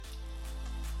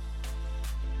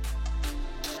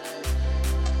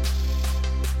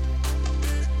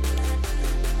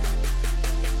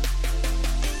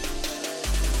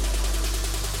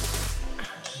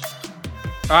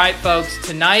All right, folks,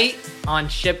 tonight on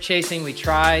Ship Chasing, we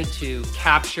try to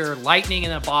capture lightning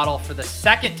in a bottle for the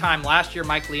second time. Last year,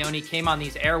 Mike Leone came on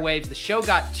these airwaves. The show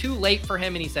got too late for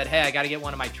him, and he said, hey, I got to get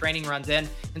one of my training runs in.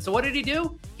 And so what did he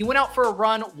do? He went out for a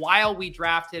run while we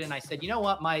drafted, and I said, you know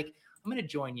what, Mike? I'm going to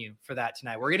join you for that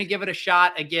tonight. We're going to give it a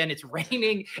shot. Again, it's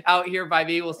raining out here by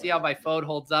me. We'll see how my phone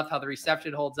holds up, how the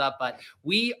reception holds up. But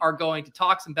we are going to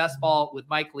talk some best ball with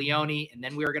Mike Leone, and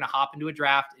then we are going to hop into a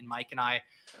draft, and Mike and I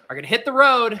are going to hit the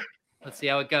road. Let's see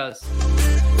how it goes.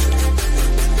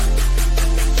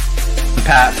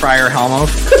 Pat Fryer Helmo.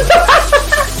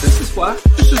 This is why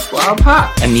I'm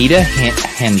hot. Anita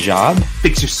Handjob.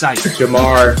 Fix your sight.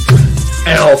 Jamar.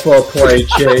 Alpha play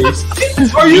chase.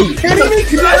 Are you kidding me?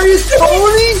 Kadarius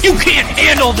Toney? You can't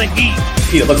handle the heat.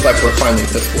 It looks like we're finally at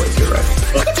this point. You're right.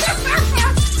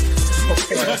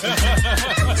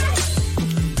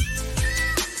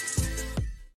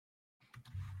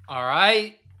 All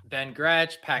right. Ben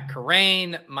Gretsch, Pat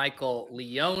Carrain, Michael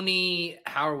Leone.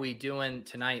 How are we doing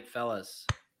tonight, fellas?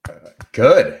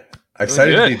 Good.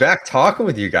 Excited to be back talking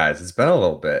with you guys. It's been a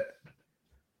little bit.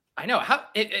 I know how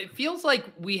it feels like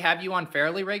we have you on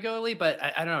fairly regularly, but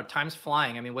I don't know. Time's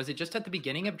flying. I mean, was it just at the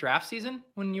beginning of draft season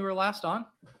when you were last on?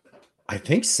 I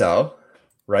think so.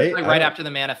 Right? Like right after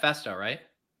the manifesto, right?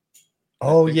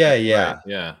 Oh, yeah.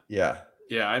 Right.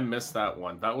 Yeah. I missed that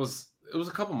one. It was a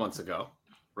couple months ago,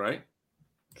 right?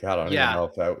 God, I don't even know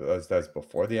if that was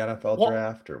before the NFL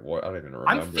draft or what. I don't even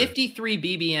remember. I'm 53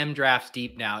 BBM drafts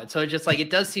deep now. And so just like, it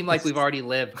does seem like we've already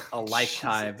lived a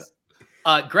lifetime.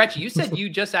 Gretch, you said you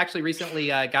just actually recently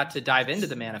got to dive into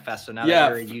the manifesto now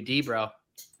that you're a UD bro.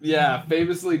 Yeah,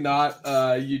 famously not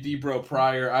UD bro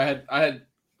prior. I had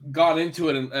gone into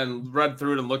it and read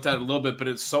through it and looked at it a little bit, but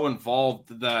it's so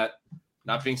involved that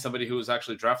not being somebody who was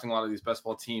actually drafting a lot of these best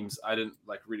ball teams, I didn't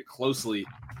like read it closely.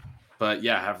 But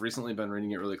yeah, I've recently been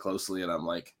reading it really closely, and I'm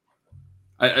like,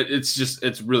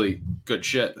 it's really good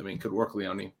shit. I mean, good work,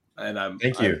 Leone. And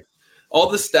Thank you. All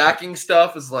the stacking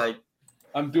stuff is like,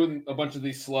 I'm doing a bunch of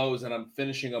these slows and I'm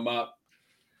finishing them up,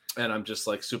 and I'm just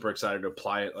like super excited to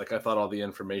apply it. Like I thought all the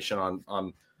information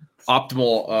on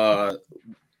optimal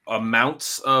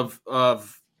amounts of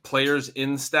players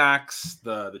in stacks,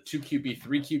 the 2 QB,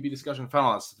 3 QB discussion, found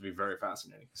all that to be very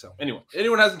fascinating. So anyway,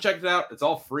 anyone hasn't checked it out, it's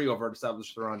all free over at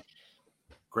Established Throne.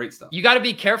 Great stuff. You got to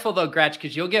be careful though, Gretch,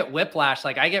 because you'll get whiplash.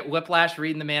 Like I get whiplash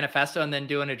reading the manifesto and then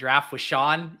doing a draft with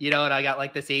Sean, and I got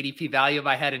like this ADP value in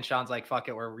my head, and Sean's like, fuck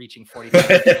it, we're reaching 45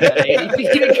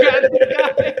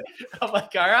 ADP. I'm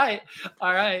like, all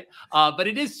right. But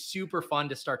it is super fun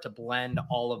to start to blend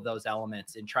all of those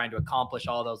elements and trying to accomplish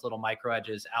all those little micro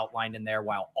edges outlined in there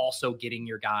while also getting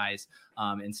your guys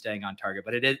and staying on target.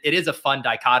 But it is a fun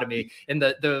dichotomy. And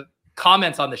the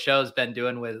comments on the show has been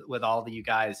doing with all of you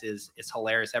guys is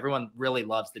hilarious. Everyone really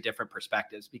loves the different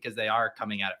perspectives because they are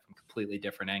coming at it from completely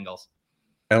different angles.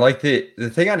 And like the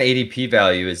thing on ADP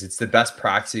value is it's the best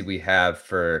proxy we have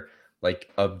for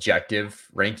like objective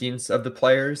rankings of the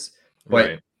players.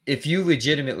 But if you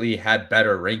legitimately had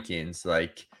better rankings,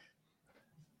 like,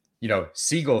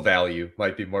 Siegel value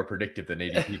might be more predictive than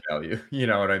ADP value. You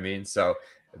know what I mean? So,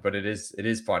 but it is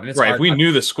fun. And it's right. If we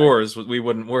knew the scores, we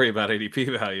wouldn't worry about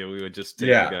ADP value. We would just take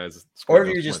you guys. Or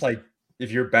if you're just like,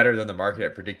 if you're better than the market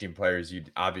at predicting players,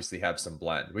 you'd obviously have some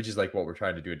blend, which is like what we're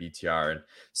trying to do at ETR. And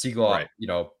Siegel,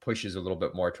 pushes a little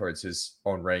bit more towards his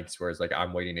own ranks, whereas like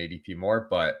I'm weighting ADP more.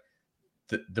 But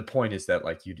the point is that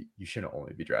like you shouldn't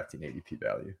only be drafting ADP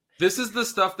value. This is the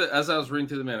stuff that, as I was reading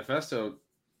through the manifesto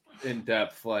in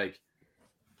depth,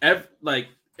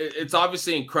 it's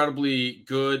obviously incredibly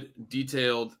good,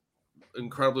 detailed,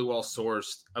 incredibly well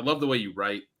sourced. I love the way you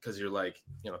write because you're like,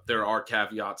 there are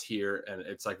caveats here, and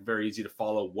it's like very easy to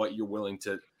follow what you're willing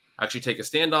to actually take a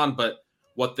stand on, but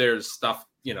what there's stuff,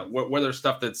 where there's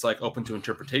stuff that's like open to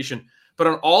interpretation. But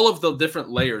on all of the different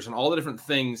layers and all the different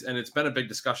things, and it's been a big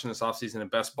discussion this offseason in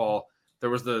best ball. There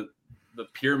was the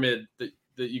pyramid that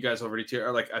you guys over at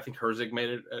ETR, like I think Herzig made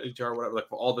it at ETR, whatever, like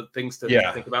all the things to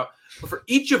think about. But for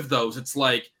each of those, it's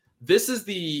like, this is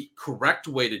the correct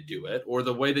way to do it, or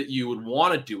the way that you would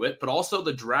want to do it. But also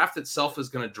the draft itself is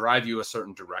going to drive you a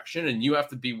certain direction, and you have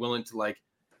to be willing to like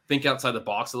think outside the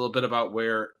box a little bit about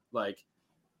where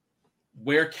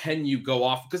can you go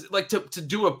off? Because like to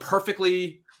do a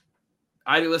perfectly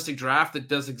idealistic draft that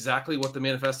does exactly what the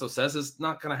manifesto says is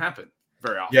not going to happen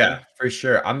very often. Yeah, for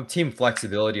sure. I'm team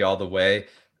flexibility all the way.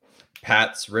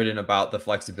 Pat's written about the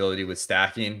flexibility with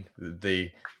stacking,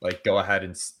 the like go ahead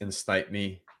and snipe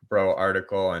me bro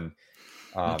article. And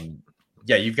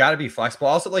you've got to be flexible.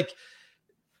 Also, like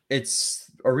it's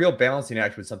a real balancing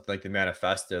act with something like the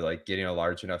manifesto, like getting a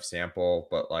large enough sample,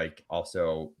 but like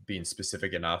also being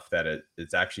specific enough that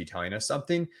it's actually telling us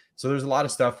something. So there's a lot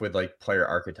of stuff with like player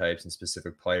archetypes and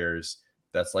specific players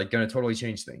that's like going to totally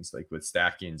change things. Like with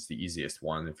stacking is the easiest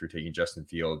one. If you're taking Justin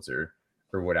Fields or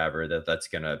whatever, that's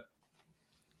going to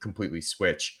completely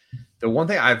switch. The one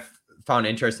thing I've found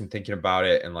interesting thinking about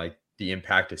it and like the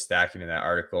impact of stacking in that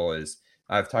article is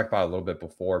I've talked about it a little bit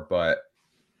before, but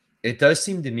it does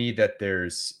seem to me that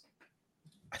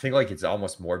I think like it's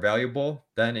almost more valuable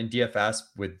than in DFS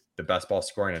with the best ball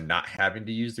scoring and not having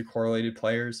to use the correlated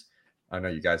players. I know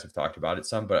you guys have talked about it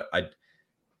some, but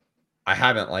I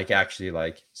haven't like actually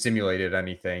like simulated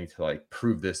anything to like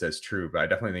prove this as true, but I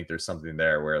definitely think there's something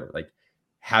there where like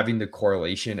having the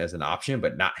correlation as an option,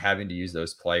 but not having to use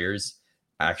those players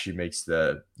actually makes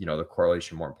the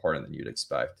correlation more important than you'd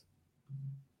expect.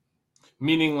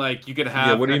 Meaning, like you could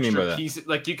have what do you mean by pieces, that?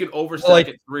 like you could overstack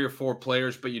it 3 or 4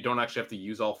 players, but you don't actually have to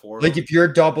use all 4. Like if you're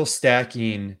double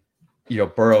stacking,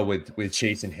 Burrow with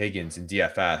Chase and Higgins in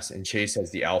DFS, and Chase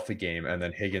has the alpha game, and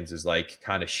then Higgins is like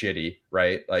kind of shitty,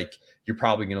 right? Like you're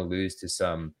probably going to lose to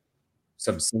some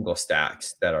single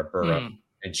stacks that are Burrow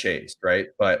and Chase, right?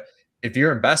 But if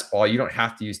you're in best ball, you don't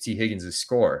have to use T Higgins'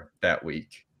 score that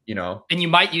week, And you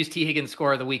might use T Higgins'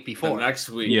 score the week before. The next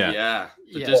week, the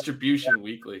distribution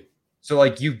weekly. So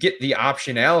like you get the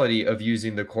optionality of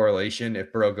using the correlation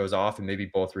if Burrow goes off and maybe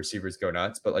both receivers go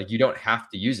nuts, but like you don't have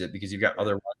to use it because you've got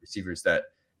other wide receivers that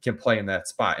can play in that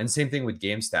spot. And same thing with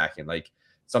game stacking. Like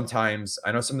sometimes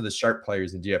I know some of the sharp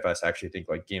players in DFS actually think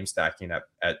like game stacking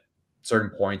at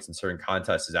certain points in certain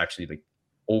contests is actually like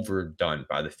overdone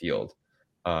by the field.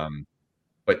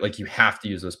 But like you have to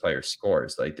use those players'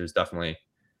 scores. Like there's definitely,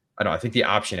 I think the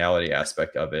optionality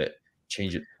aspect of it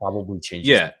probably changes.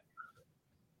 Yeah.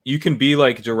 You can be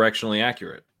like directionally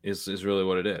accurate is really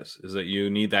what it is that you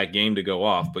need that game to go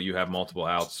off, but you have multiple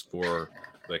outs for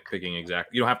like picking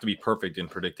exactly. You don't have to be perfect in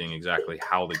predicting exactly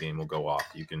how the game will go off.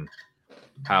 You can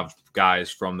have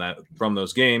guys from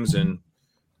those games, and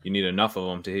you need enough of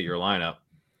them to hit your lineup.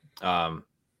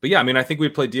 But yeah, I mean, I think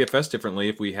we'd play DFS differently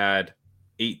if we had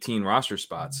 18 roster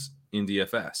spots in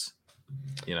DFS.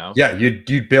 Yeah,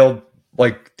 you'd build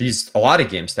like a lot of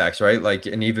game stacks, right? Like,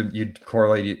 and even you'd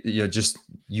correlate,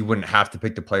 you wouldn't have to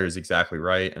pick the players exactly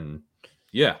right. And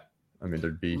yeah, I mean,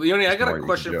 there'd be. Leone, I got a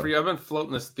question for you. I've been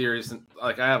floating this theories, and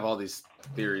like I have all these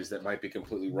theories that might be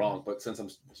completely wrong, but since I'm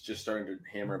just starting to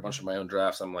hammer a bunch of my own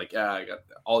drafts, I'm like, I got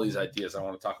all these ideas I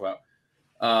want to talk about.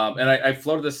 And I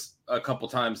floated this a couple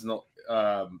times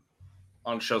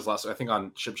on shows last week, I think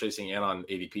on ship chasing and on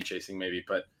ADP chasing maybe,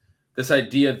 but this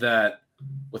idea that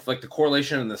with like the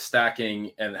correlation and the stacking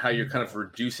and how you're kind of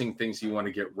reducing things you want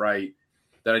to get right,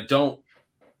 that I don't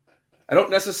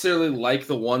necessarily like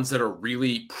the ones that are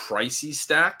really pricey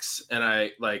stacks. And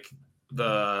I like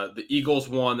the Eagles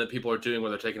one that people are doing where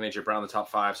they're taking AJ Brown in the top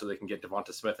 5 so they can get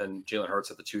Devonta Smith and Jalen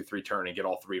Hurts at the 2-3 turn and get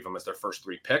all 3 of them as their first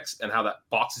 3 picks, and how that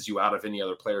boxes you out of any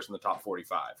other players in the top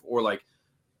 45. Or like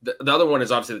the other one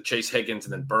is obviously the Chase Higgins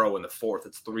and then Burrow in the 4th.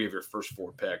 It's 3 of your first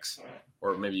 4 picks,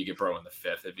 or maybe you get Burrow in the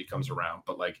 5th if he comes around.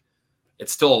 But like,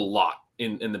 it's still a lot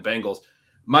in the Bengals.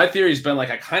 My theory has been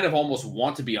like I kind of almost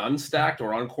want to be unstacked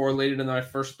or uncorrelated in my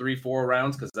first 3-4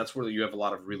 rounds because that's where you have a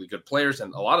lot of really good players,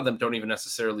 and a lot of them don't even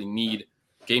necessarily need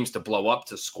games to blow up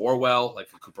to score well. Like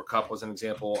Cooper Kupp was an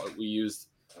example we used.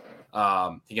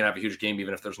 He can have a huge game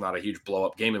even if there's not a huge blow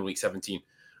up game in week 17.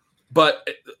 But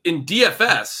in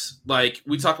DFS, like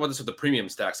we talk about this with the premium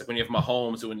stacks, like when you have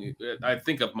Mahomes, I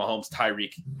think of Mahomes,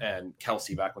 Tyreek, and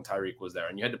Kelsey back when Tyreek was there,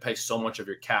 and you had to pay so much of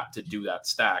your cap to do that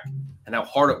stack, and how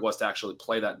hard it was to actually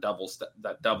play that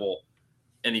double,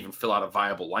 and even fill out a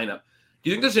viable lineup. Do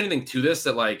you think there's anything to this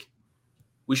that like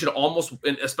we should almost,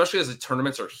 and especially as the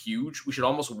tournaments are huge, we should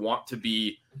almost want to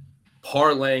be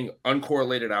parlaying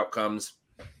uncorrelated outcomes?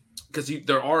 Because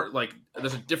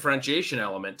there's a differentiation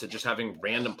element to just having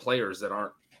random players that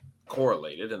aren't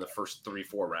correlated in the first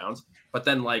 3-4 rounds, but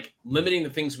then like limiting the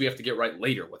things we have to get right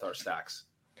later with our stacks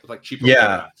with like cheaper.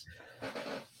 Yeah.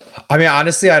 I mean,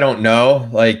 honestly, I don't know.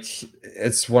 Like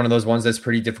it's one of those ones that's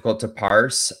pretty difficult to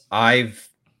parse. I've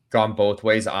gone both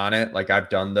ways on it. Like I've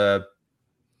done the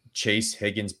Chase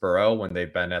Higgins Burrow when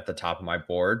they've been at the top of my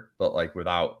board, but like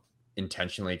without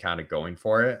intentionally kind of going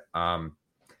for it.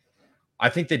 I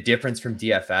think the difference from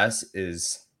DFS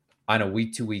is on a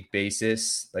week-to-week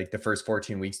basis, like the first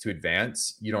 14 weeks to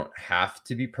advance, you don't have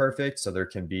to be perfect. So there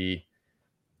can be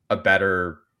a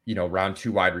better, round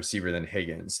 2 wide receiver than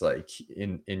Higgins, like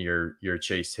in your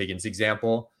Chase Higgins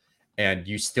example. And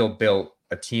you still built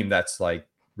a team that's like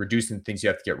reducing things you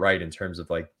have to get right in terms of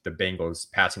like the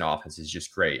Bengals passing offense is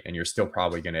just great. And you're still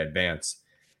probably going to advance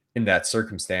in that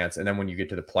circumstance. And then when you get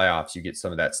to the playoffs, you get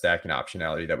some of that stacking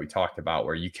optionality that we talked about,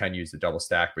 where you can use the double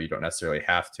stack, but you don't necessarily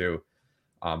have to.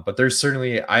 But there's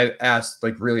certainly, I asked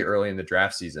like really early in the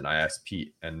draft season, I asked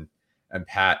Pete and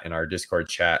Pat in our Discord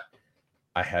chat.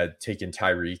 I had taken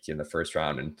Tyreek in the first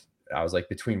round, and I was like,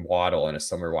 between Waddle and a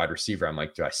summer wide receiver, I'm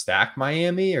like, do I stack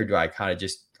Miami, or do I kind of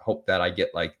just hope that I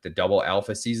get like the double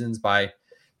alpha seasons by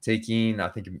taking, I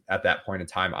think at that point in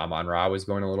time, Amon-Ra was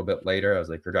going a little bit later. I was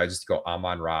like, or do I just go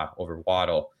Amon-Ra over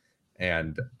Waddle?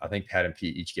 And I think Pat and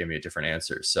Pete each gave me a different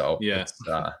answer. So yeah,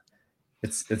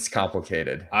 it's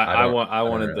complicated. I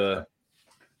wanted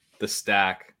the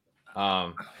stack.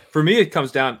 For me, it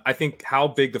comes down, I think how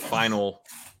big the final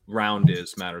round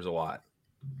is matters a lot.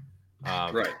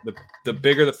 Right. The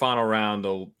bigger the final round,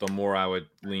 the more I would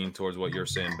lean towards what you're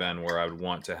saying, Ben, where I would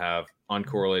want to have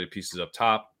uncorrelated pieces up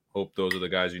top. Hope those are the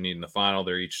guys you need in the final.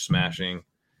 They're each smashing.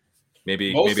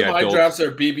 Most of my drafts are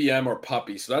BBM or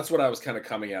puppy, so that's what I was kind of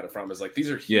coming at it from. Is like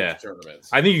these are huge tournaments.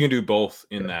 I think you can do both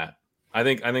in that. I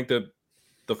think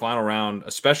the final round,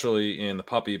 especially in the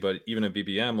puppy, but even in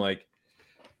BBM, like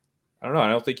I don't know. I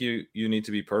don't think you need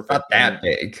to be perfect. Not that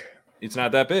big. It's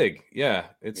not that big. Yeah,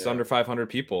 it's under 500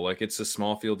 people. Like it's a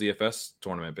small field DFS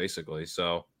tournament basically.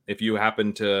 So if you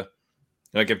happen to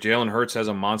like, if Jalen Hurts has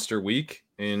a monster week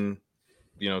in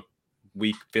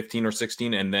week 15 or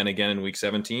 16, and then again in week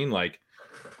 17, like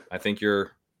I think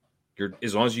you're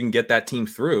as long as you can get that team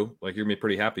through, like you're gonna be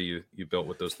pretty happy you built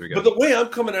with those three guys. But the way I'm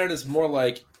coming at it is more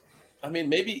like, I mean,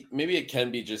 maybe it can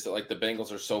be just that like the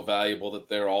Bengals are so valuable that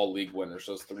they're all league winners,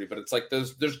 those three. But it's like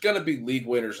there's gonna be league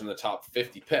winners in the top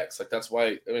 50 picks. Like that's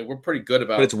why we're pretty good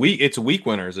about. But it's week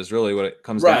winners is really what it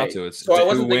comes down to. It's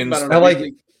so I who wins.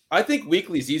 I think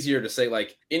weekly is easier to say,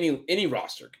 like any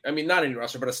roster. I mean, not any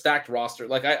roster, but a stacked roster.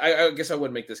 Like I guess I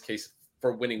would make this case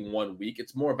for winning 1 week.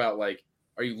 It's more about like,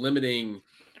 are you limiting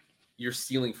your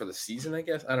ceiling for the season? I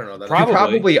guess I don't know. You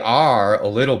probably are a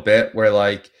little bit. Where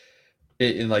like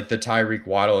in like the Tyreek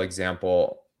Waddle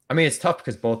example, I mean, it's tough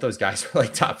because both those guys are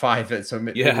like top 5. So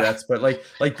maybe that's, but like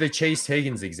the Chase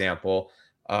Higgins example,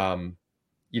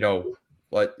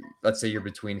 let's say you're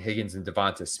between Higgins and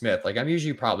Devonta Smith. Like I'm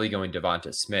usually probably going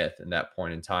Devonta Smith in that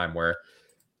point in time, where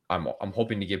I'm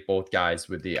hoping to get both guys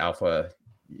with the alpha,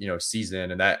 season.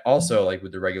 And that also, like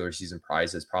with the regular season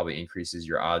prizes, probably increases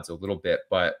your odds a little bit.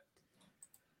 But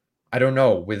I don't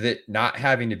know, with it not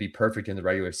having to be perfect in the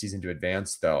regular season to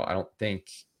advance though, I don't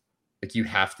think like you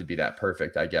have to be that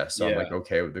perfect, I guess. So I'm like,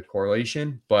 okay with the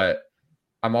correlation, but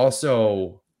I'm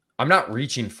not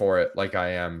reaching for it like I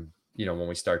am, when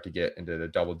we start to get into the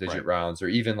double digit rounds or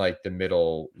even like the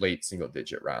middle, late single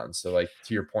digit rounds. So like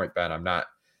to your point, Ben, I'm not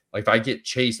like, if I get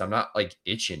Chase, I'm not like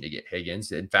itching to get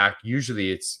Higgins. In fact,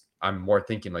 usually I'm more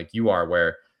thinking like you are,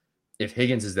 where if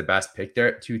Higgins is the best pick there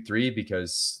at 2-3,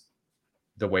 because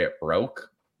the way it broke,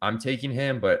 I'm taking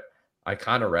him, but I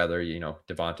kind of rather,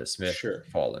 Devonta Smith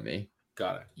fall in me.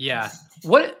 Got it. Yeah.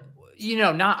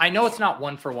 I know it's not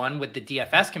 1-for-1 with the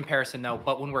DFS comparison though,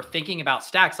 but when we're thinking about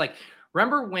stacks, like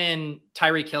remember when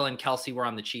Tyreek Hill and Kelsey were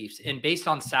on the Chiefs, and based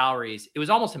on salaries, it was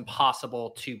almost impossible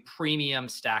to premium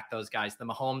stack those guys, the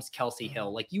Mahomes, Kelsey,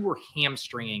 Hill. Like you were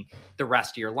hamstringing the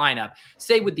rest of your lineup.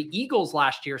 Say with the Eagles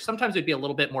last year, sometimes it'd be a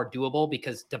little bit more doable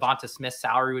because Devonta Smith's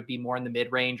salary would be more in the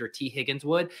mid-range, or T. Higgins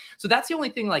would. So that's the only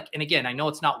thing, like, and again, I know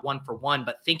it's not 1-for-1,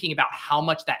 but thinking about how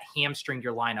much that hamstringed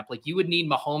your lineup, like you would need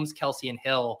Mahomes, Kelsey, and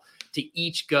Hill to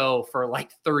each go for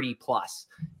like 30 plus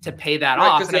to pay that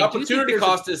off. Because the opportunity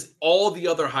cost is all the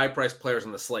other high-priced players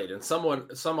on the slate, and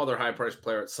some other high-priced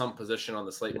player at some position on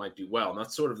the slate might do well. And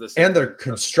that's sort of this. And the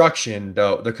construction,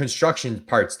 though, the construction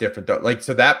part's different, though. Like,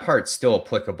 so that part's still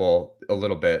applicable a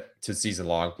little bit to season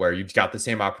long, where you've got the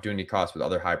same opportunity cost with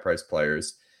other high-priced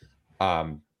players.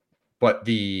 But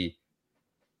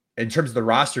in terms of the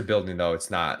roster building, though,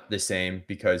 it's not the same,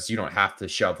 because you don't have to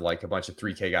shove like a bunch of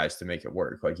 3K guys to make it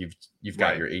work. Like you've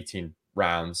got your 18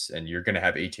 rounds, and you're going to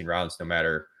have 18 rounds no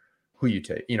matter who you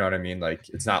take. You know what I mean? Like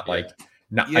it's not like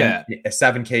a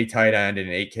 7K tight end and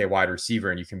an 8K wide receiver,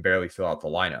 and you can barely fill out the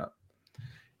lineup.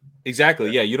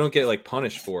 Exactly. Yeah, you don't get like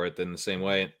punished for it in the same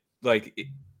way. Like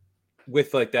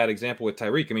with like that example with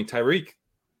Tyreek. I mean, Tyreek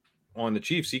on the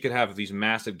Chiefs, he could have these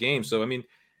massive games. So I mean,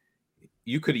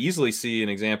 you could easily see an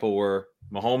example where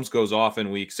Mahomes goes off in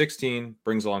week 16,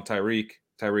 brings along Tyreek.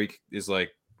 Tyreek is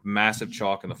like massive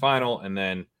chalk in the final. And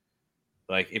then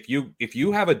like, if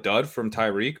you have a dud from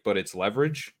Tyreek, but it's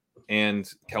leverage and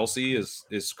Kelsey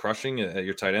is crushing at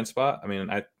your tight end spot, I mean,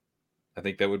 I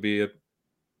think that would be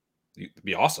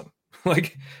awesome.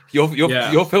 Like you'll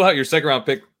fill out your second round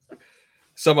pick,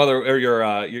 some other, or your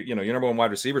number one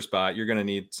wide receiver spot. You're going to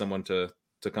need someone to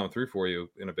come through for you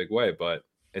in a big way, but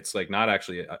It's like not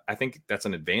actually. I think that's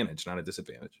an advantage, not a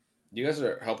disadvantage. You guys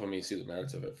are helping me see the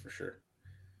merits of it for sure.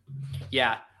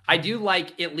 Yeah. I do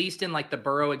like, at least in like the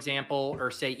Burrow example,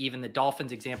 or say even the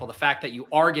Dolphins example, the fact that you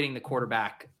are getting the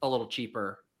quarterback a little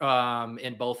cheaper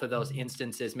in both of those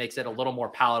instances makes it a little more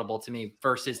palatable to me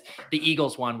versus the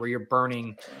Eagles one where you're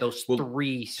burning those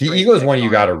three. The Eagles one, you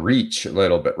got to reach a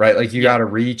little bit, right? Like you got to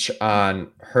reach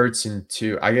on Hurts and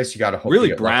two. I guess you got to hope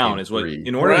really Brown is what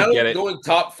in order Brown to get it going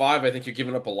top 5. I think you're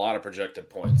giving up a lot of projected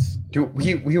points. Dude,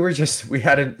 we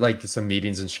had like some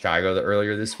meetings in Chicago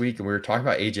earlier this week, and we were talking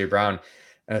about AJ Brown,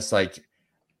 and it's like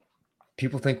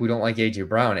people think we don't like AJ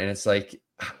Brown, and it's like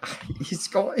he's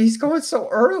going so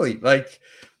early. Like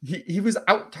he was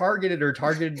out targeted or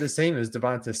targeted the same as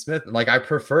Devonta Smith. Like I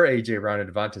prefer AJ Brown to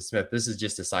Devonta Smith. This is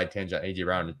just a side tangent on AJ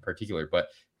Brown in particular, but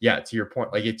yeah, to your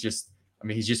point, like he's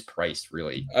just priced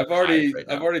really. I've already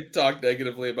talked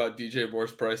negatively about DJ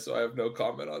Moore's price, so I have no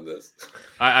comment on this.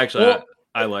 I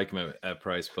like him at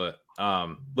price, but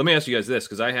let me ask you guys this,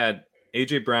 because I had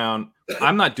AJ Brown.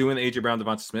 I'm not doing the AJ Brown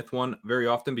Devonta Smith one very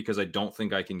often because I don't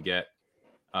think I can get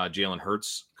Jalen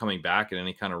Hurts coming back at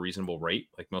any kind of reasonable rate.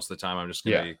 Like most of the time, I'm just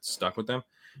going to be stuck with them.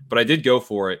 But I did go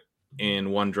for it in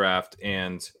one draft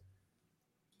and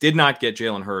did not get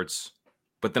Jalen Hurts.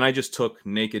 But then I just took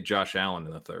naked Josh Allen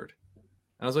in the third.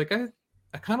 And I was like,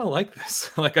 I kind of like this.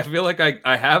 Like, I feel like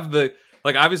I have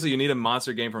obviously you need a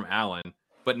monster game from Allen.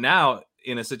 But now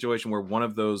in a situation where one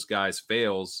of those guys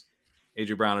fails,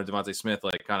 AJ Brown or Devontae Smith,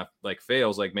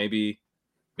 fails, like maybe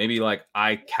like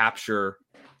I capture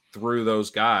through those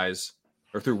guys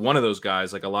or through one of those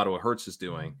guys, like a lot of what Hurts is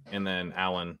doing. And then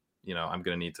Allen, I'm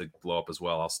going to need to blow up as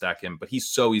well. I'll stack him, but he's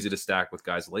so easy to stack with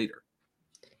guys later.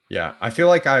 Yeah. I feel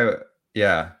like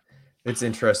it's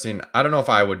interesting. I don't know if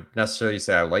I would necessarily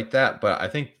say I like that, but I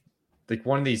think like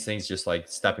one of these things, just like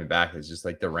stepping back, is just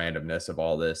like the randomness of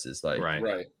all this is like,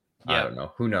 right. I don't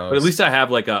know. Who knows? But at least I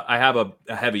have a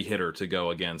heavy hitter to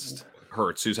go against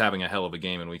Hurts, who's having a hell of a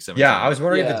game in week 17. Yeah. I was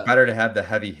wondering if it's better to have the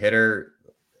heavy hitter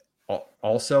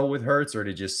also with Hurts, or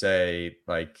to just say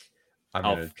like, I'm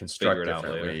going to construct it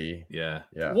differently. Yeah.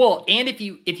 Well, and if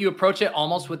you approach it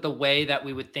almost with the way that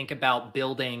we would think about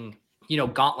building,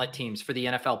 gauntlet teams for the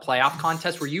NFL playoff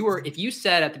contest, where if you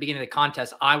said at the beginning of the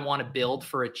contest, I want to build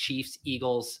for a Chiefs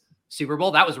Eagles Super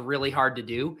Bowl, that was really hard to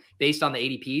do based on the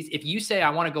ADPs. If you say I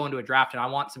want to go into a draft and I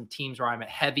want some teams where I'm at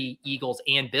heavy Eagles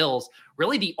and Bills,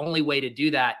 really the only way to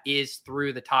do that is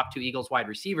through the top 2 Eagles wide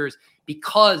receivers,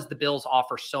 because the Bills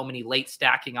offer so many late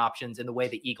stacking options in the way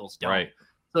the Eagles don't. Right.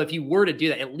 So if you were to do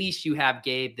that, at least you have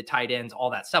Gabe, the tight ends, all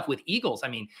that stuff. With Eagles,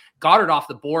 Goddard off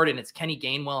the board, and it's Kenny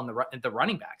Gainwell and the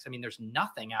running backs. There's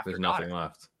nothing after Goddard. There's nothing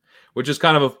left, which is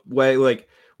kind of a way, like,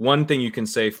 one thing you can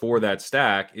say for that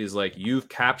stack is like you've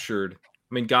captured.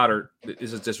 Goddard,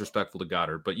 this is disrespectful to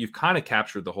Goddard, but you've kind of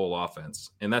captured the whole offense.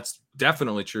 And that's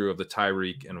definitely true of the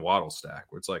Tyreek and Waddle stack,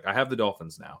 where it's like, I have the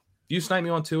Dolphins now. If you snipe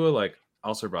me on Tua, like,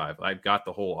 I'll survive. I've got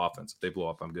the whole offense. If they blow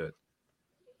up, I'm good.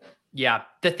 Yeah.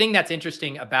 The thing that's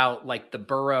interesting about like the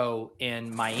Burrow and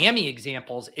Miami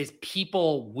examples is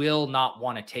people will not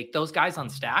want to take those guys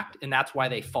unstacked, and that's why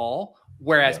they fall.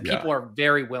 Whereas people are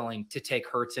very willing to take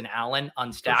Hurts and Allen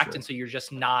unstacked. Sure. And so you're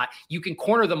just not, you can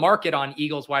corner the market on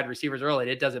Eagles wide receivers early.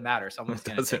 It doesn't matter. Someone's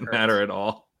going to take Hurts. Matter at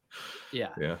all. Yeah.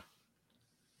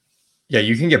 Yeah.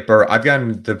 You can get Burrow.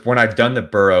 When I've done the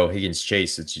Burrow Higgins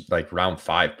Chase, it's like round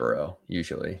 5 Burrow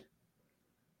usually.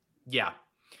 Yeah.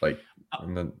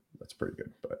 And then that's pretty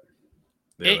good, but.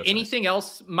 Yeah, anything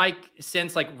else, Mike,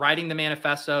 since like writing the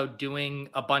manifesto, doing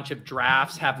a bunch of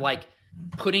drafts, have like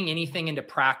putting anything into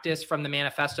practice from the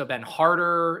manifesto been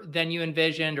harder than you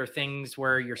envisioned, or things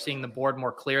where you're seeing the board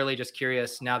more clearly? Just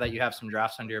curious now that you have some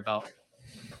drafts under your belt.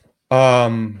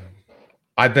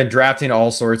 I've been drafting all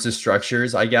sorts of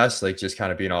structures, I guess, like just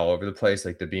kind of being all over the place,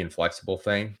 like the being flexible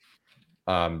thing.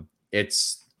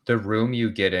 It's the room you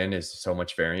get in is so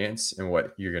much variance in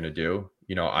what you're going to do.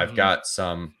 I've got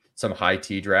some high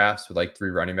T drafts with like 3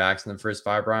 running backs in the first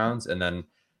 5 rounds. And then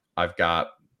I've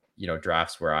got,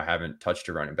 drafts where I haven't touched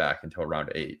a running back until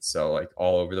round 8. So like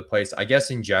all over the place. I guess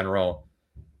in general,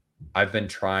 I've been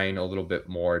trying a little bit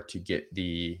more to get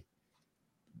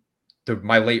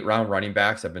my late round running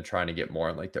backs. I've been trying to get more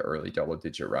in like the early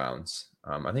double-digit rounds.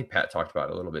 I think Pat talked about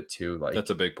it a little bit too. Like that's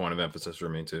a big point of emphasis for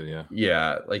me too. Yeah.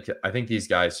 Yeah. Like I think these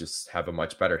guys just have a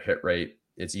much better hit rate.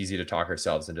 It's easy to talk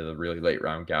ourselves into the really late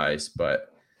round guys, but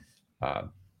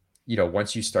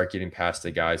once you start getting past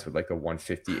the guys with like a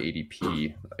 150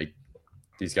 ADP, like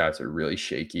these guys are really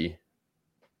shaky.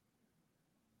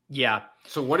 Yeah.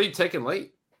 So what are you taking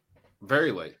late?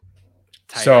 Very late.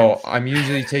 ends. I'm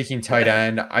usually taking tight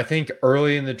end. I think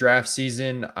early in the draft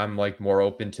season, I'm like more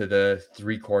open to the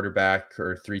 3 quarterback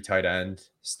or 3 tight end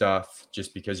stuff,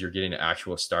 just because you're getting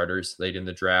actual starters late in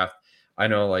the draft. I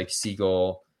know like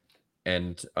Siegel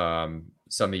and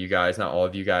some of you guys, not all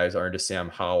of you guys, are into Sam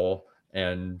Howell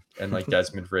and like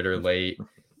Desmond Ridder late.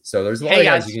 So there's a lot of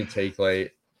guys you can take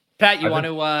late. Pat, you want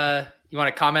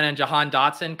to comment on Jahan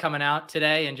Dotson coming out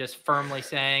today and just firmly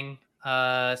saying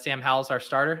Sam Howell's our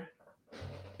starter?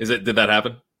 Did that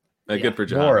happen? Good for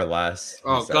John. More or less.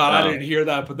 Oh God, I didn't hear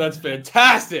that, but that's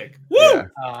fantastic. Woo! Yeah.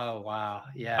 Oh wow,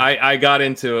 yeah. I got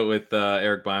into it with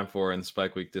Eric Beinfor in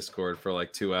Spike Week Discord for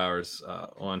like 2 hours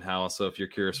on Howell. So if you're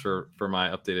curious for my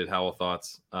updated Howell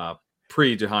thoughts,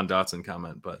 pre Jahan Dotson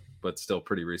comment, but still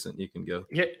pretty recent, you can go.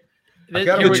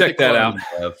 Go check that out.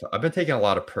 I've been taking a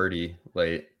lot of Purdy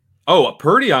late. Oh,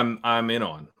 Purdy, I'm in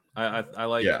on. I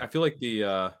like. Yeah. I feel like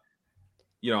I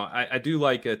do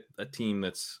like a team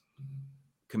that's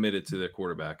committed to their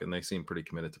quarterback, and they seem pretty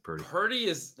committed to Purdy. Purdy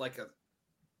is like a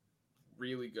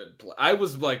really good play. I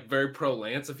was like very pro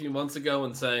Lance a few months ago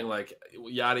and saying like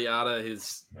yada yada.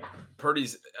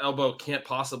 Purdy's elbow can't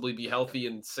possibly be healthy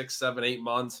in 6, 7, 8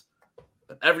 months.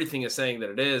 But everything is saying that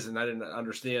it is, and I didn't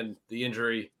understand the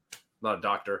injury. I'm not a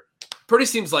doctor. Purdy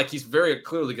seems like he's very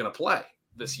clearly going to play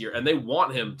this year, and they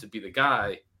want him to be the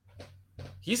guy.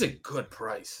 He's a good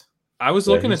price. I was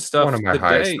looking at stuff. One of my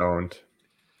highest owned.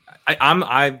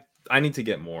 I need to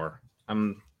get more.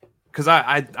 Because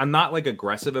I'm not like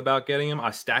aggressive about getting him.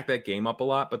 I stack that game up a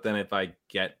lot, but then if I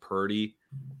get Purdy,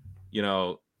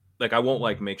 like I won't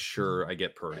like make sure I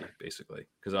get Purdy basically,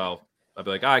 because I'll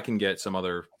be like, I can get some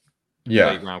other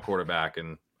late round quarterback,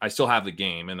 and I still have the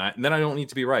game, and then I don't need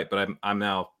to be right. But I'm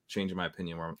now changing my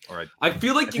opinion. I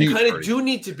feel like you kind of do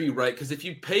need to be right, because if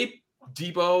you pay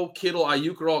Debo, Kittle,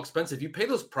 Ayuk are all expensive. You pay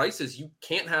those prices, you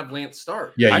can't have Lance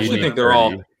start. Yeah, I actually think they're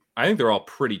all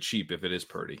pretty cheap if it is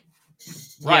Purdy.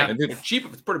 Right. Yeah. They're cheap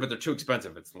if it's Purdy, but they're too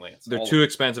expensive if it's Lance. They're too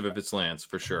expensive if it's Lance,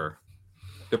 for sure.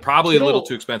 They're probably a little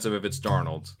too expensive if it's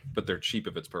Darnold, but they're cheap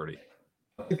if it's Purdy.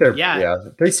 I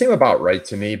think they seem about right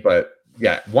to me, but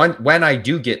yeah, when I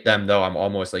do get them though, I'm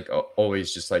almost like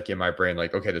always just like in my brain,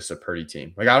 like, okay, this is a Purdy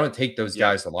team. Like I don't take those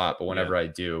guys a lot, but whenever I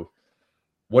do,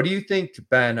 what do you think,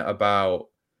 Ben, about?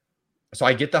 So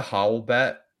I get the Howell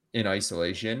bet in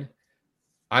isolation.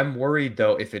 I'm worried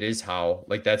though, if it is Howell,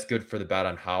 like that's good for the bet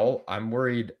on Howell. I'm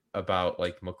worried about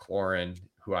like McLaurin,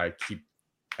 who I keep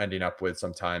ending up with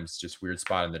sometimes, just weird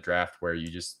spot in the draft where you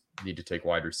just need to take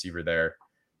wide receiver there.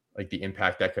 Like the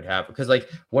impact that could have, because like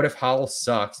what if Howell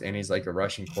sucks and he's like a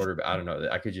rushing quarterback? I don't know.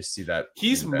 I could just see that.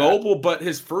 He's mobile, but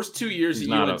his first 2 years at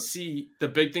UNC, the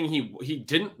big thing, he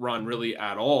didn't run really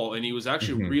at all, and he was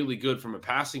actually really good from a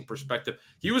passing perspective.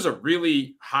 He was a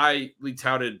really highly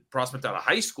touted prospect out of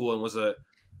high school and was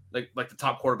like the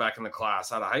top quarterback in the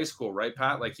class out of high school, right,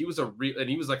 Pat? Like he was and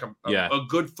he was like a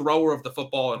good thrower of the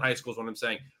football in high school is what I'm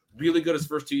saying. Really good his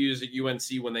first 2 years at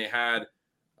UNC when they had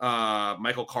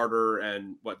Michael Carter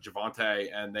and Javonte,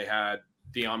 and they had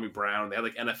De'Ami Brown. They had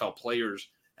like NFL players.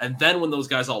 And then when those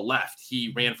guys all left,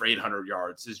 he ran for 800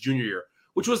 yards his junior year,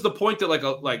 which was the point that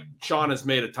like Sean has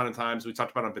made a ton of times. We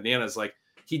talked about on Bananas. Like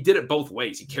he did it both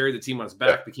ways. He carried the team on his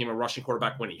back, became a rushing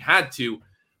quarterback when he had to.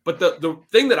 But the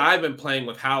thing that I've been playing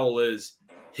with Howell is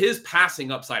his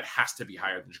passing upside has to be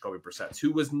higher than Jacoby Brissett's,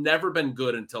 who was never been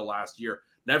good until last year,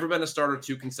 never been a starter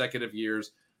 2 consecutive years.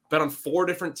 Been on 4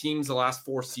 different teams the last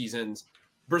 4 seasons.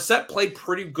 Brissett played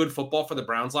pretty good football for the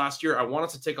Browns last year. I wanted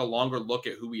to take a longer look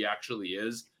at who he actually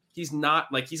is. He's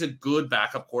not like he's a good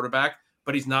backup quarterback,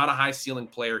 but he's not a high ceiling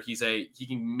player. He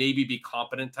can maybe be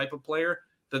competent type of player.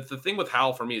 The thing with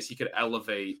Howell for me is he could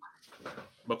elevate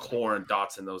McLaurin,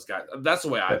 Dotson, those guys. That's the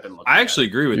way I've been looking. I actually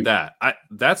agree with that.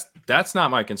 That's not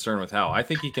my concern with Howell. I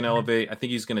think he can elevate. I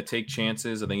think he's going to take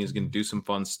chances. I think he's going to do some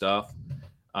fun stuff.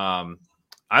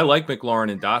 I like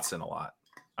McLaurin and Dotson a lot.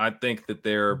 I think that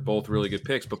they're both really good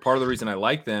picks, but part of the reason I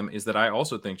like them is that I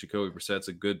also think Jacoby Brissett's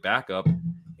a good backup,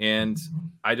 and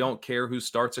I don't care who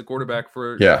starts at quarterback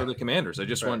for the Commanders. I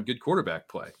just want good quarterback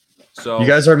play. So you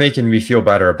guys are making me feel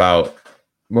better about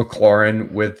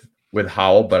McLaurin with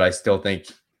Howell, but I still think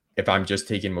if I'm just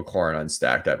taking McLaurin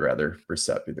unstacked, I'd rather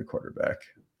Brissett be the quarterback.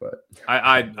 But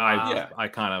I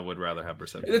kind of would rather have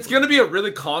Brissett. It's going to be a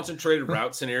really concentrated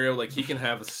route scenario. Like he can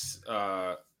have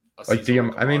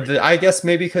I guess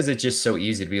maybe because it's just so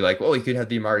easy to be like, well, he could have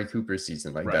the Amari Cooper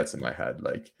season. Like that's in my head.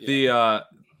 Like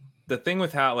the thing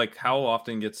with Howell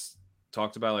often gets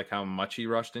talked about, like how much he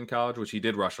rushed in college, which he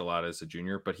did rush a lot as a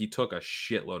junior, but he took a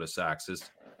shitload of sacks.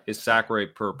 His sack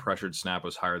rate per pressured snap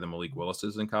was higher than Malik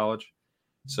Willis's in college.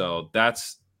 So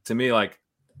that's, to me, like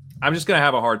I'm just gonna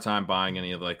have a hard time buying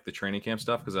any of like the training camp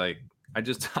stuff because I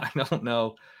don't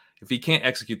know if he can't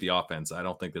execute the offense. I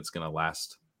don't think that's gonna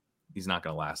last. He's not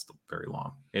gonna last very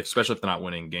long, especially if they're not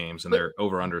winning games and their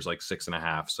over under is like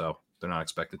 6.5, so they're not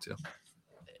expected to.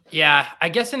 Yeah, I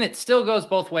guess, and it still goes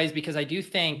both ways because I do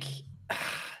think.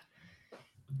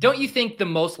 Don't you think the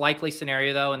most likely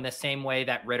scenario, though, in the same way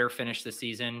that Ritter finished the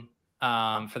season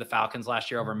for the Falcons last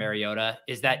year over Mariota,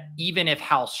 is that even if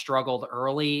Howell struggled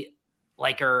early,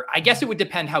 or I guess it would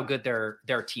depend how good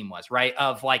their team was, right?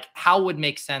 Of like how would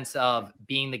make sense of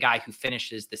being the guy who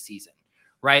finishes the season,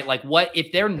 right? Like what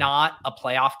if they're not a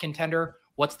playoff contender?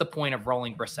 What's the point of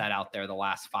rolling Brissett out there the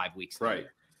last 5 weeks? Right.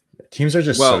 Teams are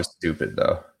just so stupid,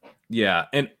 though. Yeah,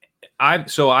 and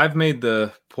I've made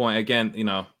the point again.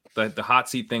 The hot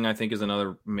seat thing, I think, is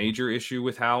another major issue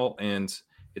with Howell. And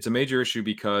it's a major issue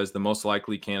because the most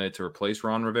likely candidate to replace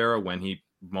Ron Rivera when he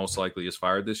most likely is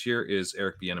fired this year is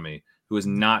Eric Bieniemy, who has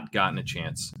not gotten a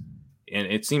chance. And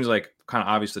it seems like kind of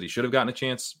obvious that he should have gotten a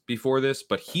chance before this,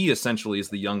 but he essentially is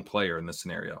the young player in this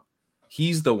scenario.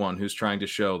 He's the one who's trying to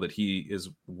show that he is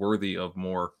worthy of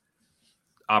more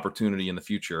opportunity in the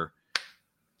future.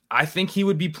 I think he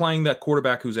would be playing that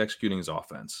quarterback who's executing his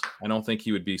offense. I don't think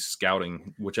he would be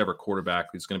scouting whichever quarterback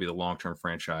is going to be the long-term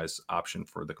franchise option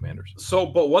for the Commanders. So,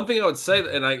 but one thing I would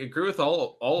say, and I agree with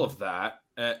all of that,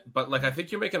 but like I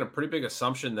think you're making a pretty big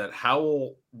assumption that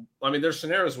Howell. I mean, there's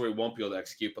scenarios where he won't be able to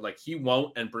execute, but like he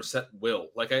won't, and Brissett will.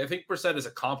 Like I think Brissett is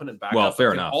a competent backup. Well,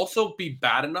 fair enough. Also, be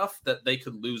bad enough that they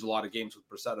could lose a lot of games with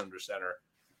Brissett under center,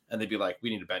 and they'd be like, we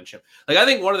need to bench him. Like I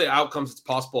think one of the outcomes that's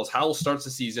possible is Howell starts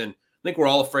the season. I think we're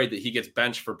all afraid that he gets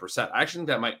benched for Brissett. I actually think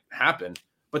that might happen,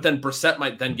 but then Brissett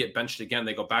might then get benched again.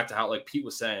 They go back to how, like Pete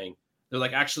was saying, they're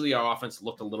like, actually, our offense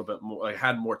looked a little bit more, like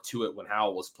had more to it when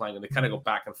Howell was playing, and they kind of go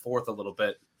back and forth a little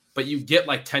bit. But you get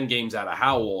like 10 games out of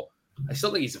Howell. I still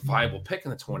think he's a viable pick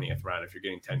in the 20th round if you're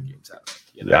getting 10 games out of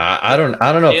him. Yeah, I don't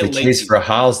know if the case for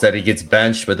Howell's that he gets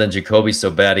benched, but then Jacoby's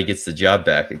so bad he gets the job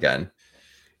back again.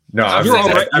 No, I'm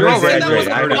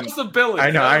exaggerating. I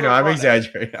know. I'm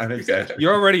exaggerating.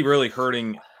 You're already really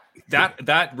hurting.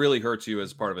 That really hurts you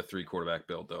as part of a 3-quarterback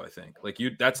build, though. I think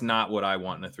that's not what I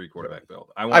want in a 3-quarterback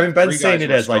build. I mean, Ben's saying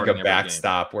it as like a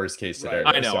backstop, worst case scenario.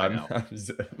 Right.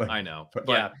 I know.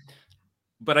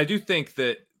 But I do think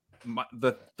that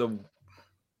the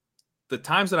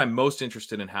times that I'm most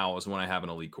interested in Howell is when I have an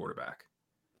elite quarterback,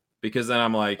 because then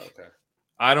I'm like,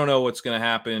 I don't know what's going to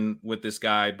happen with this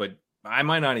guy, but I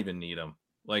might not even need him.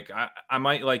 Like I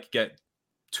might like get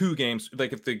 2 games.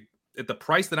 Like at the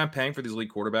price that I'm paying for these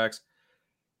elite quarterbacks,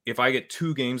 if I get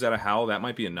 2 games out of Howell, that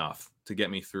might be enough to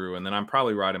get me through. And then I'm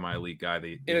probably riding my elite guy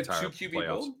the entire 2 QB playoffs.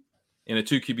 build? In a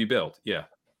 2 QB build, yeah.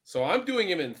 So I'm doing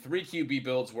him in 3 QB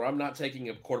builds where I'm not taking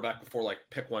a quarterback before like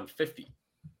pick 150.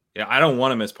 Yeah, I don't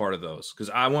want him as part of those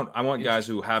because I want guys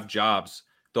who have jobs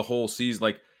the whole season.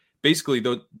 Like basically,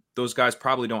 those guys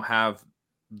probably don't have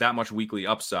that much weekly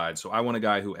upside. So I want a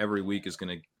guy who every week is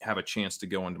going to have a chance to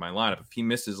go into my lineup. If he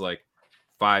misses like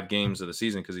 5 games of the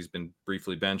season because he's been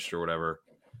briefly benched or whatever,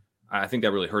 I think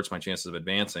that really hurts my chances of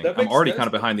advancing. I'm already kind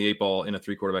of behind the 8 ball in a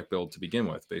 3-quarterback build to begin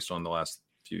with, based on the last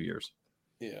few years.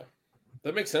 Yeah,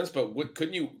 that makes sense. But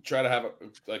couldn't you try to have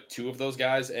like 2 of those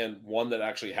guys and one that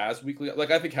actually has weekly?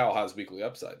 Like I think Howell has weekly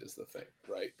upside is the thing,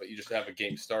 right? But you just have a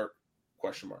game start ?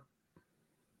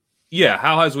 Yeah,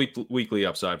 Howell has weekly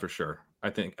upside for sure. I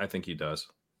think he does.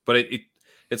 But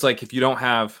it's like if you don't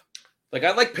have, like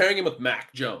I like pairing him with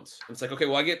Mac Jones. It's like, okay,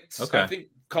 well I think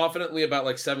confidently about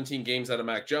like 17 games out of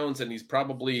Mac Jones, and he's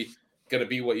probably going to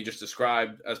be what you just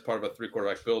described as part of a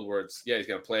 3-quarterback build where it's he's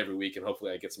going to play every week and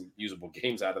hopefully I get some usable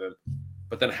games out of him.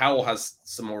 But then Howell has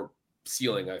some more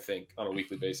ceiling, I think, on a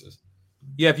weekly basis.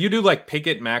 Yeah, if you do like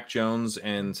Pickett, Mac Jones,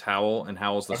 and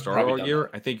Howell's the starter all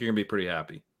year, I think you're going to be pretty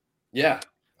happy. Yeah.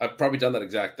 I've probably done that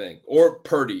exact thing. Or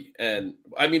Purdy. And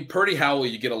I mean, Purdy, Howell,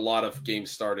 you get a lot of game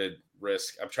started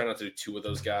risk. I'm trying not to do 2 of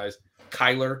those guys.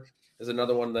 Kyler is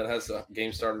another one that has a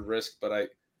game started risk,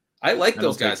 but I like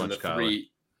those guys in the 3.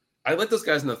 I like those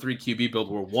guys in the 3 QB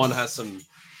build where one has some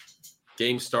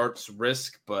game starts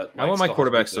risk, but I want my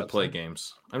quarterbacks to play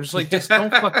games. I'm just like, just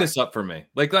don't fuck this up for me.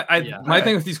 Like my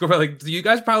thing with these quarterbacks, like you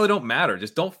guys probably don't matter.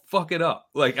 Just don't fuck it up.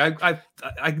 Like I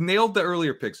nailed the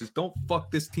earlier picks. Just don't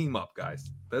fuck this team up, guys.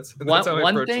 That's how I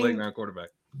approach late round quarterback.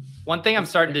 One thing I'm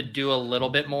starting to do a little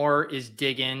bit more is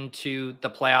dig into the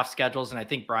playoff schedules. And I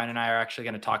think Brian and I are actually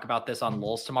going to talk about this on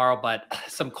Lulz tomorrow, but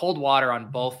some cold water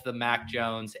on both the Mac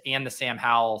Jones and the Sam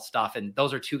Howell stuff. And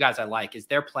those are 2 guys I like is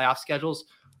their playoff schedules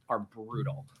are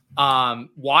brutal.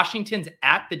 Washington's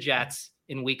at the Jets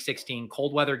in week 16,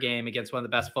 cold weather game against one of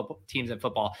the best football teams in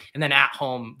football, and then at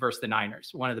home versus the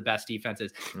Niners, one of the best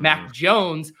defenses. Mac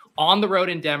Jones on the road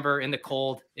in Denver in the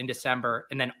cold in December,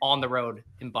 and then on the road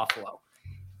in Buffalo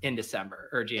in December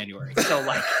or January. So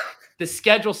like the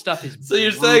schedule stuff is so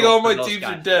you're saying all my teams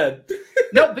are dead.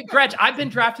 No, but Gretch, I've been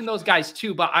drafting those guys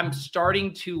too, but I'm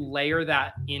starting to layer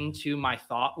that into my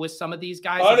thought with some of these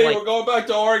guys. Honey, we're going back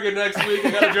to Oregon next week.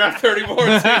 I got to draft 30 more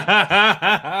teams.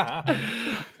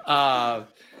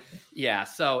 Yeah,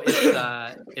 so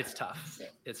it's tough.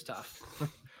 It's tough.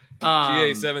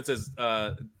 GA7 says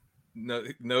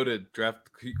noted draft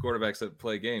quarterbacks that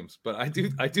play games, but I do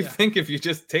think if you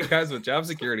just take guys with job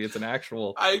security, it's an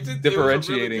actual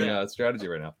differentiating strategy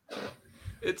right now.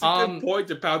 It's a good point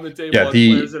to pound the table on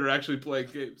players that are actually playing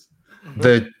games.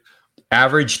 The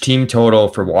average team total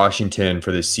for Washington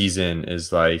for this season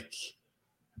is like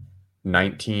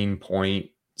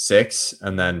 19.6,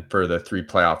 and then for the 3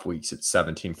 playoff weeks, it's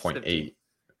 17.8.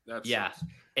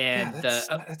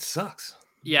 That sucks.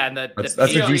 Yeah, and that's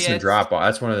a decent drop off.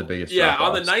 That's one of the biggest. Yeah,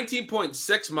 on the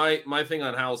 19.6, my thing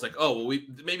on Howell's like, oh well,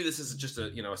 maybe this is just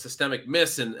a systemic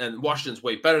miss, and Washington's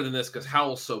way better than this because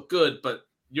Howell's so good, but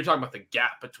you're talking about the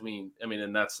gap between,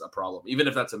 and that's a problem. Even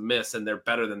if that's a miss and they're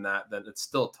better than that, then it's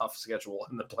still a tough schedule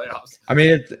in the playoffs.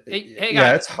 Hey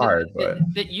guys, it's hard.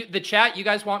 The chat, you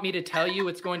guys want me to tell you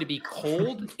it's going to be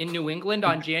cold in New England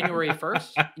on January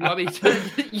 1st? You want me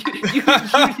to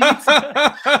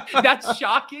that's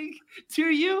shocking to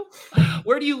you?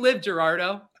 Where do you live,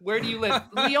 Gerardo? Where do you live?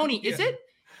 Leone, is it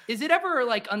ever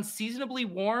like unseasonably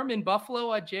warm in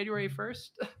Buffalo on January 1st?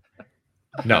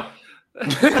 No.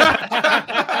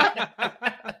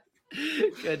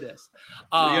 Goodness.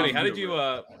 Leone, how did you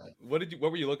what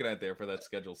were you looking at there for that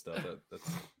schedule stuff?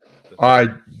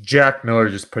 Jack Miller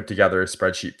just put together a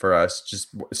spreadsheet for us.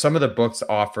 Just some of the books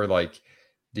offer like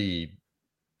the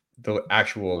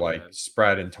actual like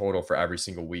spread and total for every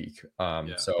single week.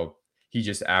 So he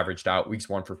just averaged out weeks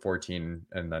 1 for 14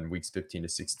 and then weeks 15 to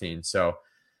 16. So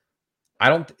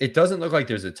it doesn't look like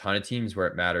there's a ton of teams where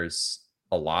it matters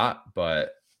a lot,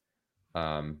 but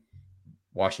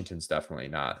Washington's definitely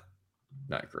not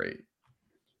great.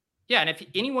 Yeah, and if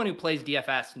anyone who plays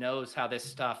DFS knows how this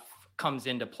stuff comes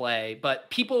into play, but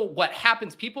people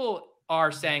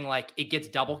are saying like it gets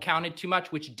double counted too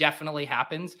much, which definitely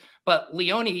happens. But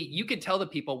Leone, you could tell the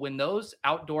people when those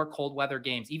outdoor cold weather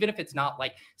games, even if it's not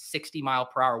like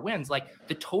 60-mile-per-hour winds, like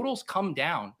the totals come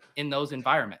down in those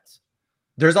environments.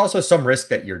 There's also some risk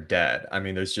that you're dead.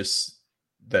 There's just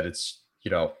that it's,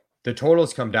 the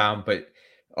totals come down, but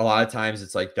a lot of times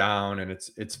it's like down and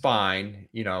it's fine.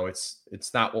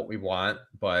 It's not what we want,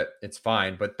 but it's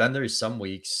fine. But then there's some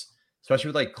weeks, especially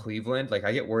with like Cleveland, like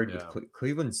I get worried with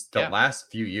Cleveland's the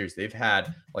last few years. They've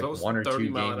had like those 1 or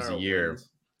 2 games a year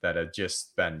that have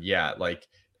just been, I'm like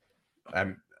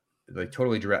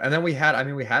totally direct. And then we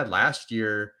had last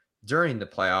year during the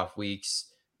playoff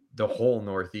weeks, the whole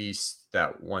Northeast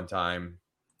that one time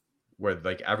where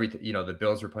like everything, the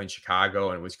Bills were playing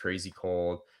Chicago and it was crazy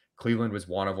cold. Cleveland was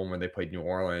one of them when they played New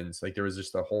Orleans. Like there was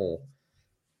just a whole,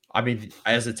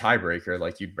 as a tiebreaker,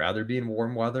 like you'd rather be in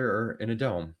warm weather or in a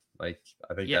dome. Like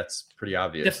I think that's pretty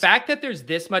obvious. The fact that there's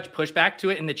this much pushback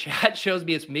to it in the chat shows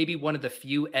me it's maybe one of the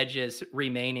few edges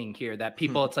remaining here that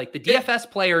people, it's like the DFS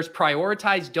players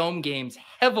prioritize dome games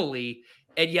heavily,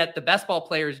 and yet the best ball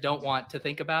players don't want to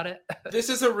think about it. This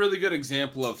is a really good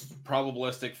example of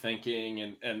probabilistic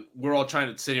thinking. And we're all trying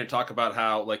to sit here and talk about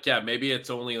how, like, maybe it's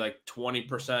only like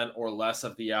 20% or less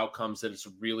of the outcomes that it's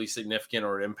really significant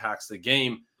or impacts the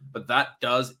game. But that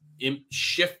does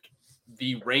shift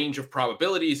the range of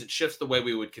probabilities. It shifts the way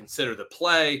we would consider the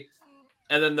play.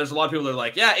 And then there's a lot of people that are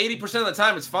like, 80% of the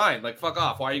time it's fine. Like, fuck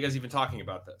off. Why are you guys even talking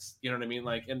about this? You know what I mean?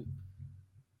 Like, and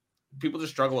people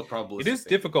just struggle with probability. It is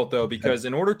difficult though, because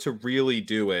in order to really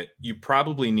do it, you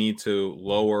probably need to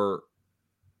lower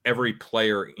every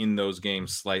player in those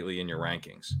games slightly in your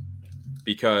rankings.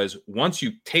 Because once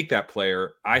you take that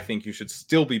player, I think you should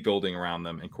still be building around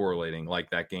them and correlating like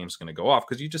that game's going to go off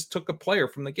because you just took a player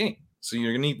from the game. So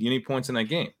you need points in that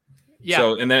game. Yeah.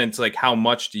 So and then it's like, how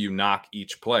much do you knock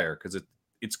each player? Because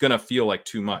it's going to feel like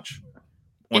too much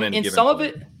on any given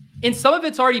player. And some of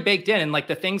it's already baked in, and like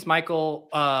the things Michael,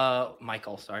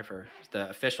 sorry for the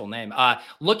official name,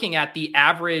 looking at the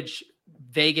average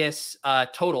Vegas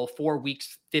total for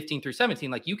weeks 15 through 17,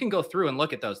 like you can go through and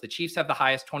look at those. The Chiefs have the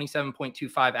highest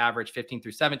 27.25 average 15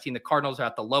 through 17. The Cardinals are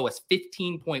at the lowest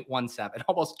 15.17,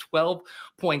 almost 12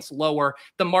 points lower.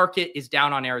 The market is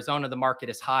down on Arizona. The market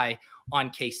is high on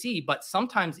KC, but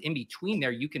sometimes in between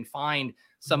there, you can find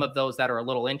some of those that are a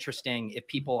little interesting if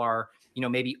people are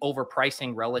maybe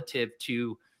overpricing relative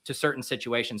to certain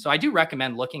situations. So I do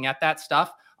recommend looking at that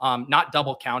stuff, not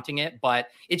double counting it, but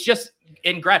it's just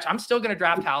in Gretsch. I'm still going to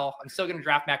draft Howell. I'm still going to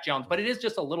draft Mac Jones, but it is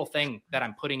just a little thing that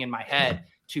I'm putting in my head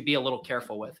to be a little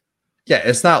careful with. Yeah,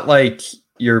 it's not like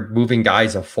you're moving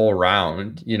guys a full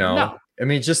round, No. I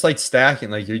mean, just like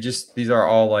stacking, like these are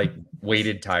all like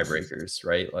weighted tiebreakers,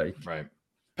 right? Like, right.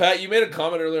 Pat, you made a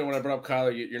comment earlier when I brought up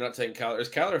Kyler. You're not taking Kyler. Is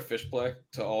Kyler a fish play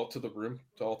to all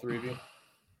three of you?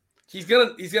 He's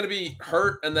gonna be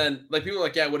hurt, and then like people are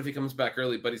like, yeah, what if he comes back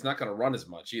early? But he's not gonna run as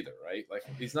much either, right? Like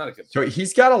he's not a good. So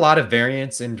he's got a lot of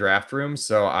variance in draft rooms,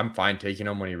 so I'm fine taking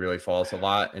him when he really falls a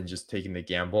lot and just taking the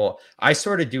gamble. I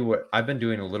sort of do what I've been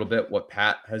doing a little bit, what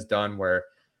Pat has done, where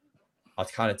I'll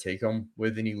kind of take him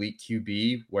with an elite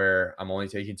QB, where I'm only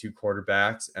taking 2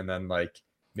 quarterbacks, and then like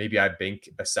maybe I bank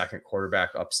a second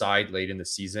quarterback upside late in the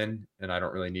season, and I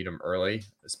don't really need him early,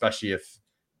 especially if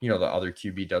the other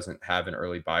QB doesn't have an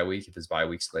early bye week, if his bye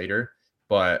week's later.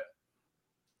 But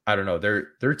I don't know.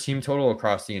 Their team total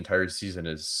across the entire season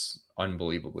is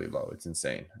unbelievably low. It's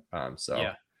insane. So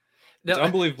yeah, it's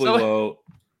unbelievably low.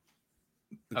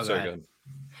 Oh, sorry, go ahead.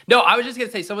 No, I was just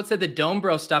gonna say, someone said the Dome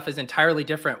Bro stuff is entirely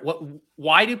different.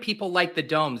 Why do people like the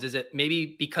domes? Is it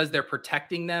maybe because they're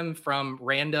protecting them from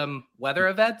random weather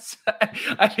events?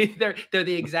 I mean, they're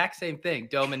the exact same thing,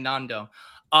 dome and non-dome.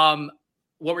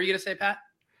 What were you gonna say, Pat?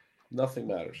 Nothing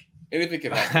matters. Anything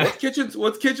can happen.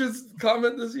 What's Kitchen's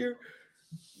comment this year?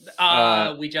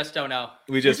 We just don't know.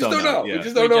 We just don't know. Yeah. We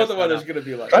just don't know what the weather's going to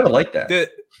be like. Kind of like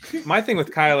that. My thing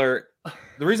with Kyler,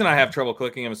 the reason I have trouble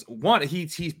clicking him is one, he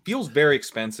feels very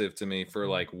expensive to me for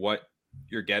like what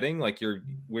you're getting. Like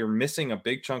we're missing a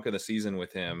big chunk of the season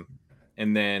with him,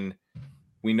 and then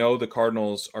we know the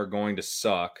Cardinals are going to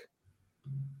suck.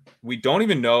 We don't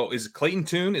even know, is it Clayton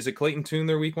Tune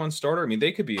their week 1 starter? I mean,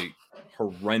 they could be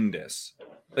horrendous.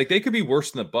 Like they could be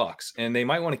worse than the Bucks, and they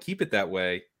might want to keep it that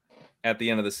way at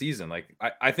the end of the season. Like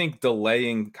I think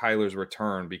delaying Kyler's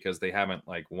return because they haven't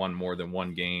like won more than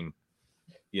 1 game,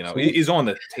 is on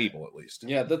the table at least.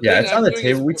 Yeah, it's on the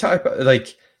table. We talk about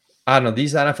like, I don't know,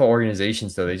 these NFL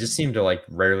organizations though, they just seem to like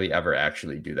rarely ever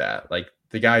actually do that. Like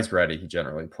the guy's ready, he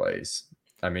generally plays.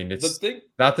 I mean, it's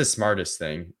not the smartest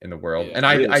thing in the world. Yeah, and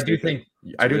I do think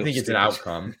it's an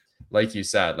outcome. Like you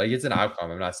said, like it's an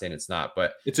outcome. I'm not saying it's not,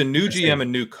 but it's a new GM and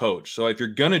new coach. So if you're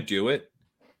gonna do it,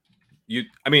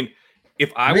 if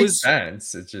I was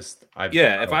sense, it's just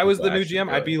if I was the new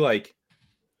GM, I'd be like,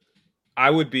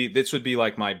 this would be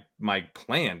like my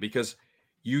plan, because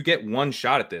you get one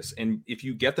shot at this, and if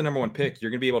you get the number 1 pick,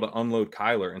 you're gonna be able to unload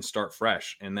Kyler and start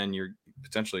fresh, and then you're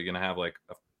potentially gonna have like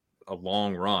a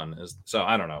long run. So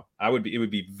I don't know. It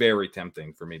would be very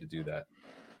tempting for me to do that.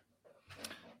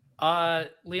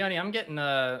 Leone, I'm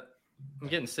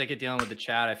getting sick of dealing with the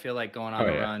chat. I feel like going on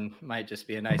a run might just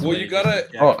be a nice. Well, way you gotta.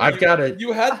 I've got it.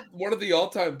 You had one of the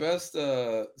all-time best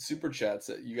super chats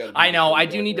that you got. I know. I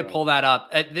do need to pull that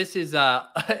up. This is on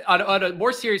a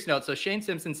more serious note. So Shane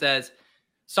Simpson says,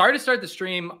 "Sorry to start the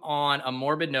stream on a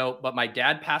morbid note, but my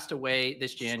dad passed away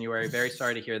this January. Very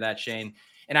sorry to hear that, Shane.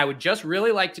 And I would just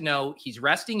really like to know, he's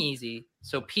resting easy.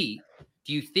 So Pete,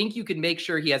 do you think you can make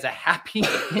sure he has a happy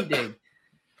ending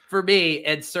for me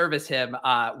and service him?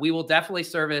 We will definitely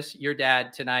service your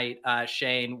dad tonight,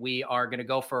 Shane. We are going to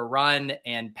go for a run,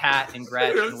 and Pat and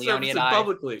Gretch and Leone and I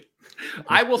publicly.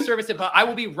 I will service it, but I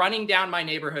will be running down my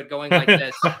neighborhood going like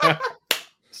this.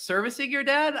 Servicing your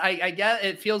dad? I guess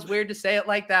it feels weird to say it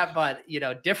like that, but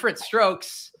different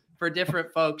strokes for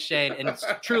different folks, Shane. And it's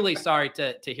truly sorry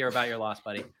to hear about your loss,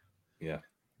 buddy. Yeah.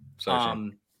 Sorry,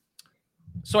 Shane.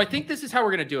 So I think this is how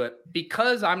we're going to do it,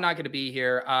 because I'm not going to be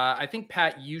here. I think,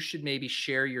 Pat, you should maybe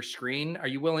share your screen. Are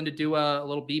you willing to do a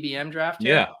little BBM draft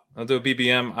here? Yeah, I'll do a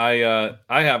BBM.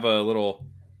 I have a little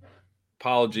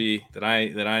apology that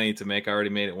I need to make. I already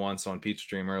made it once on Pete's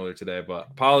stream earlier today, but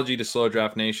apology to Slow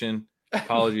Draft Nation.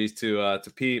 Apologies to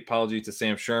Pete. Apology to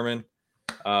Sam Sherman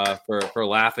for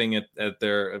laughing at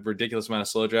their ridiculous amount of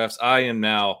slow drafts. I am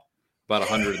now about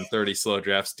 130 slow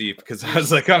drafts deep, because I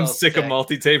was like, I'm sick of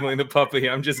multi-tabling the puppy.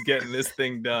 I'm just getting this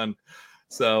thing done.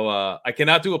 So I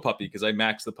cannot do a puppy because I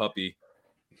maxed the puppy.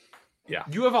 Yeah.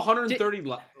 You have 130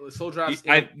 slow drafts.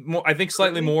 I think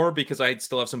slightly more, because I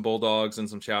still have some Bulldogs and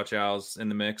some Chow Chows in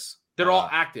the mix. They're all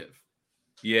active.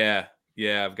 Yeah,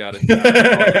 I've got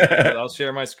it. I'll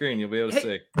share my screen. You'll be able to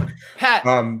see. Pat,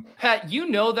 Pat,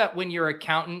 that when your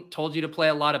accountant told you to play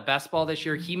a lot of best ball this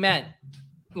year, he meant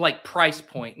like price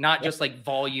point, not just like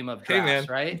volume of drafts, man,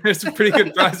 right? There's some pretty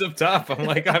good prize up top. I'm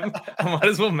like, I might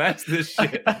as well match this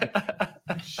shit.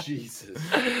 Jesus.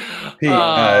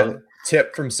 Pete,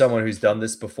 tip from someone who's done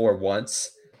this before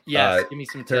once. Yes, give me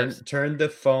some tips. Turn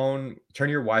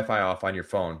your Wi-Fi off on your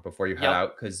phone before you head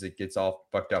out, because it gets all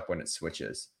fucked up when it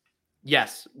switches.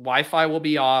 Yes, Wi-Fi will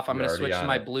be off. I'm going to switch to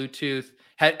my Bluetooth.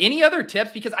 Have any other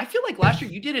tips? Because I feel like last year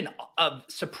you did a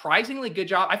surprisingly good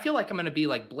job. I feel like I'm going to be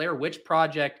like Blair Witch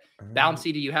Project,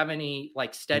 bouncy. Do you have any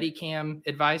like steady cam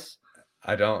advice?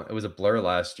 I don't. It was a blur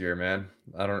last year, man.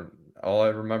 All I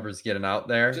remember is getting out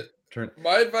there.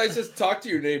 My advice is talk to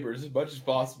your neighbors as much as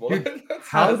possible. Dude,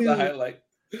 That's the highlight.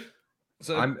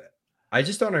 So I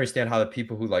just don't understand how the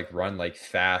people who like run like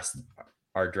fast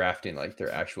are drafting like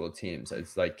their actual teams.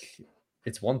 It's like,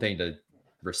 it's one thing to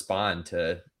respond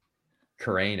to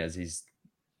Karain as he's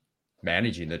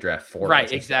managing the draft for right.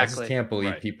 us. Exactly. I just can't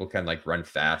believe people can like run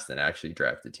fast and actually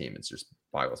draft the team. It just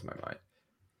boggles my mind.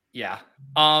 Yeah.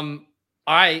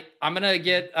 All right, I'm gonna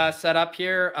get set up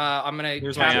here. I'm gonna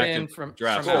tap in from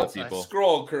outside. People.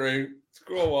 Scroll, Kareem.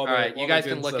 Scroll. All right, you guys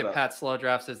can look at Pat's slow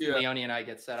drafts as Leone and I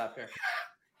get set up here.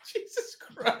 Jesus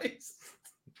Christ.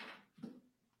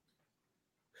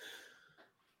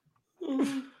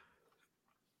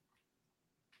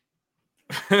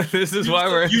 This is why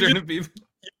we're entering the people.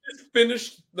 You just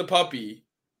finished the puppy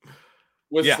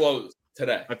with slows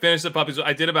today. I finished the puppies.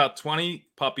 I did about 20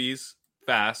 puppies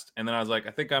fast, and then I was like,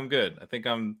 I think I'm good.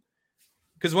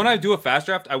 Because when I do a fast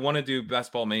draft, I want to do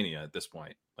Best Ball Mania at this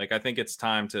point. Like, I think it's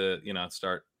time to,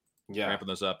 start ramping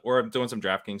those up. Or I'm doing some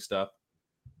DraftKings stuff.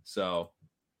 So,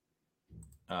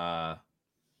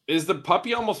 is the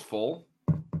puppy almost full?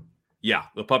 Yeah,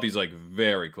 the puppy's like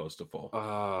very close to full.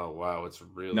 Oh, wow. It's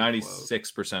really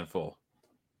 96% full.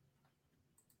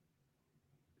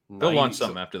 They'll launch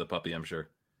something after the puppy, I'm sure.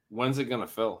 When's it going to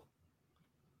fill?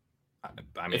 I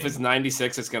mean, if it's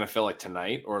 96, it's going to fill like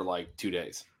tonight or like 2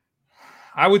 days.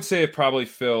 I would say it probably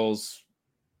fills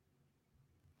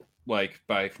like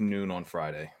by noon on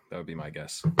Friday. That would be my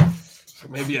guess. So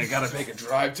maybe I got to make a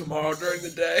drive tomorrow during the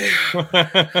day.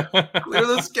 Clear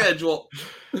the schedule.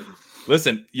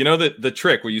 Listen, you know the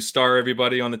trick where you star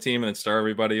everybody on the team and then star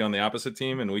everybody on the opposite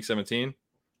team in week 17?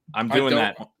 I'm doing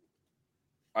that.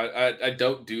 I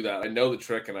don't do that. I know the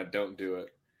trick and I don't do it.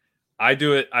 I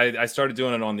do it. I started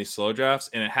doing it on these slow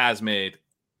drafts, and it has made,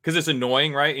 because it's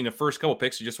annoying, right? In the first couple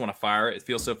picks, you just want to fire it. It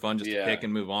feels so fun just to pick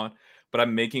and move on. But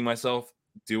I'm making myself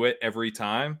do it every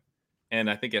time, and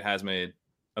I think it has made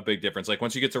a big difference. Like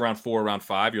once you get to round 4, round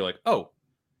 5, you're like, oh,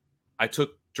 I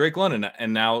took Drake London,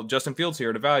 and now Justin Fields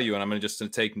here to value, and I'm going to just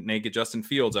take naked Justin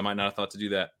Fields. I might not have thought to do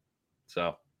that.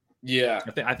 So yeah,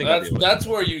 I think that's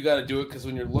where you got to do it, because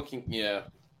when you're looking, I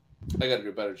got to do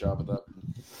a better job of that.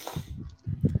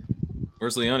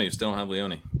 Where's Leone? You still don't have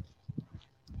Leone.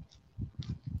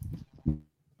 You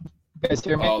guys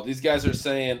hear me? Oh, these guys are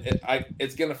saying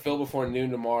it's going to fill before noon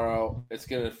tomorrow. It's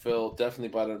going to fill definitely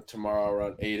by tomorrow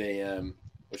around 8 a.m.,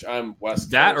 which I'm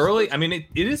West That Coast. early? I mean, it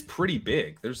is pretty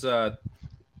big. There's 200.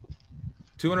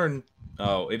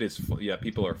 Oh, it is. Yeah,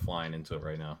 people are flying into it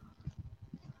right now.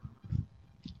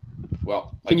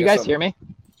 Well, can you guys hear me?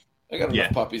 I got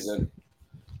enough puppies in.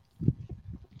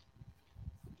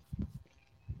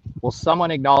 Will someone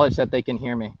acknowledge that they can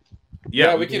hear me?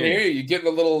 Yeah, we can hear you. You getting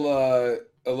a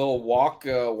little walk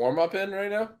warm up in right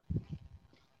now?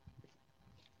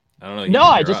 I don't know. No,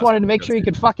 I just wanted to make sure you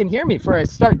could fucking hear me before I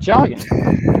start jogging.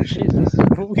 Jesus.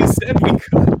 We said we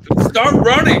could. Start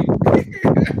running.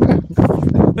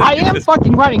 I am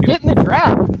fucking running. Get in the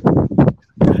draft.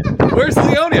 Where's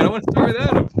Leone? I don't want to start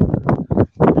without him.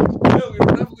 No, we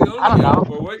don't have Leone. I don't know.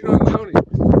 We're waiting on Leone.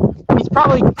 He's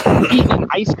probably eating an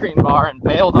ice cream bar and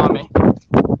bailed on me.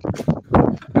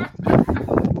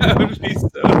 That would be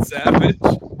so savage.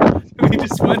 We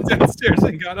just went downstairs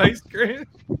and got ice cream.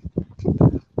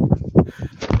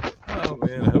 Oh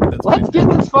man, I hope that's. Let's get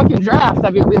this fucking draft. I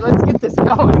mean, let's get this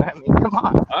going. I mean, come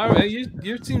on. All right, you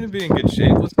seem to be in good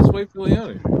shape. Let's just wait for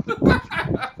Leone.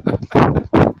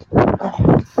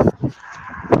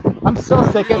 I'm so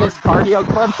sick of this cardio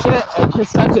club shit. It's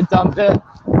just such a dumb bit.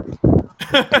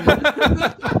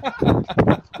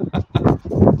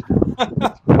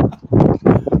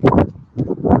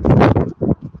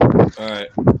 All right,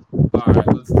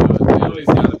 let's do it. Leone's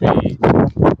got to be.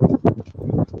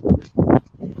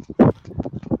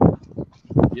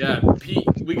 Yeah, Pete,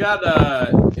 we got.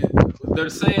 They're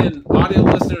saying audio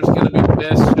listeners going to be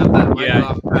pissed. Shut that mic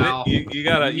off, pal. You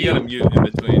gotta mute in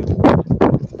between.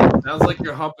 Sounds like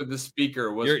you're humping the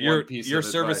speaker. You're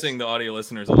servicing the audio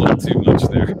listeners a little too much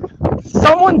there.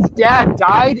 Someone's dad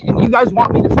died, and you guys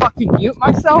want me to fucking mute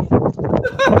myself?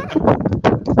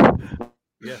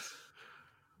 Yes.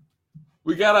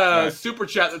 We got a super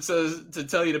chat that says to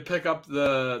tell you to pick up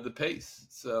the pace.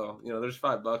 So, there's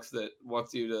 $5 that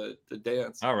wants you to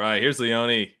dance. All right, here's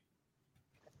Leone.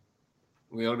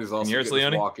 Leone's also yours, getting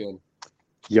his Leone? walk in.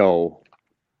 Yo.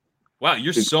 Wow,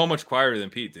 you're so much quieter than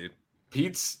Pete, dude.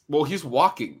 Pete's he's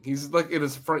walking. He's like in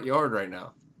his front yard right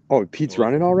now. Oh, Pete's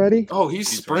running already? Oh, he's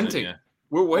He's sprinting. running,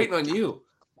 We're waiting on you.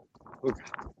 Okay.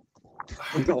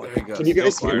 I'm going. There he goes. Can you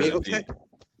guys Still hear me quieter than okay?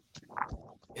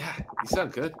 Yeah, you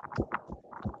sound good.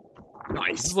 This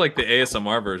Nice. is like the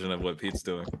ASMR version of what Pete's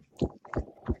doing.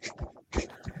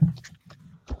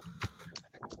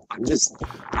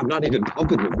 I'm not even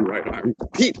pumping with you right now.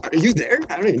 Pete, are you there?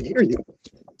 I don't even hear you.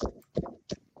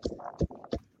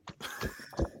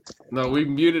 No,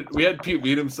 we had Pete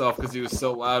mute himself because he was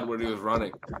so loud when he was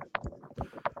running.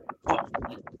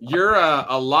 You're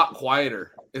a lot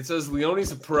quieter. It says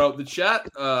Leone's a pro. The chat,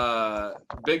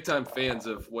 big time fans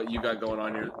of what you got going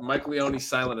on here. Mike Leone,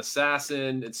 Silent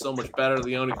Assassin. It's so much better.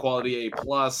 Leone quality A+.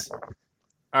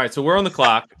 All right, so we're on the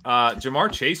clock. Jamar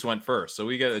Chase went first, so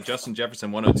we got a Justin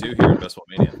Jefferson 102 here in Best Ball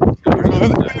Mania.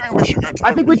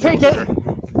 I think we take it.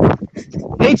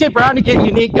 AJ Brown to get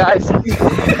unique, guys.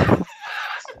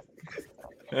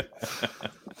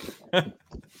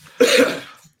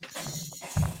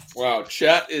 Wow,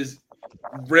 chat is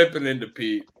ripping into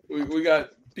Pete. We got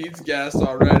Pete's gas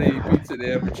already. Pete's an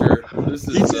amateur. This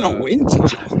is He's in a win.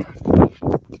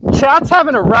 Chat's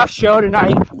having a rough show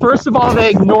tonight. First of all, they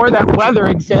ignore that weather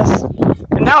exists,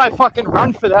 and now I fucking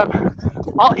run for them.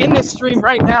 I'll end this stream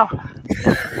right now.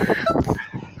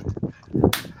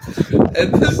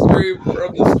 and this stream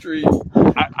from the street.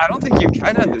 I don't think you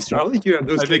can end this. I don't think you have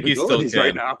those I think he still capabilities can.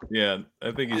 right now. Yeah,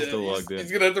 I think he's still logged in.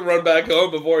 He's gonna have to run back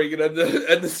home before he can end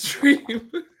the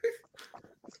stream.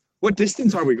 What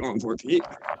distance are we going for, Pete?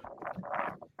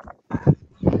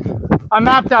 I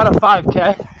mapped out a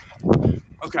 5K.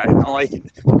 Okay, I like it.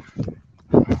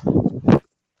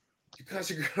 You guys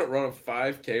are gonna run a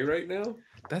 5K right now?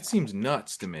 That seems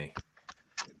nuts to me.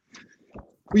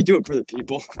 We do it for the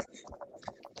people.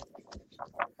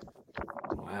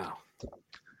 Wow.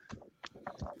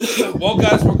 Well,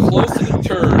 guys, we're close to the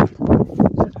turn.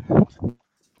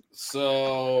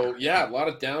 So, yeah, a lot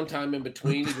of downtime in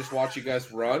between to just watch you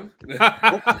guys run.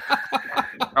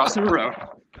 Crossing the road.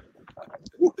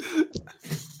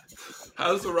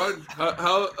 How's the run?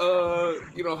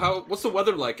 What's the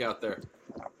weather like out there?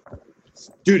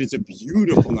 Dude, it's a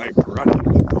beautiful night for running.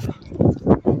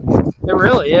 It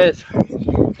really is.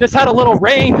 Just had a little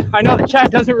rain. I know the chat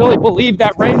doesn't really believe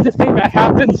that rain's a thing that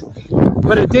happens,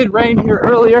 but it did rain here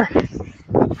earlier.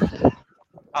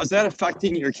 How's that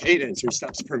affecting your cadence or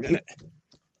steps per minute?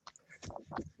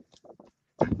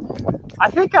 I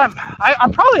think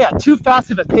I'm probably at too fast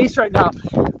of a pace right now.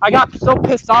 I got so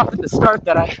pissed off at the start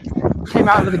that I came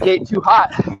out of the gate too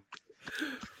hot.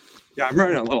 Yeah, I'm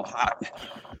running a little hot.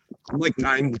 I'm like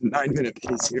 9-minute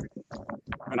pace here.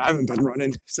 And I haven't been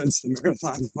running since the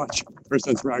marathon much, or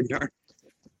since Ragnar.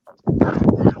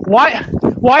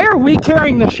 Why are we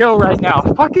carrying the show right now?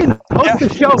 Fucking host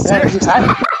the show, man.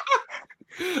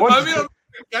 I mean, I'm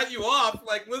got you off.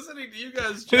 Like listening to you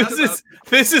guys.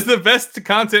 This is the best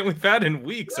content we've had in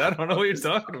weeks. I don't know what you're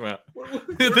talking about.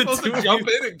 We're supposed to jump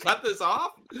in and cut this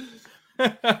off.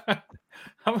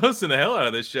 I'm hosting the hell out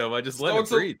of this show. I just let it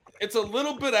breathe. It's a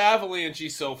little bit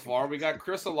avalanchy so far. We got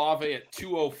Chris Olave at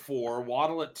 204,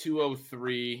 Waddle at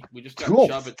 203. We just got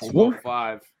Chubb at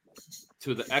 205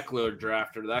 to the Eckler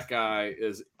drafter. That guy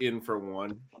is in for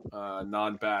one.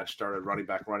 Non-badge started running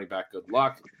back. Good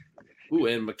luck. Ooh,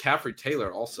 and McCaffrey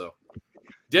Taylor also.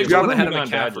 Diggs went ahead of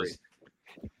McCaffrey.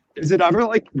 Is it ever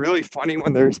like really funny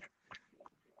when there's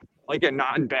like a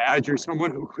non-badge or someone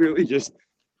who clearly just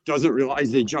doesn't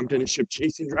realize they jumped in a ship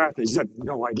chasing draft? They just have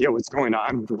no idea what's going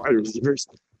on with the wide receivers.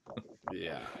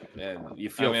 Yeah, and you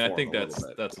feel. I think that's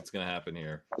what's going to happen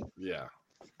here. Yeah.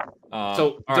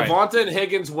 So Devonta and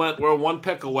Higgins we're one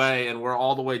pick away, and we're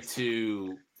all the way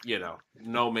to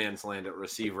no man's land at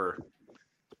receiver.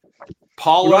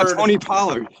 Pollard, Tony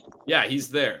Pollard. Yeah, he's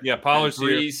there. Yeah, Pollard's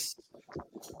here.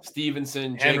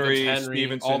 Stevenson, Henry,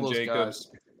 Henry, all those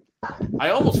Jacobs. Guys. I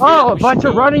almost a bunch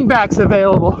of running backs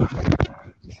available.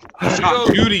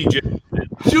 Judy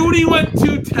went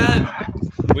 210.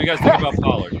 What do you guys think about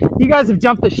Pollard? You guys have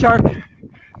jumped the shark.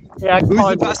 Yeah, who's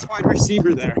the best wide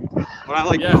receiver there?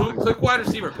 Click wide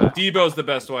receiver, Pat. Debo's the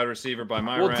best wide receiver by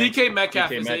my rank. DK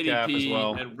Metcalf is ADP, as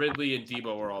well. And Ridley and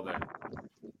Debo are all there.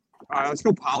 All right, let's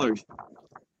go Pollard.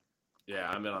 Yeah,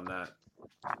 I'm in on that.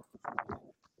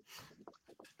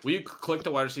 Will you click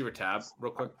the wide receiver tab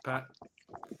real quick, Pat?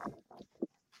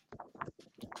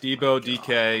 Debo,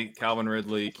 DK, Calvin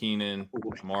Ridley, Keenan,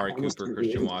 Amari Cooper,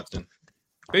 Christian Watson.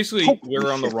 Basically,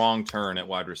 we're on the wrong turn at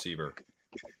wide receiver.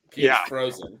 Pete's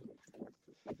frozen.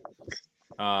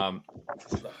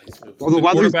 Well, the The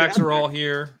weather's quarterbacks bad. are all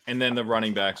here, and then the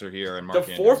running backs are here. And The Mark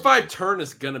 4-5 turn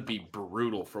is going to be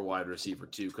brutal for wide receiver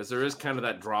too, because there is kind of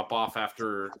that drop off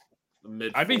after the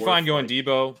mid. I'd be fine going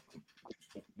Debo,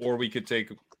 or we could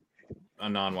take a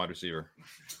non-wide receiver.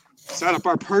 Set up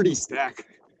our Purdy stack.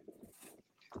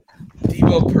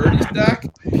 Debo Purdy stack.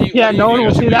 Pete, Yeah, what do no you one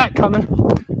will think? see that coming.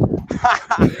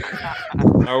 All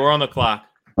right, we're on the clock.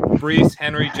 Brees,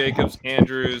 Henry, Jacobs,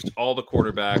 Andrews, all the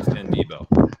quarterbacks, and Debo.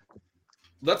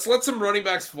 Let's let some running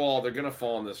backs fall. They're going to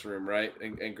fall in this room, right?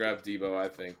 And grab Debo, I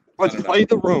think. Let's I don't know. play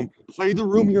the room. Play the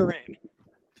room you're in.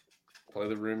 Play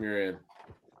the room you're in.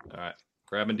 All right,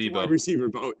 grabbing Wide Debo. receiver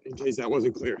vote, in case that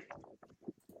wasn't clear.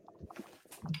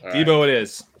 All right. Debo it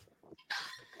is.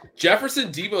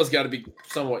 Jefferson Debo's got to be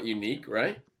somewhat unique,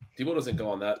 right? Debo doesn't go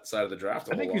on that side of the draft.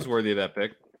 I think he's worthy of that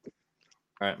pick.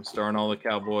 All right, I'm starting all the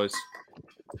Cowboys.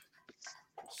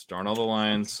 Starting all the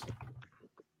Lions.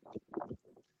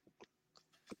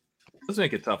 Let's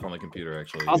make it tough on the computer,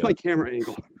 actually. How's my camera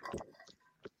angle?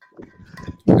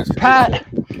 Pat,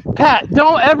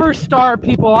 don't ever star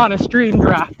people on a stream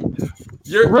draft.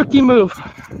 You're Rookie move.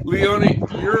 Leone.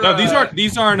 You're No,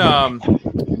 these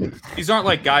aren't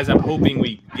like guys I'm hoping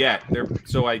we get. They're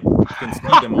so I can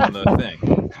see them on the thing.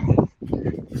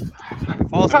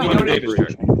 False I'm on the Davis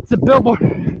chart. It's a billboard.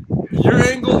 Your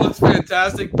angle looks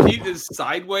fantastic. Pete is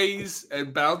sideways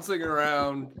and bouncing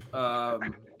around.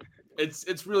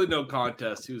 It's really no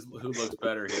contest who looks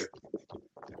better here.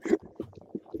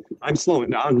 I'm slowing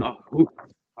down now. Ooh,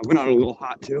 I went out a little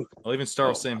hot too. I'll even start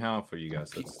with Sam Howell for you guys.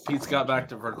 Pete's got back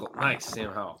to vertical. Nice,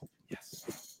 Sam Howell.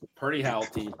 Yes. Purdy Howell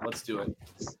team. Let's do it.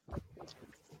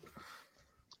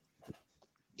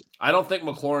 I don't think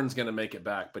McLaurin's going to make it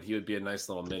back, but he would be a nice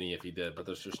little mini if he did. But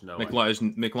there's just no way.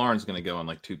 McLaurin's going to go in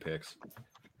like 2 picks.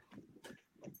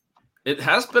 It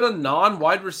has been a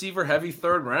non-wide receiver heavy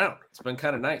third round. It's been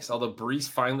kind of nice. Although Brees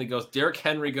finally goes. Derrick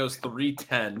Henry goes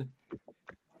 3-10.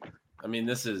 I mean,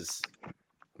 this is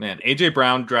Man, AJ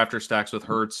Brown drafter stacks with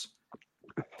Hurts.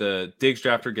 The Diggs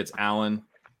drafter gets Allen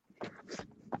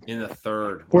in the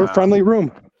third. We're Wow. friendly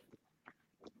room.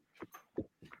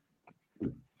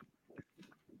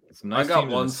 Some nice I got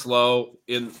teams in one this. slow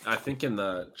in. I think in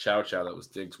the Chow that was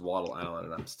Diggs, Waddle, Allen,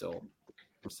 and I'm still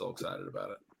excited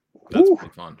about it. That's Ooh.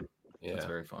 pretty fun. Yeah, That's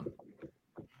very fun.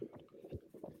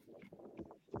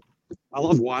 I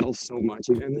love Waddle so much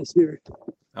again this year.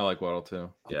 I like Waddle too.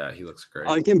 yeah, he looks great.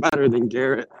 I like him better than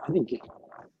Garrett. I think.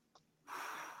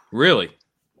 Really?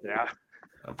 Yeah.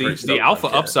 I'm The pretty stoked on alpha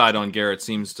Garrett. upside on Garrett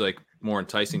seems like more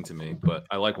enticing to me, but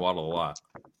I like Waddle a lot.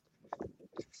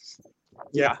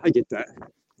 Yeah, I get that.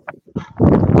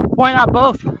 Why not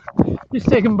both? Just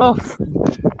take them both.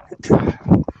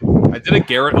 I did a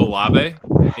Garrett Olave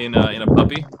in a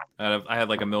puppy. I had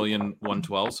like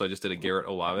 1,112,000, so I just did a Garrett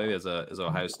Olave as a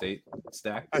Ohio State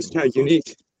stack. Hashtag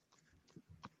unique.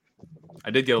 I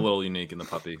did get a little unique in the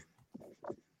puppy.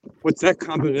 What's that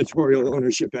combinatorial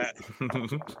ownership at?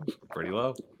 Pretty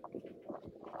low.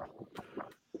 A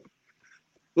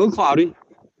little cloudy.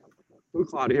 A little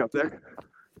cloudy up there.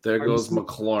 There goes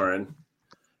McLaurin.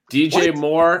 DJ What?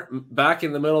 Moore back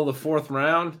in the middle of the fourth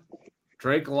round.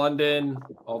 Drake London.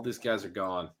 All these guys are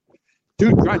gone.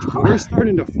 Dude, Gretch, we're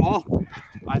starting to fall.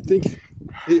 I think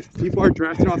if people are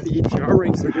drafting off the ETR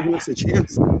ranks, they're giving us a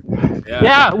chance.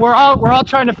 Yeah, we're all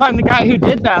trying to find the guy who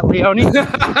did that, Leone.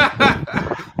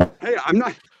 Hey, I'm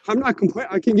not complaining.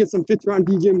 I can get some fifth round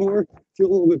DJ Moore, feel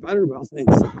a little bit better about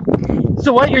things.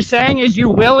 So what you're saying is you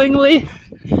willingly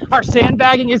are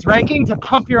sandbagging his ranking to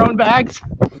pump your own bags?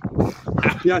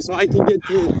 Yeah, so I can get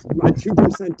to my 2%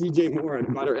 DJ Moore at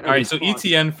about All right, so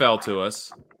ETN fell to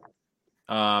us.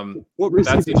 What That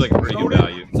receivers? seems like a pretty good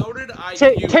value. So did I.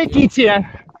 Take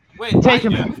ETN. Wait, Take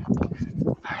him.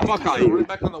 Fuck I IU.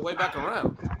 back on the way back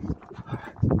around.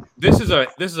 This is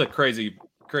a crazy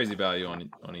value on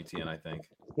ETN, I think.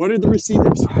 What are the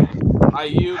receivers?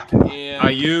 Ayuk and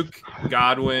Ayuk,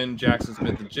 Godwin, Jackson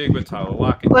Smith and Jigba, Tyler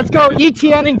Lockett. Let's go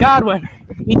ETN and Godwin.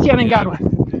 ETN and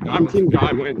Godwin. I'm Team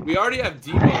Godwin. we already have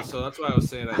Debo, so that's why I was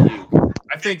saying Ayuk.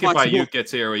 I think if Flexible. Ayuk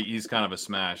gets here, he's kind of a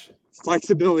smash.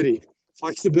 Flexibility.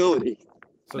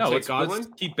 So No, take let's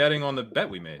keep betting on the bet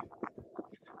we made.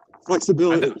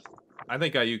 Flexibility. I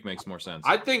think Ayuk makes more sense.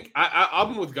 I think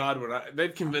I'm with Godwin.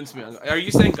 They've convinced me. Are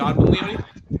you saying Godwin, Leone?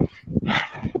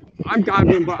 I'm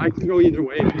Godwin, but I can go either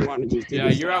way if you want to just do Yeah,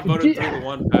 this. you're outvoted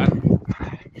 3-1, Pat.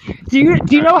 Do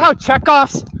you know how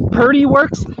Chekhov's Purdy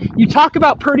works? You talk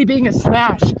about Purdy being a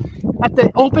smash at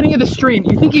the opening of the stream.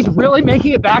 You think he's really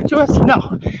making it back to us?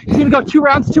 No. He's going to go 2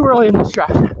 rounds too early in this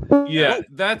draft. Yeah,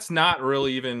 that's not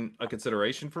really even a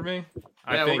consideration for me. Yeah,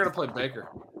 I think, we're gonna play Baker.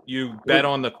 You bet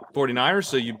on the 49ers,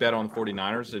 so you bet on the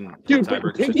 49ers in Dude,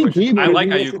 tiebreaker picking situation. I like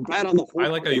how you bet on the whole I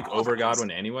like how you fucking over offense. Godwin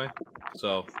anyway.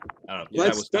 So I don't know.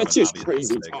 That's just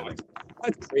crazy talk.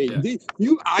 That's crazy.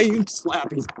 You Ayuk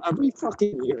slappies every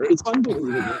fucking year. It's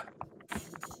unbelievable.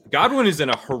 Godwin is in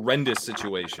a horrendous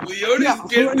situation. Leone's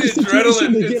getting the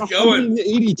adrenaline. It's going.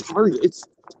 180 targets.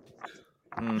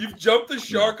 You've jumped the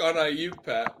shark on Ayuk,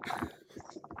 Pat.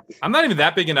 I'm not even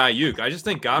that big into Ayuk. I just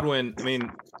think Godwin, I mean,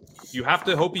 you have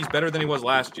to hope he's better than he was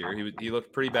last year. He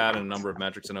looked pretty bad in a number of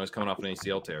metrics. I know he's coming off an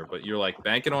ACL tear, but you're like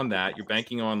banking on that. You're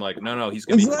banking on like, no, he's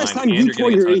going to be fine. Last time you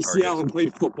tore your ACL and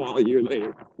played football a year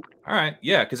later. All right,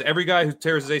 yeah, because every guy who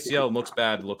tears his ACL and looks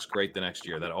bad looks great the next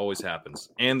year. That always happens.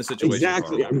 And the situation.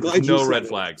 Exactly. I'm glad There's you no said red it.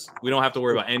 flags. We don't have to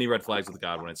worry about any red flags with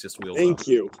Godwin. It's just wheels up. Thank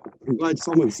you. I'm glad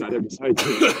someone said it besides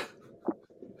you.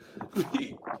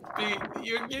 Pete,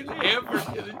 you're getting hammered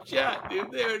in the chat, dude.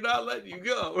 They're not letting you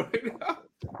go right now.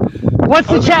 What's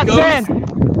the chat saying?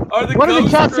 Are the What are the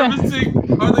ghosts chat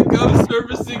saying?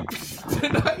 servicing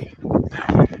tonight?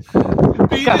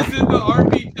 Pete is in the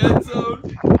RB dead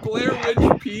zone. Blair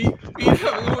Witch Pete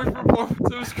having the worst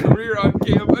performance of his career on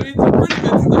camp. I mean, it's pretty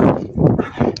good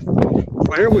stuff.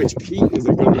 Blair Witch Pete is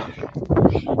a good one.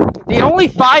 The only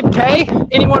 5K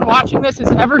anyone watching this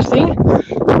has ever seen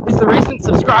is the recent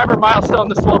subscriber milestone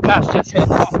the Slowcast just hit.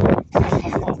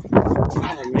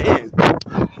 Oh, man.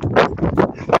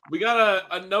 We got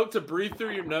a note to breathe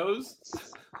through your nose.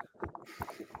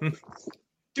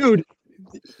 Dude,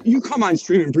 you come on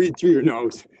stream and breathe through your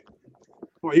nose.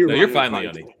 Oh, You're fine,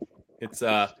 Leone. It's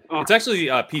actually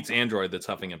Pete's Android that's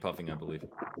huffing and puffing, I believe.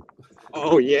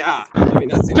 Oh yeah. I mean,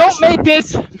 that's Don't make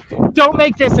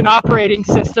this an operating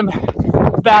system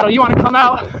battle. You want to come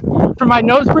out for my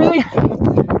nose breathing?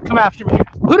 Come after me.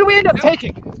 Who do we end up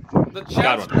taking? The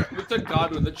chat's we took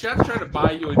Godwin. The chat's trying to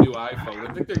buy you a new iPhone.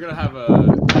 I think they're gonna have a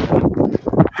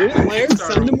Didn't Laird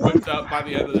send him one? whipped out by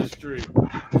the end of the stream.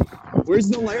 Where's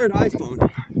the Laird iPhone?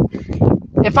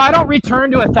 If I don't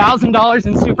return to $1,000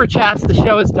 in super chats, the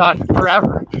show is done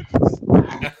forever.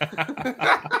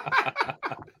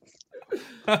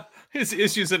 His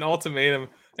issues an ultimatum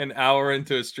an hour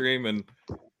into a stream and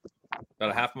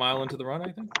about a half mile into the run,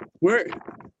 I think. Where?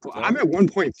 Well, I'm at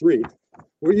 1.3.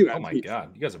 Where are you at? Oh my Pete?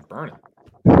 God, you guys are burning.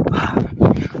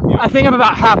 I think I'm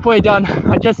about halfway done.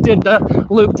 I just did the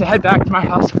loop to head back to my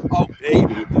house. Oh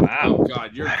baby. Wow,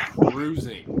 God, you're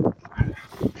cruising.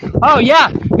 Oh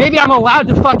yeah, maybe I'm allowed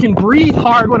to fucking breathe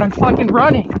hard when I'm fucking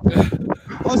running.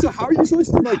 Also, how are you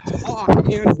supposed to like talk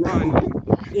and run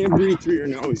and breathe through your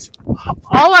nose?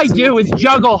 All I do is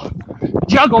juggle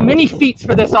mini feats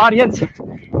for this audience.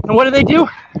 And what do?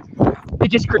 They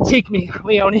just critique me,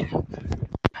 Leone.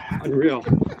 Unreal.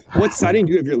 What setting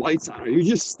do you have your lights on? Are you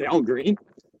just stale green?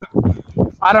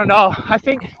 I don't know. I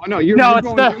think Oh no, you're No, going,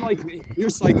 it's the- you're like me. You're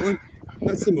cycling.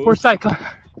 That's the move. we're cycling.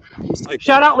 You're cycling.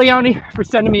 Shout out Leone for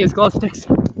sending me his glow sticks.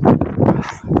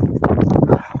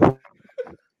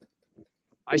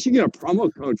 I should get a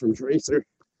promo code from Tracer.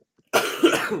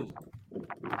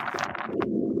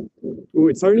 Ooh,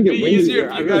 it's starting to It'd get be windy easier here.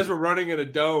 if you guys were running in a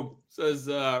dome, says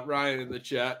Ryan in the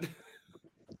chat.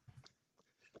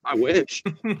 I wish.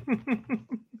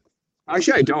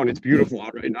 Actually, I don't. It's beautiful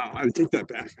out right now. I would take that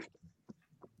back.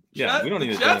 Yeah, Chat, we don't need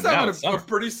to do chat's it now. having It's a summer.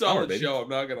 pretty solid baby. show. I'm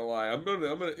not gonna lie. I'm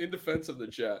in defense of the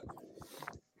chat.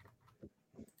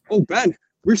 Oh, Ben,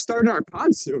 we're starting our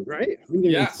pod soon, right? We didn't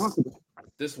even Yes. talk about.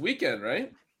 This weekend,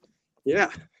 right? Yeah.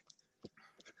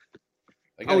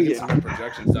 I gotta get some more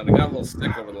projections done. I got a little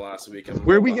stick over the last week. I'm a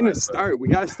Where are little we gonna behind, start? We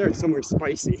gotta start somewhere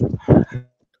spicy.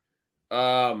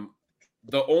 but,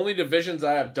 the only divisions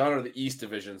I have done are the East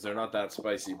divisions. They're not that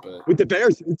spicy, but With the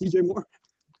Bears and DJ Moore.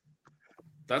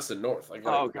 that's the North. Okay.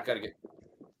 I gotta get.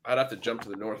 I'd have to jump to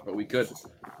the North, but we could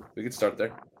start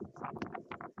there.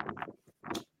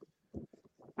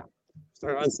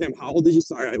 Start on Sam. How old did you?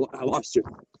 Sorry, I lost you.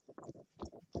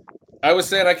 I was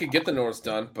saying I could get the North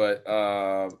done, but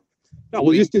No,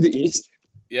 we'll just do the East.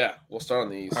 yeah, we'll start on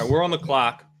the East. All right, we're on the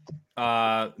clock.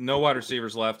 No wide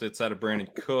receivers left. It's out of Brandon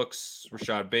Cooks,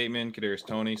 Rashad Bateman, Kadarius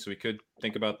Toney. So we could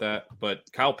think about that. But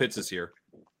Kyle Pitts is here.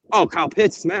 Oh, Kyle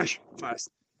Pitts, smash fast.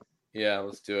 Yeah,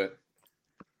 let's do it.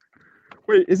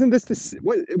 Wait, isn't this the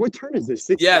what turn is this?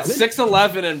 6'11"? Yeah,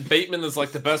 6'11", and Bateman is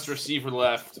like the best receiver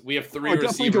left. We have three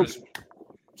definitely go- receivers.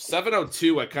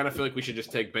 702. I kind of feel like we should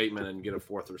just take Bateman and get a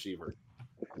fourth receiver.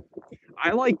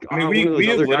 I like. I mean, one of those we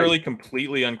are other literally guys.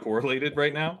 completely uncorrelated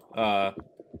right now.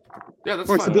 Yeah, that's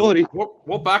Flexibility. fine.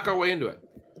 We'll back our way into it.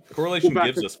 Correlation Well, back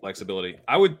gives to- us flexibility.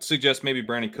 I would suggest maybe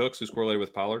Brandon Cooks, who's correlated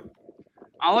with Pollard.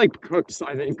 I like Cooks.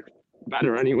 I think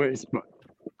better, anyways. But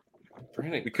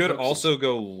Brandon We could Cooks is- also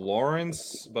go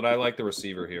Lawrence, but I like the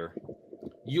receiver here.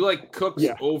 You like Cooks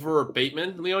Yeah. over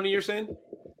Bateman, Leone, you're saying?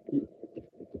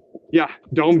 Yeah,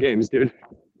 dome games, dude.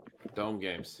 Dome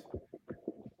games.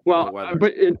 Well, The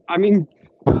weather. I'm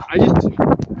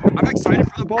excited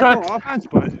for the Baltimore offense,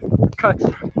 but Cuts.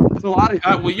 it's a lot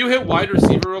of. Will you hit wide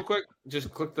receiver real quick?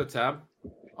 Just click the tab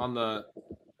on the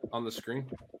screen.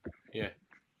 Yeah.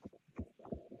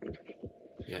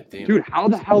 Yeah, damn. Dude, how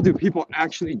the hell do people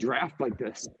actually draft like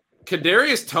this?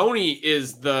 Kadarius Toney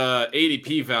is the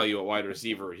ADP value at wide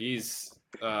receiver. He's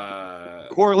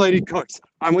Correlated Cooks.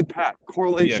 I'm with Pat.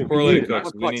 Correlation. Yeah, correlated We need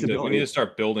Cooks. more We need to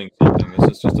start building something.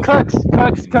 This is just a Cuts.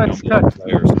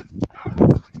 players.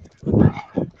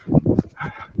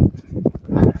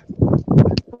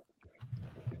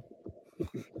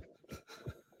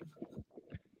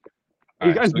 Are you All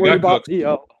right, guys so we worried got about Cooks.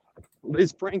 the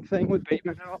Liz Frank thing with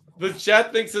Bateman out? the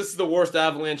chat thinks this is the worst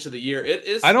avalanche of the year. It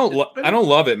is. I don't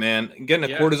love it, man. Getting a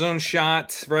Yeah. cortisone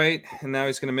shot, right? And now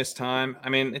he's going to miss time. I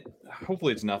mean,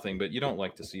 hopefully it's nothing, but you don't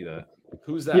like to see that.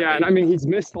 Who's that? Yeah, and I Bateman? me's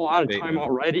missed a lot of time Bateman.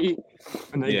 already.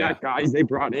 And they Yeah. got guys they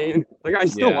brought in. Like, I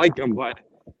still Yeah. like them, but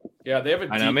Yeah, they have a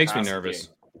I know, it deep makes me passing nervous.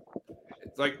 game.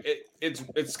 It's like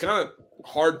it's kind of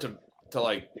hard to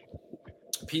like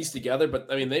piece together, but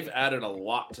I mean they've added a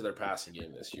lot to their passing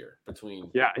game this year. Between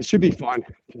yeah, it should be fun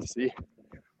to see.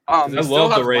 I they still love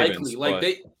the have Ravens, Likely. Like but-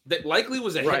 they Likely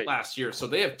was a hit Right. last year, so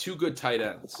they have two good tight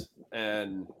ends,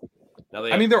 and now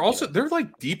they. I mean, have, they're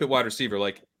like deep at wide receiver.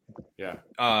 Like, yeah.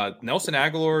 Nelson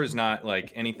Aguilar is not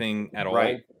like anything at all,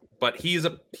 Right. but he's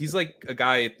like a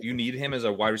guy. If you need him as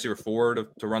a wide receiver four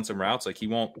to run some routes, like he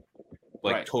won't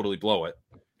like Right. totally blow it.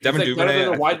 He's Devin like better Duvernay,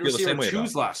 than I a wide feel the receiver same way about.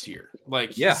 twos last year.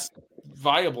 Like Yeah. he's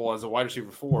viable as a wide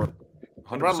receiver four.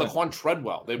 They brought 100%. Laquan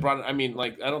Treadwell. They brought. I mean,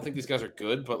 like I don't think these guys are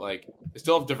good, but like they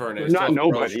still have Duvernay. They're still not have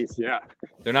nobodies, yeah.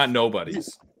 They're not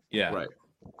nobodies. Yeah. Right.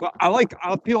 But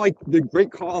I feel like the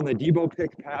great call on the Debo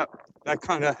pick, Pat, that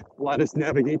kind of let us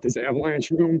navigate this avalanche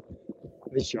room.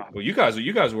 Nice job. Well, you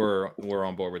guys were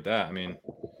on board with that. I mean,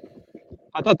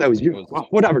 I thought that was you. Well,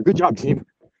 whatever. Good job, team.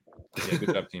 yeah,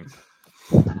 good job, team.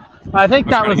 I think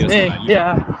that I was was trying to me. get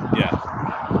us on that. Yeah.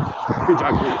 Yeah. Good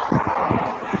job,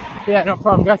 team. Yeah, no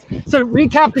problem, guys. So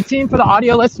recap the team for the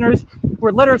audio listeners.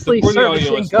 We're literally For the audio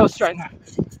servicing listeners. Ghost right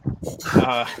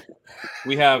now.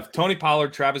 We have Tony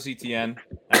Pollard, Travis Etienne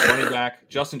at running back,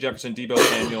 Justin Jefferson, Debo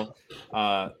Samuel,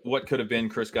 what could have been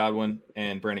Chris Godwin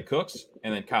and Brandon Cooks,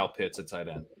 and then Kyle Pitts at tight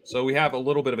end. So we have a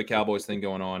little bit of a Cowboys thing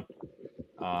going on.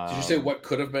 Did you say what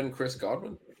could have been Chris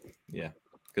Godwin? Yeah,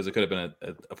 because it could have been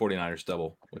a 49ers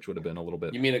double, which would have been a little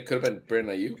bit. You mean it could have been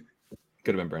Brandon Ayuk?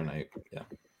 Could have been Brandon Ayuk. Yeah.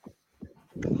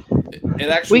 It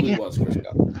actually We can- was Chris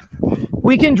Godwin.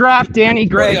 We can draft Danny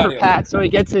Gray Yeah, for yeah. Pat so he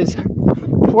gets his Yeah,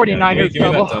 49ers give me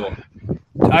that double. double.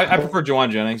 I prefer Juwan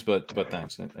Jennings, but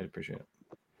thanks. I appreciate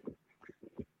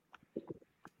it.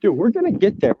 Dude, we're going to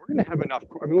get there. We're going to have enough.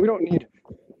 I mean, we don't need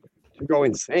to go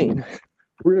insane.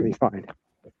 We're going to be fine.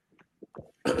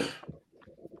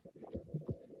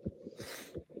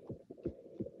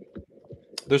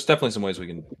 There's definitely some ways we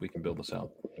can build this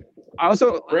out. I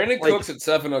also Brandon like, Cooks at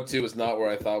 702 is not where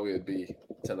I thought we would be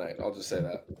tonight. I'll just say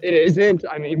that. It isn't.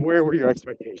 I mean, where were your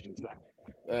expectations then?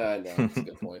 No, that's a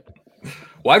good point.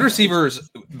 Wide receivers,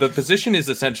 the position is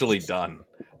essentially done.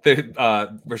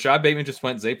 Rashad Bateman just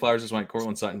went. Zay Flowers just went.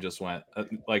 Cortland Sutton just went.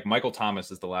 Like Michael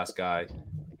Thomas is the last guy.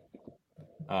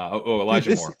 Elijah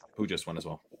Dude, Moore, who just went as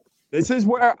well. This is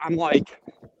where I'm like,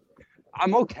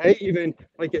 I'm okay even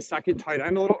like a second tight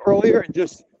end a little earlier and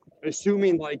just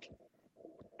assuming like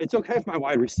it's okay if my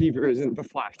wide receiver isn't the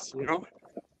flex, you know?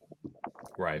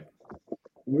 Right.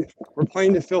 We're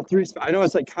playing to fill three spots. I know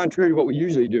it's like contrary to what we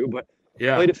usually do, but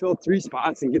play to fill three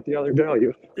spots and get the other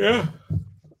value. Yeah.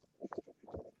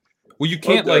 Well, you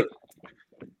can't Okay.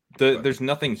 there's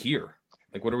nothing here.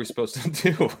 Like, what are we supposed to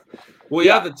do? Well,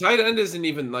 yeah, the tight end isn't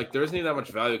even like there isn't even that much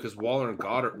value because Waller and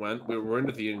Goddard went. We're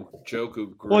into the Njoku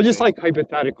group. Well, just like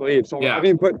hypothetically, if someone, Yeah. I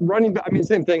mean, but running back, I mean,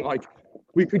 same thing. Like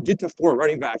we could get to 4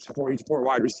 running backs for each 4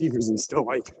 wide receivers and still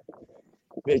like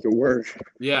make it work.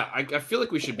 Yeah, I feel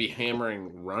like we should be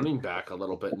hammering running back a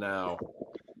little bit now.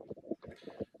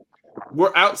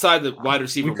 We're outside the wide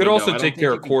receiver. We could window. also I don't take think care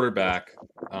you of can- quarterback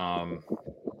on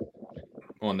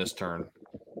this turn.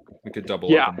 We could double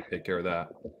Yeah. up and take care of that.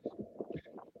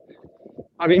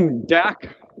 I mean, Dak,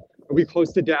 are we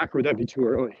close to Dak or would that be too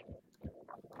early?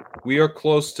 We are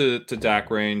close to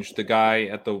Dak range. The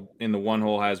guy in the one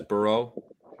hole has Burrow.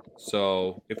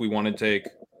 So if we want to take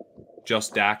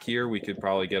just Dak here, we could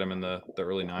probably get him in the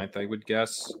early 9th, I would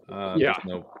guess. Yeah.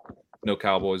 There's no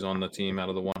Cowboys on the team out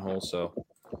of the one hole. So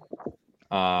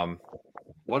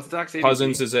What's Dak's ADP?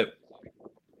 Cousins is at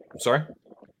 – sorry?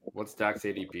 What's Dak's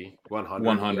ADP? 100.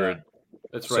 100.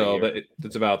 That's right. So here.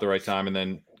 that's about the right time. And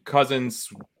then Cousins,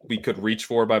 we could reach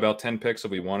for by about 10 picks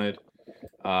if we wanted.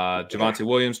 Javonte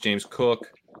Williams, James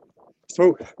Cook.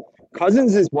 So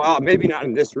Cousins is, well, maybe not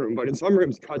in this room, but in some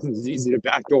rooms, Cousins is easy to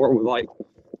backdoor with, like,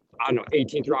 I don't know,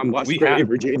 18th round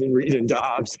Musgrave or Jaden Reed and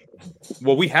Dobbs.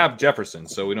 Well, we have Jefferson,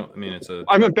 so we don't. I mean, it's a.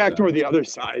 I'm a backdoor the other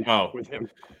side with him.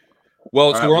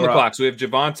 Well, so we're on the clock. So we have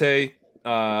Javonte,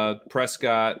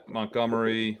 Prescott,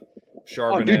 Montgomery,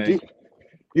 Charbonnet. Dude,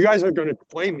 you guys are going to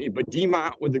play me, but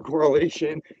D-Mont with the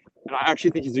correlation, and I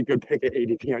actually think he's a good pick at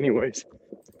ADP anyways.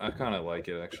 I kind of like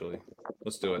it, actually.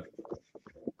 Let's do it.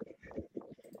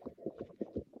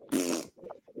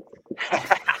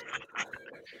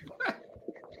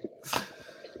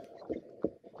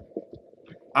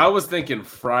 I was thinking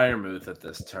Freiermuth at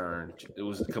this turn. It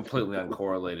was completely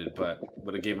uncorrelated, but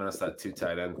would have given us that 2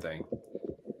 tight end thing.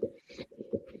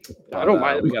 I don't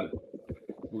mind. We got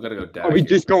to go Dak. Are we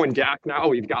just going Dak now?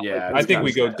 We've got. Yeah, I think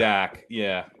we go Dak.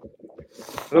 Yeah.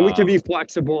 And then we can be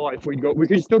flexible if we go. We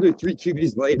could still do 3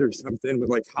 QBs late or something with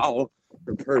like Howell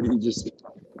or Purdy.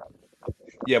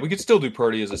 Yeah, we could still do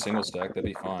Purdy as a single stack. That'd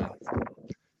be fine.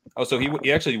 Oh, so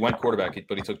he actually went quarterback,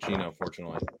 but he took Geno,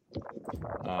 fortunately.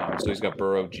 So he's got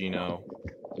Burrow, Geno.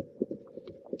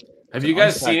 Have you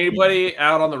guys seen anybody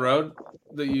out on the road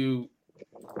that you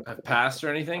have passed or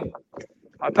anything?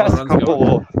 I passed a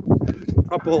couple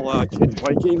kids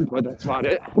biking, but that's about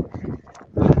it.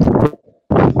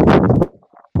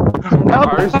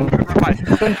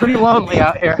 It's been pretty lonely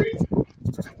out here.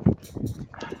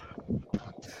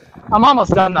 I'm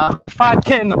almost done though.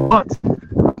 5K in the books.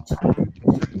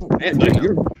 Man, dude,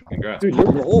 you're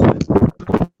rolling.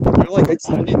 You're like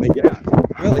extending the gap.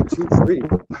 You're like 2-3.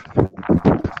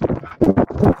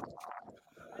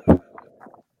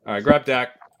 All right, grab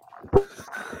Dak.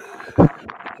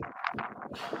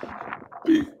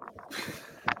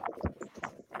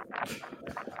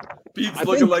 Pete's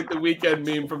looking like the weekend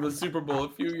meme from the Super Bowl a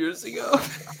few years ago.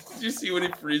 Did you see when he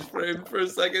freeze framed for a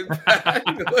second?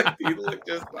 He looked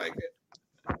just like it.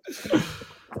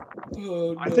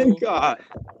 Oh, no. I think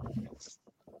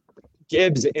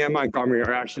Gibbs and Montgomery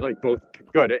are actually like both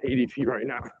good at ADP right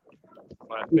now.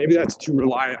 But maybe that's too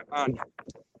reliant on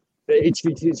the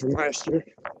HVTs from last year.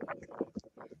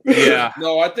 Yeah.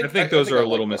 No, I think those are a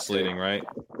little misleading, right?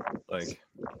 Like,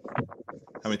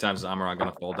 how many times is Amon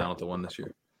going to fall down at the 1 this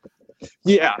year?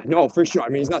 Yeah, no, for sure. I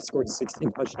mean, he's not scoring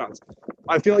 16 touchdowns.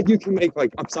 I feel like you can make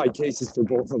like upside cases for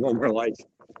both of them where like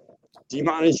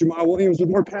D-Mont is Jamal Williams with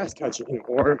more pass catching,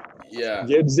 or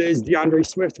Gibbs is DeAndre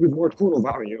Swift with more total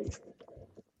volume.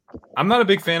 I'm not a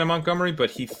big fan of Montgomery, but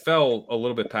he fell a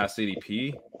little bit past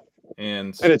ADP.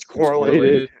 And it's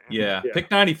correlated. Yeah.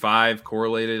 Pick 95,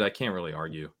 correlated. I can't really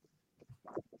argue.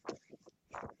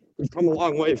 We've come a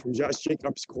long way from Josh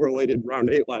Jacobs correlated round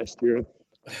 8 last year.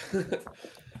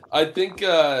 I think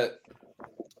to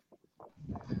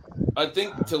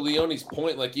Leone's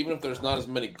point, like even if there's not as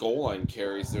many goal line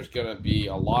carries, there's going to be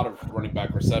a lot of running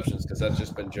back receptions because that's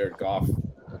just been Jared Goff,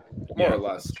 more or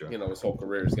less. Sure. You know, his whole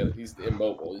career he's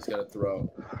immobile. He's going to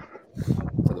throw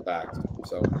to the back.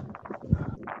 So,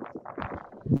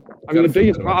 I mean, the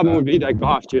biggest problem would be that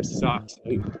Goff just sucks,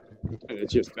 and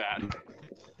it's just bad.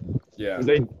 Yeah,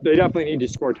 they definitely need to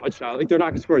score touchdowns. Like they're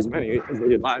not going to score as many as they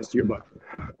did last year, but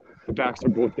the backs are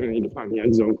both going to need to find the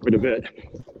end zone quite a bit.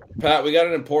 Pat, we got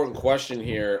an important question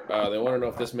here. They want to know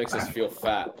if this makes us feel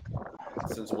fat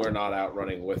since we're not out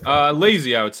running with them.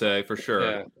 Lazy, I would say, for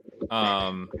sure.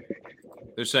 Yeah.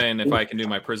 They're saying if I can do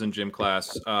my prison gym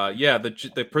class.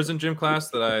 The prison gym class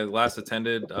that I last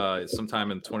attended sometime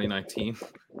in 2019.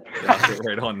 Yeah, I'll get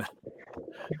right on that.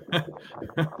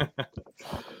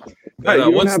 Hey,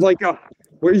 you don't have like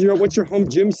what's your home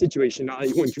gym situation now that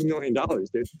you won $2 million,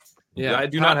 dude? Yeah, I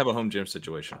do not have a home gym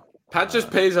situation. Pat just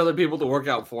pays other people to work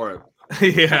out for him.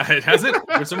 Yeah, it hasn't.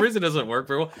 For some reason, it doesn't work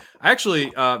very well.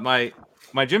 Actually, my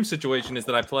gym situation is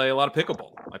that I play a lot of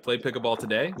pickleball. I played pickleball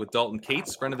today with Dalton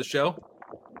Cates, friend of the show,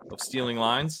 of Stealing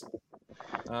Lines.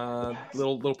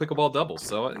 Little pickleball doubles.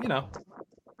 So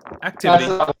activity,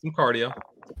 some cardio.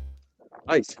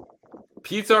 Nice.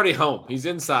 Pete's already home. He's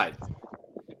inside.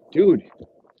 Dude,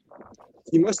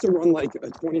 he must have run like a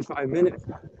 25-minute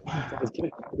 5K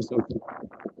or something.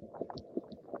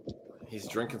 He's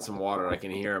drinking some water. I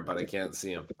can hear him, but I can't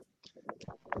see him.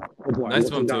 Oh boy,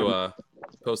 nice one to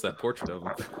post that portrait of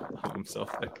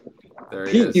himself. There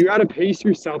he Pete, is. you got to pace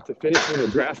yourself to finish when the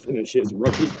draft finishes,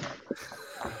 rookie.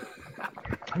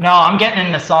 No, I'm getting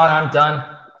in the sauna. I'm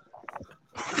done.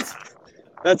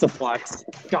 That's a flex.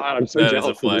 God, I'm so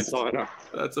jealous of the sauna.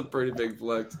 That's a pretty big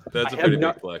flex. That's a pretty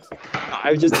big flex.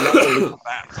 I've just nothing to go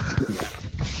back.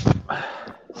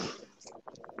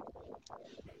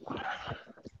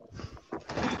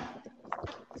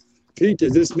 Pete,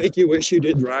 does this make you wish you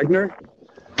did Ragnar?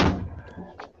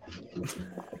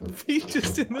 Pete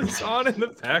just in the song in the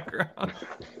background.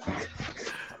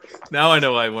 Now I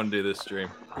know why I want to do this stream.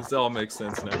 This all makes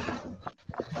sense now.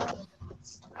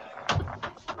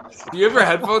 Do you have your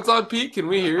headphones on, Pete? Can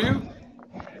we hear you?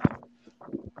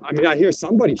 I mean, I hear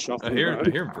somebody shuffling. I hear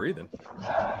around. him breathing.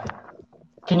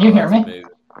 Can you hear me? Amazing.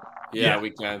 Yeah, we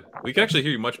can. We can actually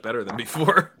hear you much better than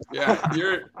before. Yeah,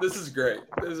 this is great.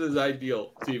 This is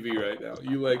ideal TV right now.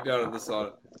 You like down in the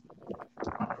sauna.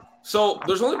 So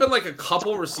there's only been like a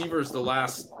couple receivers the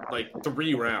last like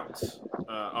 3 rounds.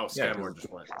 Scanmore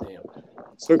just went. Damn.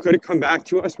 So could it come back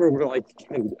to us where we're like,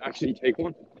 can actually take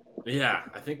one? Yeah,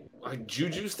 I think like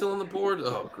Juju's still on the board.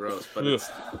 Oh, gross. But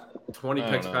it's 20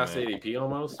 picks past ADP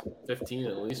almost. 15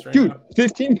 at least right now.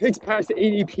 15 picks past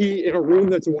ADP in a room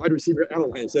that's a wide receiver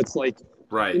avalanche. That's like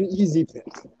an easy pick.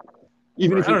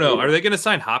 Even if I don't know. Are they going to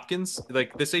sign Hopkins?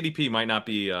 Like this ADP might not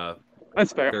be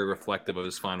that's fair. Very reflective of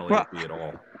his final ADP at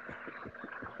all.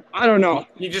 I don't know.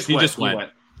 He just went.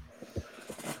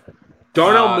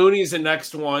 Darnell Mooney's the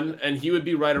next one, and he would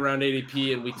be right around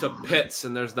ADP, and we took Pitts,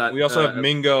 and there's that. We also have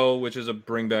Mingo, which is a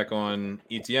bring back on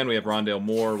ETN. We have Rondale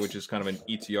Moore, which is kind of an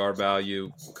ETR value.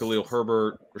 Khalil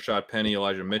Herbert, Rashad Penny,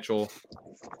 Elijah Mitchell.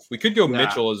 We could go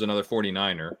Mitchell as another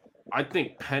 49er. I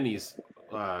think Penny's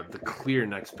the clear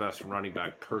next best running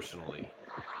back personally.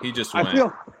 He just went.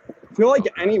 I feel like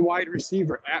any wide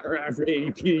receiver at or after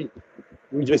ADP,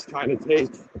 we just kind of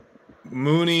take.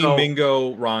 Mooney,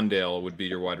 Mingo, Rondale would be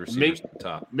your wide receivers at the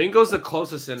top. Mingo's the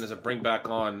closest in as a bring back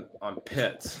on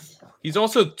Pitts. He's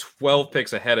also 12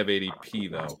 picks ahead of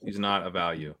ADP, though. He's not a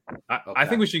value. I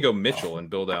think we should go Mitchell and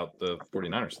build out the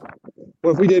 49ers.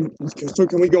 Well, if we did, so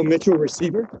can we go Mitchell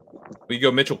receiver? We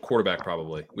go Mitchell quarterback,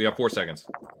 probably. We have 4 seconds.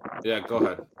 Yeah, go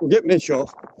ahead. We'll get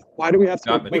Mitchell. Why do we have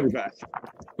to go quarterback?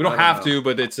 We don't have to,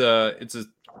 but it's a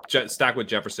stack with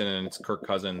Jefferson and it's Kirk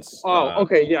Cousins.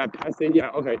 Okay, yeah,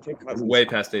 take Cousins. Way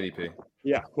past ADP.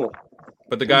 Yeah, cool.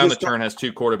 But the guy on the turn has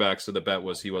 2 quarterbacks, so the bet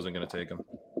was he wasn't going to take him.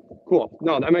 Cool.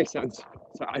 No, that makes sense.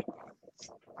 So I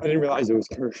didn't realize it was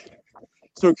Kirk.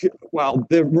 So, well,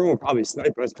 the room will probably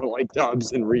snipe us, but like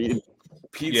Dubs and Reed.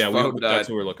 That's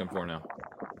who we're looking for now.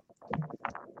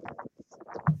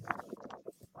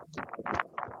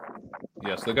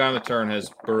 Yes, the guy on the turn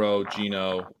has Burrow,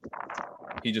 Geno.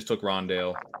 He just took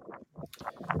Rondale.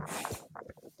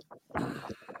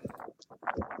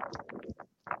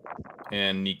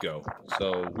 And Nico.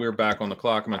 So we're back on the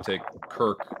clock. I'm going to take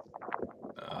Kirk.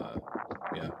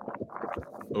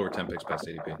 Over 10 picks past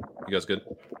ADP. You guys good?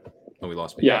 Oh, we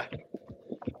lost me. Yeah.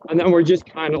 And then we're just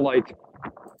kind of like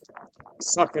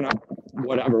sucking up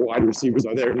whatever wide receivers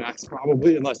are there next,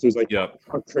 probably, unless there's like a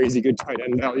crazy good tight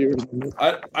end value or something.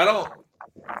 I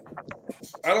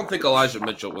don't think Elijah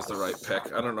Mitchell was the right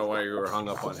pick. I don't know why you were hung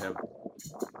up on him.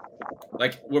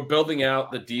 Like, we're building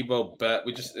out the Debo bet.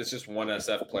 It's just one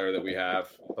SF player that we have.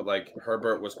 But like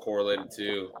Herbert was correlated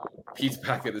to. Pete's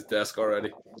back at his desk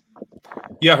already.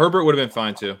 Yeah, Herbert would have been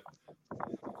fine too.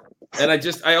 And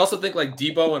I also think like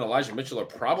Debo and Elijah Mitchell are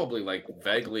probably like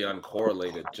vaguely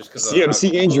uncorrelated just because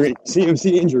CMC injury,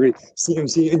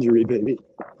 baby.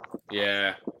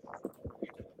 Yeah.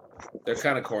 They're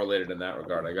kind of correlated in that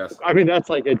regard, I guess. I mean, that's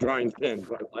like a drawing thin,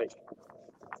 but like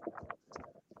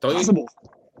possible.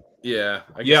 Yeah.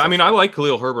 I mean, I like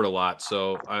Khalil Herbert a lot,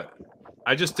 so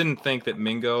I just didn't think that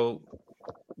Mingo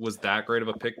was that great of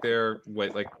a pick there.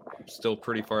 Like, still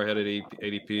pretty far ahead at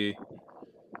ADP.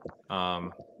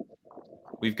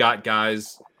 We've got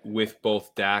guys with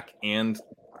both Dak and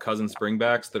Cousins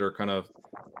bringbacks that are kind of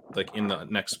like in the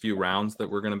next few rounds that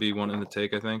we're going to be wanting to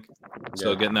take, I think.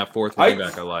 So getting that 4th running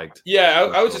back, I liked. Yeah,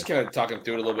 I was just kind of talking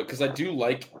through it a little bit because I do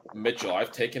like Mitchell.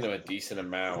 I've taken him a decent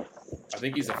amount. I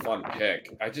think he's a fun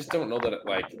pick. I just don't know that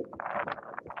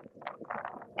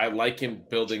I like him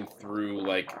building through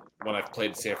like when I've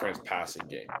played San Fran's passing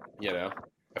game, you know?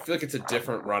 I feel like it's a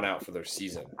different run out for their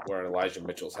season where Elijah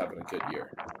Mitchell's having a good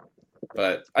year.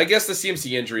 But I guess the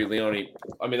CMC injury, Leone,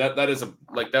 I mean, that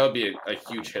would be a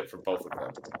huge hit for both of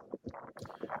them.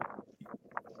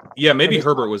 Yeah, maybe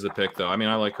Herbert was the pick, though. I mean,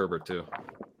 I like Herbert, too.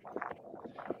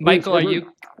 Michael,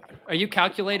 are you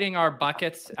calculating our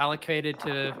buckets allocated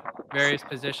to various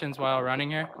positions while running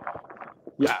here?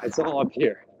 Yeah, it's all up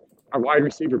here. Our wide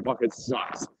receiver bucket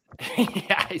sucks.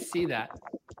 Yeah, I see that.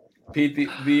 Pete,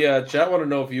 the chat want to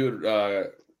know if you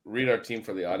would read our team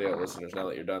for the audio listeners now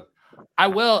that you're done. I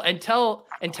will until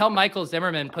Michael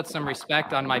Zimmerman puts some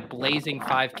respect on my blazing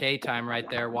 5K time right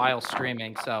there while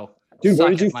streaming. So, dude, what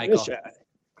did you finish at?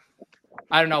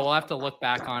 I don't know. We'll have to look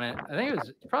back on it. I think it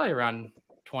was probably around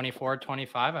 24,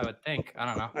 25, I would think. I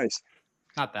don't know. Nice.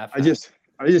 Not that fast.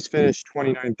 I just finished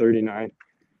 29-39.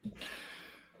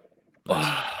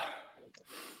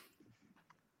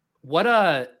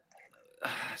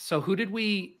 So who did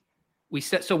we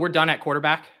set? So we're done at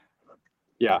quarterback.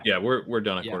 Yeah. Yeah, we're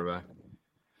done at quarterback.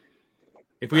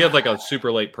 If we had like a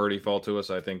super late Purdy fall to us,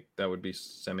 I think that would be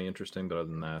semi-interesting. But other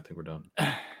than that, I think we're done.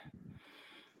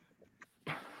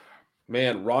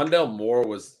 Man, Rondell Moore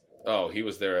was. Oh, he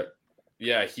was there.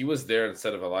 He was there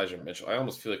instead of Elijah Mitchell. I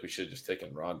almost feel like we should have just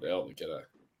taken Rondell to get a.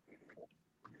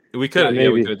 We could. Yeah,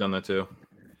 we could have done that too.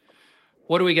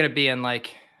 What are we gonna be in,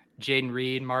 like Jaden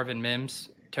Reed, Marvin Mims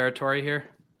territory here?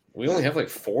 We only have like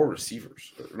 4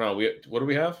 receivers. No, what do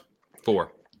we have?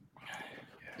 4.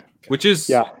 Which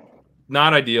is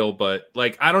not ideal, but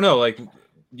like I don't know, like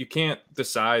you can't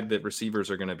decide that receivers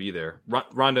are going to be there.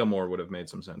 Rondell Moore would have made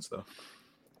some sense though.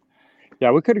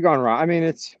 Yeah, we could have gone wrong. I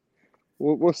mean,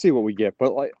 we'll see what we get,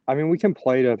 but like I mean, we can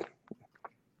play to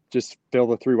just fill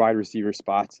the 3 wide receiver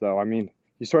spots, though. I mean,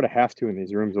 you sort of have to in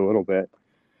these rooms a little bit.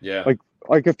 Yeah,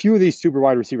 like a few of these super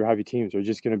wide receiver heavy teams are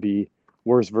just going to be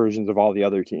worse versions of all the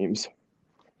other teams.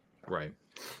 Right.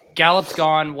 Gallup's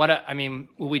gone. Will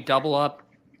we double up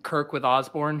Kirk with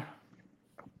Osborne?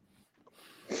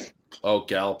 Oh,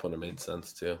 Gallup would have made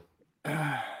sense too.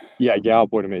 Yeah,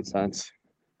 Gallup would have made sense.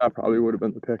 That probably would have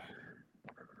been the pick.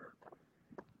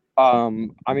 I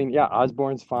mean, yeah,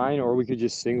 Osborne's fine, or we could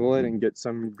just single it and get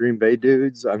some Green Bay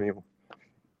dudes. I mean,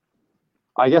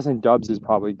 I guess Dubs is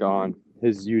probably gone.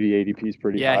 His UD ADP is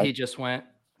pretty high. Yeah, he just went.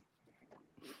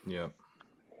 Yeah.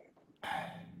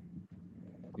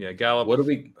 Yeah, Gallup. What do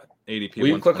we ADP? Will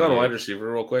you click on wide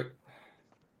receiver real quick?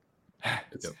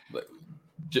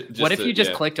 What if you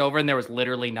just clicked over and there was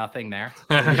literally nothing there?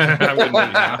 I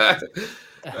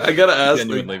gotta ask.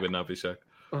 Genuinely would not be shocked.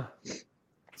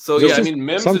 So yeah, I mean,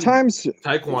 Mims sometimes and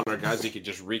Taekwon are guys you could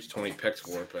just reach 20 picks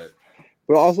for,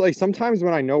 but also like sometimes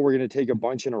when I know we're gonna take a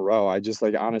bunch in a row, I just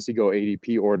like honestly go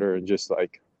ADP order and just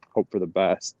like hope for the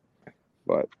best.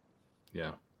 But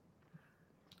yeah.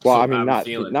 Well, so I mean, not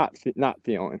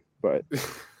feeling, but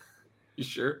you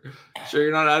sure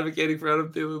you're not advocating for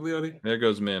Adam Thielen, Leone? There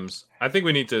goes Mims. I think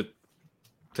we need to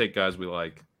take guys we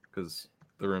like because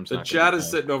the room's. The chat is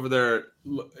sitting over there.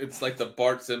 It's like the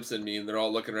Bart Simpson meme. They're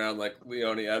all looking around like,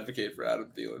 Leone, advocate for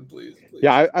Adam Thielen, please.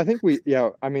 Yeah, I think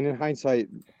I mean, in hindsight,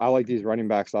 I like these running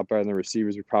backs a lot better than the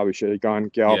receivers. We probably should have gone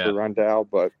Gallup or Rondell,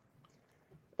 but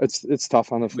it's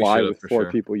tough on the fly with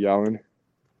 4 people yelling.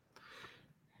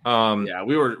 Yeah,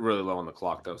 we were really low on the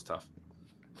clock. That was tough.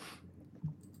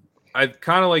 I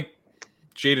kind of like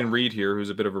Jaden Reed here,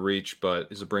 who's a bit of a reach, but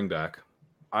is a bring back.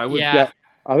 I would. Yeah,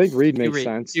 I think Reed makes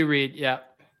sense. You Reed, yeah.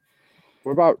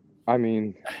 What about? I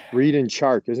mean, Reed and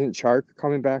Chark. Isn't Chark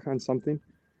coming back on something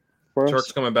for us?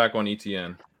 Chark's coming back on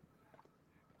ETN.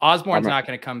 Osborne's not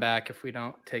going to come back if we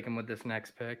don't take him with this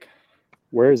next pick.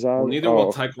 Where's well, neither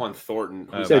will Taekwon Thornton,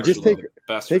 who's just take the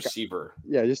best receiver.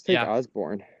 Yeah, just take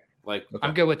Osborne. Like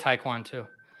I'm good with Taekwon too.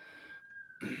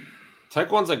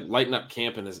 Taekwon's like lighting up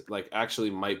camp and is like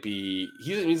actually might be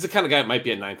he's the kind of guy that might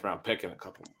be a 9th round pick in a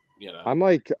couple. I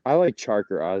like Chark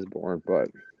or Osborne, but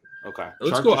okay.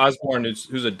 Let's go Osborne,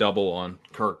 who's a double on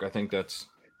Kirk. I think that's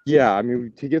I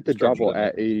mean, to get the double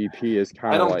at ADP is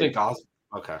kind of. I don't think Osborne.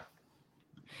 Okay.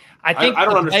 I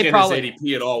don't understand his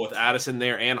ADP at all with Addison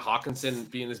there and Hawkinson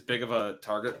being as big of a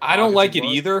target. I don't like it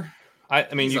either.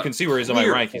 I mean, you can see where he's in my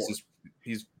rank.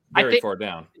 He's very far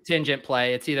down. Contingent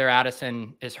play. It's either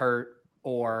Addison is hurt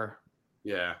or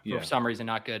for some reason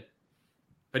not good.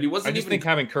 But he wasn't. I just think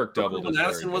having Kirk doubled. When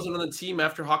Addison wasn't on the team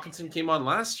after Hawkinson came on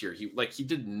last year, he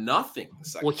did nothing.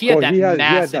 Well, he had that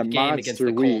massive game against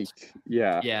the Colts.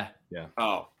 Yeah.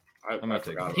 Oh,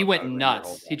 he went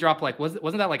nuts. He dropped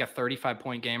wasn't that like a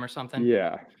 35-point game or something?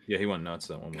 Yeah, he went nuts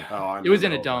that one week. It was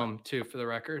in a dome too, for the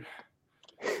record.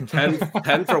 10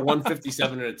 for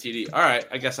 157 in a TD. All right,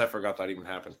 I guess I forgot that even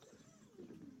happened.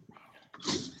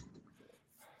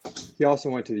 He also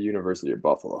went to the University of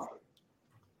Buffalo.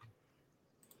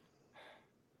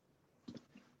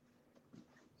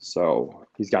 So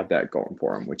he's got that going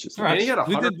for him, which is all right.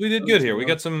 We did good here. We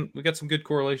got some good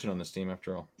correlation on this team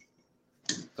after all.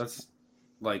 That's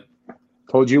like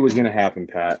told you it was going to happen,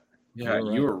 Pat. Yeah,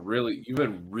 you've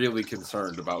been really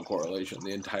concerned about correlation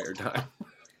the entire time.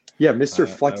 Yeah, Mr.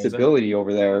 Flexibility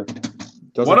over there.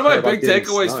 One of my big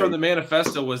takeaways from the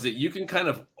manifesto was that you can kind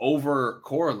of over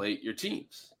correlate your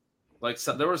teams. Like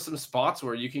there were some spots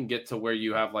where you can get to where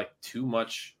you have like too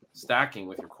much stacking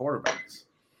with your quarterbacks,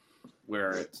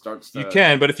 where it starts to. You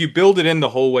can, but if you build it in the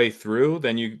whole way through,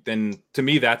 then to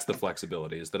me that's the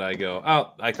flexibility. Is that I go,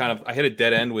 I hit a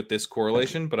dead end with this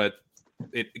correlation, but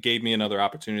it gave me another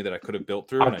opportunity that I could have built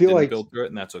through, and I didn't build through it,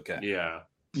 and that's okay. Yeah.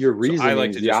 your reasoning like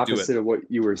is to the just do opposite of what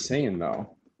you were saying,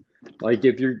 though. Like,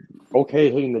 if you're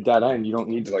okay hitting the dead end, you don't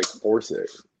need to like force it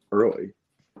early.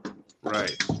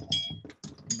 Right.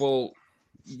 Well,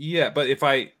 yeah, but if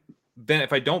I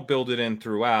don't build it in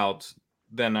throughout,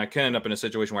 then I can end up in a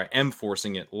situation where I am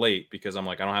forcing it late because I'm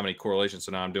like, I don't have any correlation,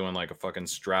 so now I'm doing like a fucking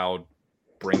Stroud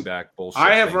bring back bullshit.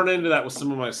 I have thing. run into that with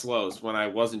some of my slows when I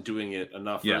wasn't doing it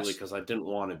enough Yes. early because I didn't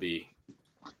want to be.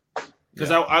 Because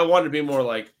I wanted to be more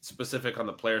like specific on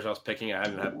the players I was picking. I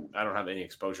don't have any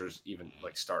exposures even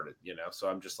like started, So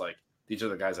I'm just like, these are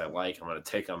the guys I like. I'm going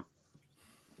to take them.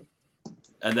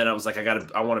 And then I was like,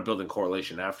 I want to build in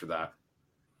correlation after that.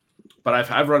 But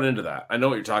I've run into that. I know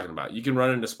what you're talking about. You can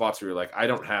run into spots where you're like, I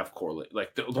don't have correlate.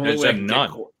 Like the only way I can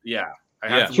none. I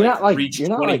have to You're not like reach you're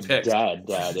not 20 like picks. dead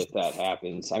if that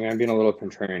happens. I mean, I'm being a little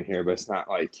contrarian here, but it's not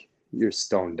like you're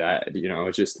stone dead.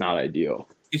 It's just not ideal.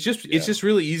 It's just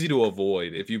really easy to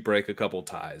avoid if you break a couple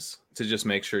ties to just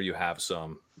make sure you have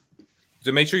some.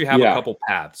 To make sure you have a couple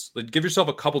paths. Like, give yourself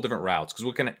a couple different routes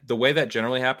because the way that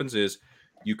generally happens is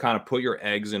you kind of put your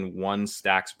eggs in one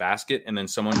stack's basket, and then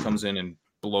someone comes in and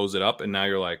blows it up, and now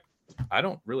you're like, I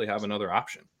don't really have another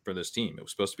option for this team. It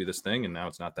was supposed to be this thing, and now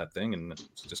it's not that thing, and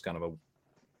it's just kind of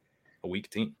a weak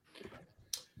team.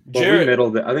 But Jared,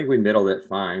 I think we middled it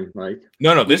fine. Like,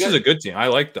 no, this is a good team. I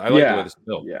like the way this is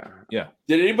built. Yeah.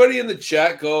 Did anybody in the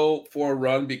chat go for a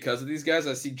run because of these guys?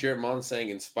 I see Jarrett Mullen saying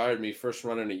inspired me first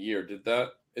run in a year.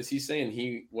 Is he saying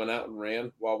he went out and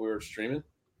ran while we were streaming?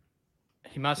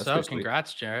 He must have.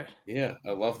 Congrats, Jarrett. Yeah, I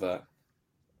love that.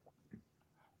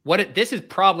 This is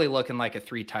probably looking like a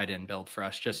 3 tight end build for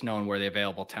us, just knowing where the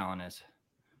available talent is.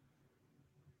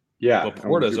 Yeah.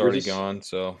 Laporta's already gone,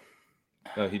 so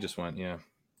he just went, yeah.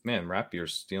 Man,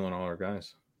 Rapier's stealing all our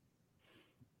guys.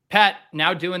 Pat,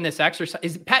 now doing this exercise.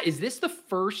 Is this the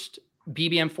first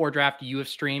BBM4 draft you have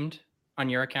streamed on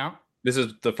your account? This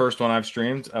is the first one I've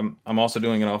streamed. I'm also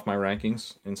doing it off my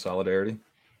rankings in solidarity.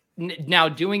 Now,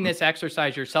 doing this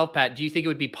exercise yourself, Pat, do you think it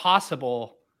would be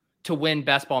possible to win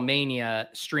Best Ball Mania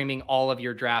streaming all of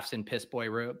your drafts in Piss Boy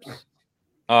robes?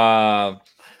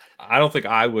 I don't think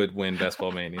I would win Best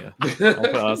Ball Mania.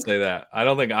 I'll say that. I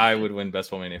don't think I would win Best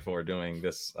Ball Mania for doing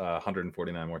this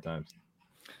 149 more times.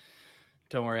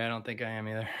 Don't worry, I don't think I am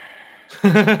either.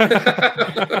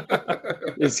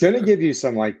 It's going to give you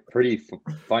some like pretty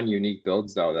fun, unique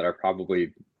builds though that are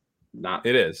probably not.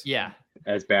 It is. Yeah.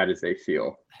 As bad as they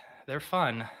feel. They're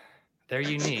fun. They're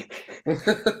unique.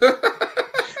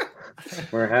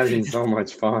 We're having so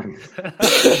much fun.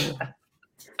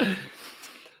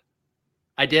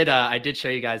 I did show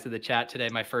you guys in the chat today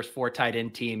my first 4 tight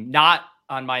end team, not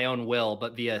on my own will,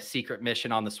 but via secret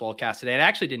mission on the Swolecast today. And I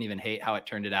actually didn't even hate how it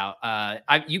turned it out.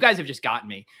 You guys have just gotten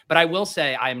me, but I will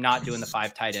say I am not doing the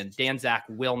 5 tight end. Dan Zach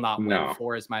will not win. No.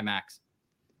 4 is my max.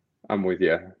 I'm with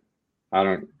you. I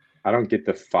don't get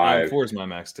the 5. 4 is my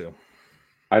max too.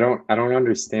 I don't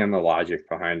understand the logic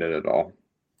behind it at all.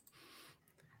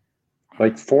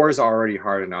 Like 4 is already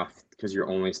hard enough because you're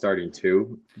only starting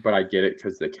 2, but I get it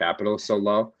because the capital is so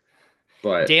low.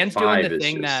 But Dan's doing the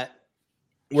thing that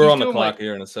we're on the clock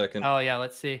here in a second. Oh yeah,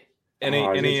 let's see.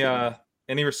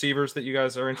 Any receivers that you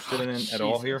guys are interested in at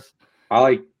all here? I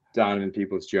like Donovan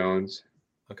Peoples-Jones.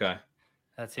 Okay,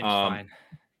 that seems fine.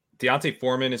 Deontay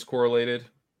Foreman is correlated.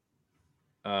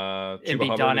 And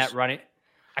be done at running.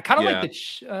 I kind of like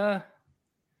the.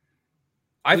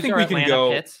 I think we can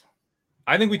go. Pits?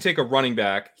 I think we take a running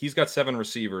back. He's got 7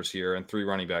 receivers here and 3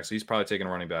 running backs. So he's probably taking a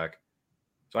running back.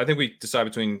 So I think we decide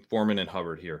between Foreman and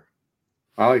Hubbard here.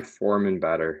 I like Foreman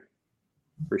better,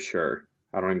 for sure.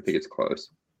 I don't even think it's close.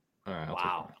 All right.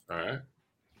 Wow. All right.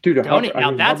 Dude, that's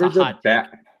Hubbard's a hot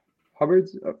bat.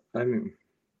 Hubbard's. I mean,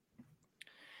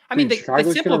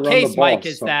 the simple case, Mike,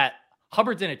 is that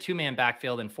Hubbard's in a 2-man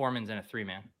backfield and Foreman's in a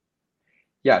 3-man.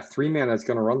 Yeah, 3-man that's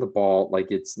going to run the ball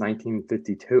like it's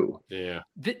 1952. Yeah.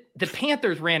 The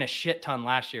Panthers ran a shit ton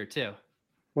last year too.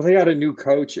 Well, they got a new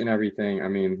coach and everything. I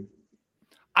mean,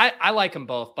 I like them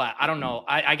both, but I don't know.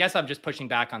 I guess I'm just pushing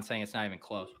back on saying it's not even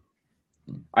close.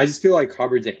 I just feel like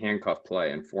Hubbard's a handcuff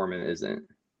play and Foreman isn't.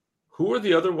 Who are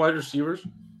the other wide receivers?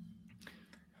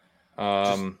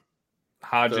 Hodgins,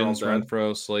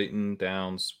 Renfro, Slayton,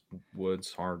 Downs,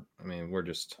 Woods, Hard. I mean, we're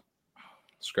just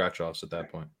scratch offs at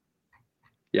that point.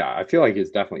 Yeah, I feel like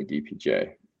it's definitely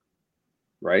DPJ.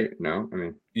 Right? No? I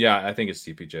mean, yeah, I think it's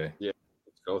DPJ. Yeah,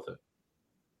 let's go with it.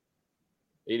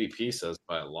 ADP says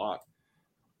by a lot.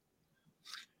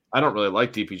 I don't really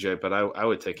like DPJ, but I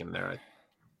would take him there.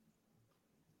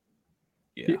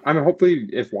 Yeah. I mean, hopefully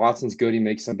if Watson's good, he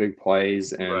makes some big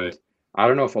plays. And I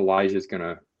don't know if Elijah's going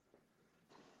to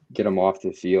get him off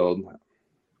the field.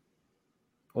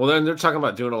 Well, then they're talking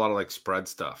about doing a lot of like spread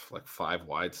stuff, like 5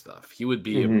 wide stuff. He would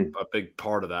be a big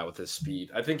part of that with his speed.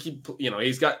 I think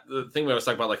he's got the thing we always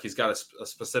talk about, like he's got a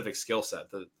specific skill set,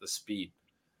 the speed.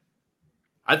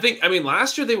 I mean,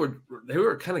 last year they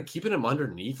were kind of keeping him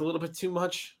underneath a little bit too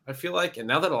much, I feel like. And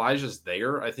now that Elijah's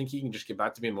there, I think he can just get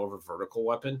back to being more of a vertical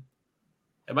weapon.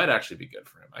 It might actually be good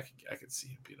for him. I could see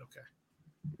him being okay.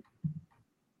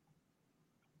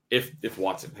 If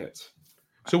Watson hits.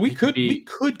 So we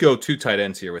could go 2 tight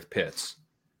ends here with Pitts,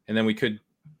 and then we could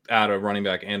add a running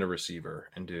back and a receiver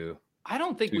and do. I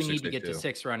don't think we need to get to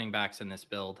 6 running backs in this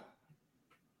build.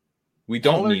 We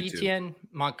don't Pollard, need Etienne,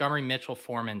 Montgomery, Mitchell,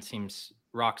 Foreman seems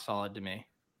rock solid to me.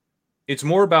 It's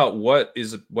more about what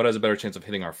has a better chance of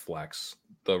hitting our flex,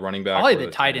 the running back. Probably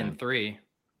the tight end 3.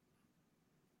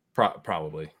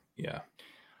 Probably, yeah.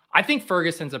 I think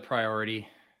Ferguson's a priority.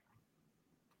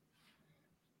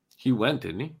 He went,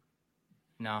 didn't he?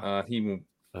 No. Do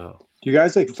you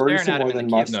guys like Ferguson more than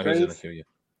Musgrave? No, he's in the queue, yeah.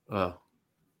 Oh.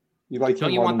 You like Don't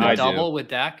him you more want than the Musgrave? double with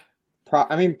Dak?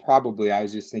 I mean, probably. I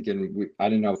was just thinking, I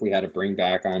didn't know if we had a bring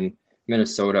back on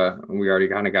Minnesota, and we already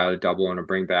kind of got a double and a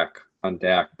bring back on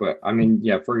Dak. But I mean,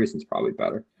 yeah, Ferguson's probably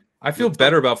better. I feel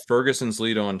better about Ferguson's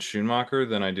lead on Schumacher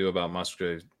than I do about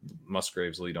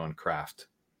Musgrave's lead on Kraft.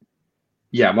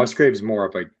 Yeah, Musgrave's more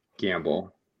of a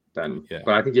gamble than,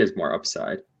 but I think he has more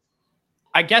upside.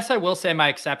 I guess I will say my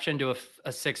exception to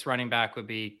a 6 running back would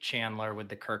be Chandler with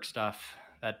the Kirk stuff.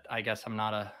 That I guess I'm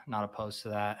not opposed to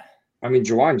that. I mean,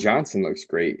 Juwan Johnson looks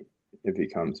great if he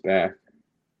comes back.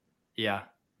 Yeah.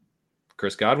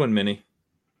 Chris Godwin mini.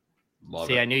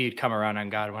 See, I knew you'd come around on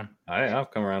Godwin. I've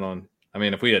come around on. I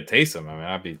mean, if we had Taysom,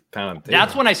 I'd be pounding.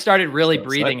 That's when I started really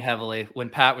breathing heavily, when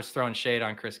Pat was throwing shade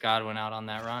on Chris Godwin out on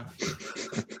that run.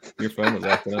 Your phone was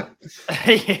acting up.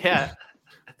 Yeah.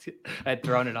 I had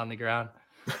thrown it on the ground.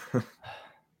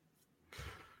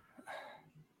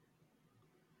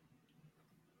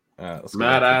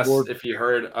 Matt asked if you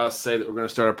heard us say that we're going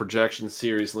to start a projection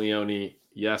series, Leone.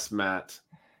 Yes, Matt,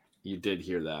 you did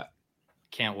hear that.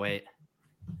 Can't wait.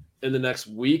 In the next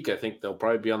week, I think they'll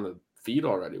probably be on the feed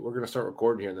already. We're going to start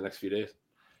recording here in the next few days.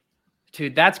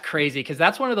 Dude, that's crazy because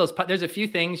that's one of those. There's a few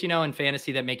things, in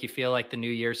fantasy that make you feel like the new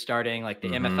year's starting, like the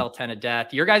MFL 10 of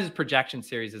death. Your guys' projection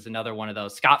series is another one of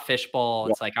those. Scott Fishbowl.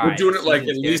 It's like, all right, we're doing it like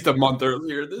at least a month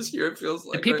earlier this year. It feels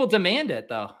like and people demand it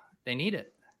though. They need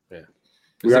it. Yeah,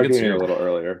 we are doing it a little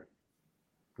earlier.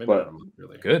 Maybe but not a month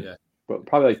earlier. Good. Yeah. But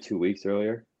probably like 2 weeks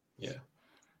earlier. Yeah.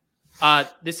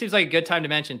 This seems like a good time to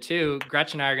mention too.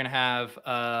 Gretchen and I are going to have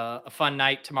a fun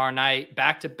night tomorrow night,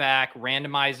 back-to-back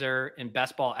randomizer and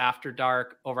best ball after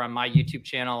dark over on my YouTube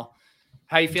channel.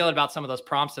 How you feeling about some of those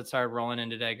prompts that started rolling in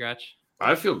today, Gretch?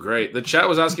 I feel great. The chat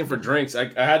was asking for drinks. I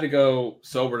had to go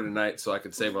sober tonight so I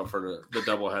could save up for the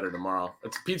doubleheader tomorrow.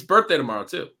 It's Pete's birthday tomorrow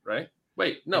too, right?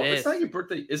 Wait, no, it's not your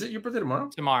birthday. Is it your birthday tomorrow?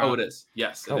 Tomorrow. Oh, it is.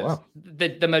 Yes, it is. Wow. The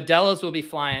Modelos will be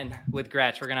flying with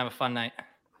Gretch. We're going to have a fun night.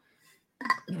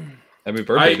 Happy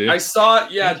birthday, dude. I saw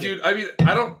it. Yeah, dude. I mean,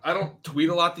 I don't tweet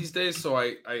a lot these days, so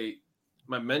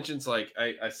my mentions, like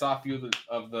I saw a few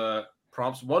of the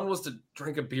prompts. One was to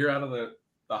drink a beer out of the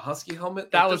Husky helmet.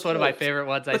 That was one of my favorite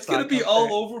ones. That's gonna be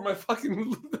all over my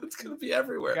fucking. That's gonna be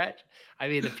everywhere. Gretch. I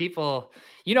mean, the people.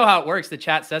 You know how it works. The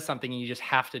chat says something, and you just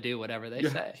have to do whatever they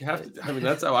say. You have to. I mean,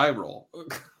 that's how I roll. We're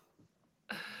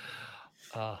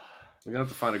gonna have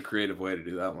to find a creative way to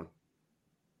do that one.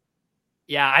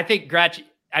 Yeah, I think Gretch.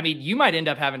 I mean, you might end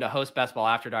up having to host Best Ball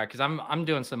After Dark because I'm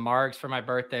doing some margs for my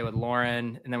birthday with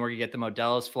Lauren, and then we're gonna get the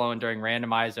Modelos flowing during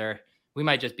randomizer. We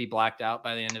might just be blacked out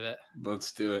by the end of it.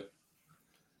 Let's do it.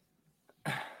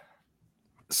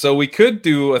 So we could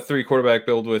do a 3 quarterback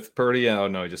build with Purdy. Oh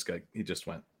no, he just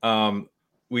went.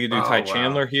 We could do Ty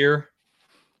Chandler here.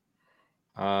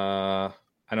 I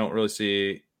don't really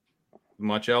see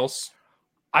much else.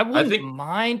 I wouldn't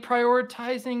mind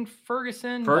prioritizing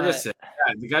Ferguson. Ferguson,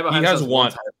 yeah, the guy behind he has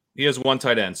one. He has one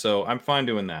tight end, so I'm fine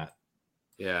doing that.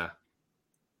 Yeah.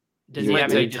 Does he have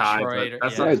any Detroit? You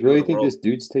guys really think this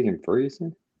dude's taking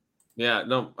Ferguson? Yeah.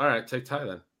 No. All right. Take Ty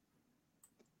then.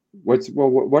 What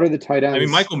are the tight ends? I mean,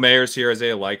 Michael Mayer's here,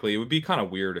 Isaiah Likely. It would be kind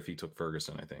of weird if he took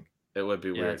Ferguson, I think. It would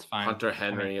be weird. It's fine. Hunter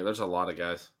Henry. There's a lot of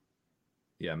guys.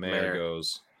 Yeah, Mayer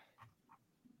goes.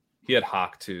 He had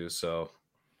Hawk too, so.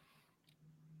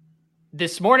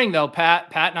 This morning, though,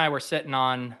 Pat and I were sitting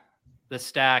on the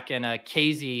stack, and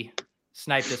Casey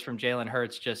sniped us from Jalen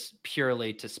Hurts just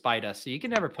purely to spite us. So you can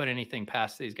never put anything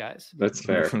past these guys. That's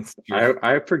fair.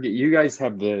 I forget you guys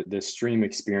have the stream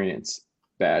experience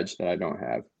badge that I don't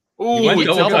have. Ooh, went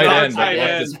double tight end.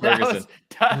 That was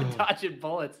dodging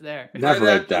bullets there. Never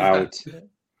a doubt.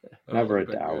 Never a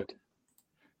doubt.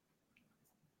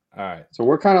 All right. So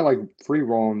we're kind of like free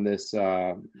rolling this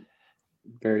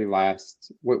very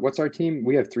last. What's our team?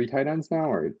 We have 3 tight ends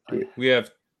now, or We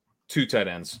have 2 tight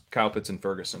ends, Kyle Pitts and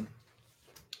Ferguson.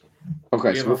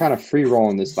 okay? So we're kind of free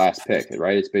rolling this last pick,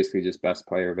 right? It's basically just best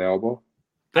player available.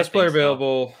 Best player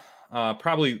available.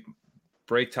 Probably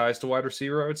break ties to wide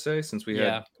receiver, I would say, since we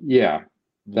had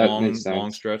that makes sense.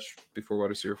 long stretch before wide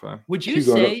receiver 5. Would you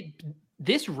say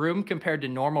this room compared to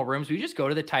normal rooms, we just go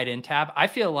to the tight end tab? I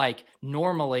feel like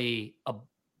normally,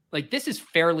 like this is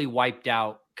fairly wiped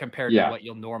out compared to what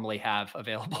you'll normally have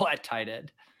available at tight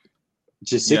end.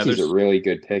 Gesicki's a really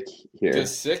good pick here.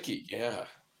 Gesicki,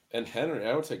 and Henry.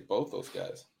 I would take both those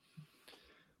guys.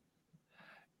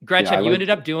 Gretch, have you ended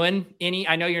up doing any?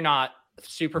 I know you're not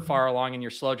super far along in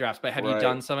your slow drafts, but have you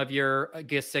done some of your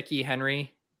Gesicki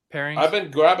Henry pairings? I've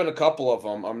been grabbing a couple of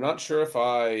them. I'm not sure if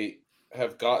I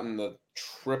have gotten the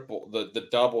triple, the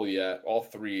double yet. All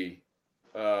 3.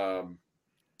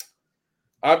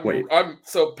 I'm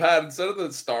so Pat. Instead of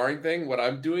the starring thing, what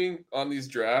I'm doing on these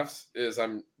drafts is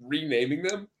I'm renaming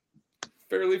them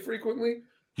fairly frequently.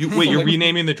 You're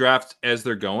renaming the draft as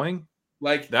they're going.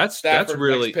 Like that's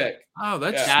really pick. Oh,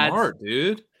 that's smart,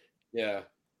 dude. Yeah.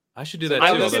 I should do that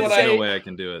too. There's no way I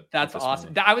can do it. That's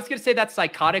awesome. I was going to say that's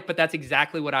psychotic, but that's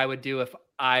exactly what I would do if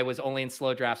I was only in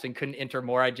slow drafts and couldn't enter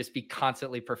more. I'd just be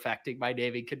constantly perfecting my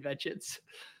naming conventions.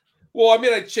 Well, I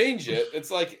mean, I change it. It's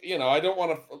like, I don't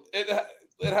want to.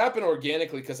 It happened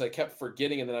organically because I kept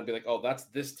forgetting, and then I'd be like, "Oh, that's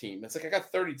this team." It's like I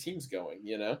got 30 teams going,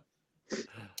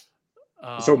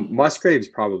 So Musgrave's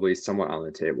probably somewhat on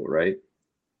the table, right?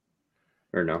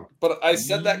 Or no? But I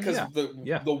said that because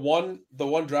the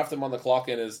one draft I'm on the clock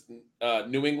in is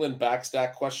New England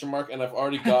backstack ? And I've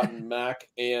already gotten Mac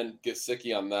and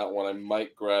Gesicki on that one. I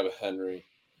might grab Henry.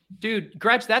 Dude,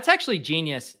 Gretch, that's actually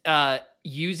genius.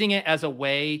 Using it as a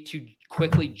way to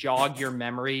quickly jog your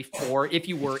memory for if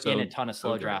you were in a ton of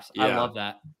slow drafts. I love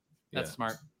that. That's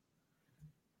smart.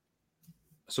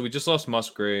 So we just lost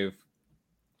Musgrave.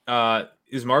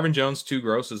 Is Marvin Jones too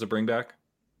gross as a bring back?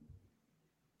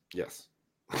 Yes.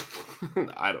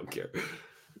 I don't care.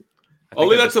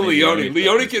 Only that's a Leone.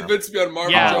 Leone convinced me on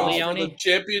Marvin Jones for the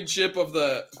championship of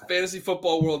the Fantasy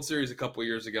Football World Series a couple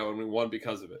years ago, and we won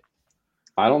because of it.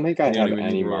 I don't think I have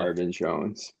any Marvin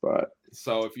Jones, but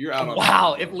so if you're out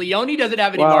on if Leone doesn't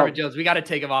have any Marvin Jones, we got to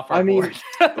take him off our board.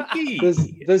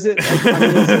 Does it?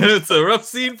 It's a rough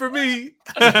scene for me.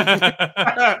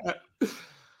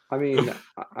 I mean,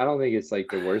 I don't think it's like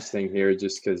the worst thing here,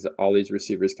 just because all these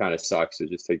receivers kind of suck. So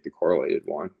just take the correlated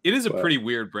one. It is a pretty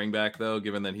weird bring back though,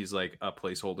 given that he's like a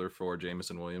placeholder for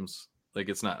Jamison Williams. Like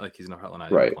it's not like he's not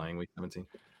playing week 17.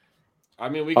 I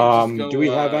mean, we can just go, do we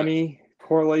have any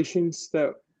correlations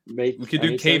that make? We could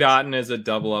do Kate Otten as a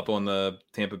double up on the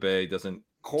Tampa Bay. Did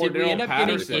we end up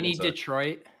getting any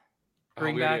Detroit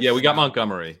bring back? Yeah, we got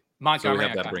Montgomery. So we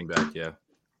have that bring back. Yeah.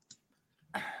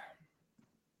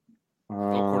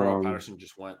 Cordell Patterson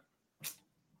just went.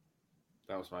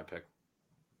 That was my pick.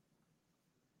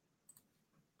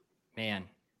 Man.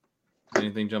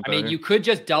 Anything jump out? I mean, you could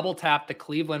just double tap the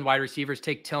Cleveland wide receivers,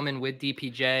 take Tillman with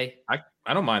DPJ.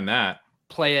 I don't mind that.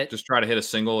 Play it. Just try to hit a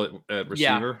single at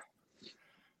receiver.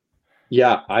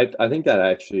 Yeah, I think that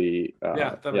actually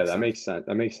that makes sense.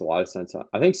 That makes a lot of sense.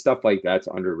 I think stuff like that's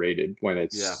underrated when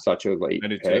it's such a late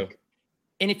pick. Too.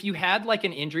 And if you had like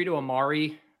an injury to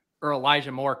Amari or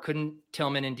Elijah Moore, couldn't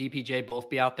Tillman and DPJ both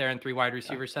be out there in 3 wide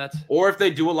receiver sets? Or if they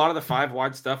do a lot of the 5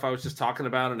 wide stuff I was just talking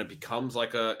about, and it becomes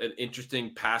like an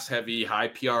interesting pass heavy, high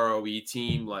PROE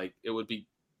team, like it would be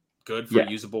good for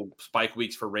usable spike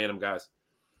weeks for random guys.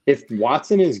 If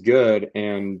Watson is good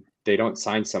and they don't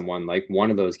sign someone, like one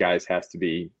of those guys has to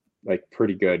be like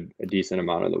pretty good a decent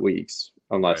amount of the weeks,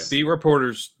 unless the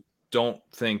reporters don't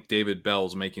think David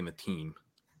Bell's making the team.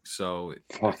 So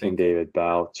fucking David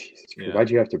Bell. Jesus Christ.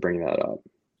 Why'd you have to bring that up?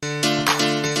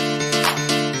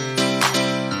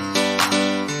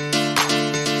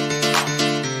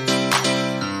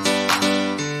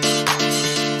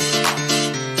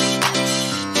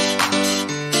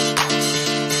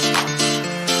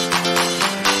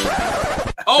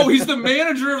 Oh, he's the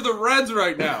manager of the Reds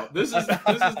right now. This is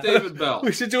David Bell.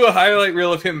 We should do a highlight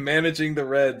reel of him managing the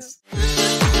Reds.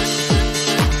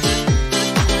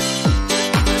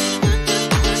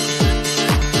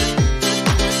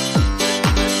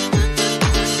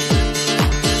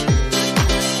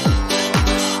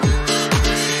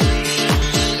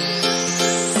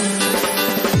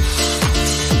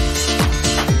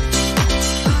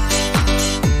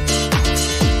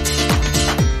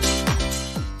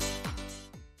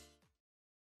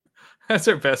 That's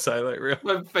our best highlight reel.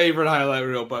 My favorite highlight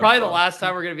reel. Probably the last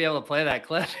time we're gonna be able to play that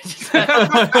clip.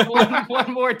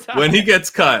 one more time. When he gets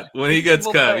cut, We'll play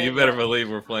you it, better yeah. believe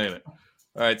we're playing it. All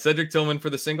right, Cedric Tillman for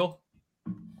the single.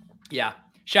 Yeah.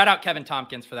 Shout out Kevin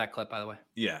Tompkins for that clip, by the way.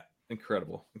 Yeah,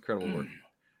 incredible work.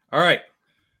 All right,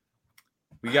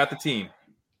 we got the team.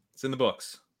 It's in the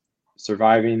books.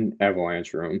 Surviving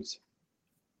avalanche rooms.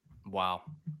 Wow.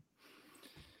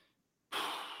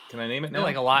 Can I name it I feel now?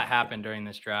 like a lot happened during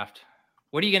this draft.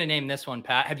 What are you going to name this one,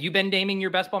 Pat? Have you been naming your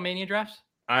Best Ball Mania drafts?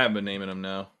 I have been naming them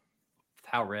now.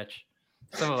 How rich.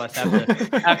 Some of us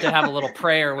have to have a little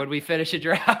prayer when we finish a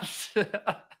draft.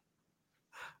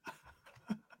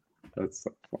 That's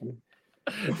so funny.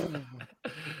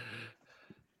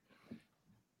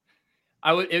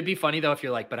 It would be funny though if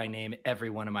you're like, but I name every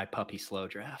one of my puppy slow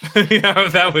drafts. Yeah,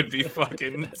 that would be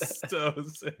fucking so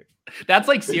sick. That's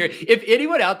like serious. If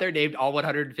anyone out there named all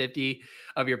 150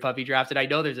 of your puppy drafts, and I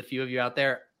know there's a few of you out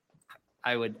there,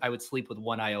 I would sleep with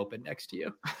one eye open next to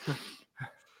you.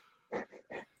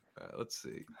 Let's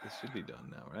see. This should be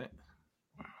done now, right?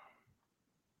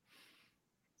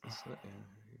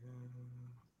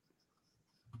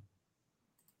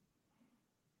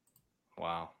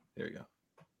 Wow. There we go.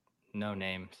 No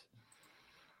names.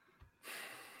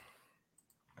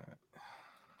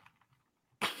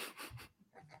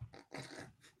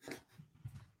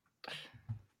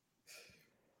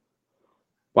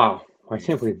 Wow. I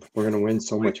can't believe we're going to win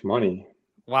so much money.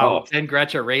 Wow. Oh. Ben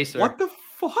Gretcher Racer. What the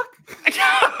fuck?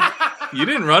 You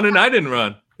didn't run and I didn't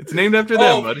run. It's named after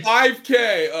them, buddy.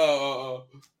 5K.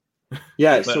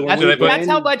 Yeah, so That's, when we that's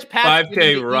how win, much Pat's 5K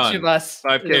giving to run. each of us.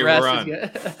 5K The rest run.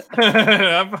 is good.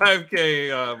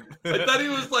 5K. I thought he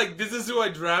was like, this is who I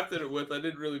drafted it with. I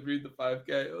didn't really read the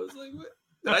 5K. I was like, what?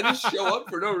 Did I just show up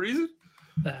for no reason?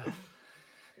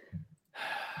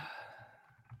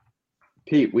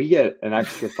 Pete, we get an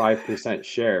extra 5%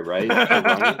 share, right? for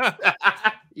running?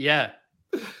 Yeah.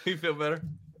 You feel better?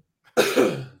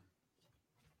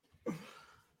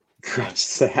 That's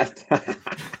sad.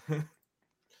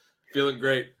 Feeling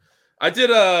great. I did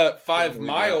a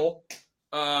 5-mile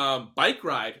bike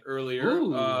ride earlier.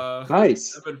 Ooh.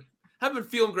 Nice. Haven't been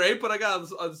feeling great, but I got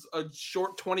a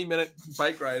short 20-minute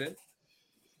bike ride in.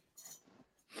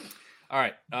 All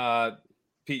right.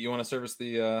 Pete, you want to service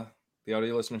the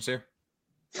audio listeners here?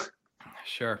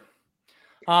 Sure.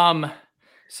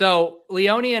 So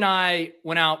Leone and I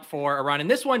went out for a run, and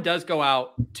this one does go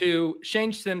out to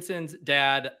Shane Simpson's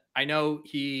dad. I know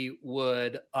he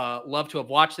would love to have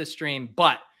watched this stream,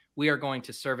 but we are going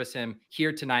to service him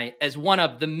here tonight as one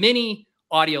of the many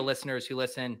audio listeners who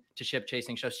listen to Ship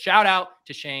Chasing Shows. Shout out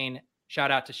to Shane.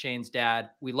 Shout out to Shane's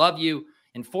dad. We love you.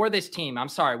 And for this team, I'm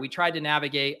sorry, we tried to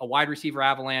navigate a wide receiver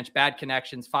avalanche, bad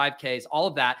connections, 5Ks, all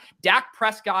of that. Dak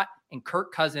Prescott and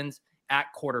Kirk Cousins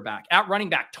at quarterback. At running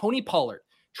back, Tony Pollard,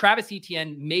 Travis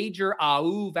Etienne, major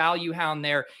value hound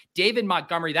there. David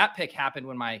Montgomery, that pick happened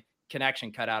when my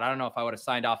connection cut out. I don't know if I would have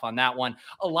signed off on that one.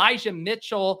 Elijah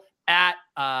Mitchell at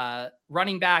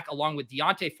running back, along with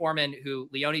Deontay Foreman, who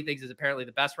Leone thinks is apparently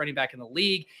the best running back in the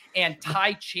league, and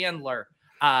Ty Chandler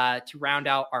to round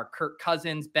out our Kirk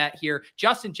Cousins bet here.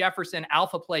 Justin Jefferson,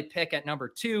 alpha play pick at number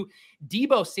 2.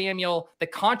 Deebo Samuel, the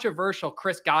controversial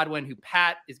Chris Godwin, who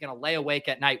Pat is going to lay awake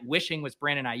at night wishing was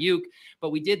Brandon Ayuk.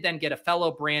 But we did then get a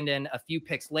fellow Brandon a few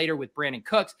picks later with Brandon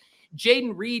Cooks.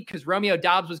 Jaden Reed because Romeo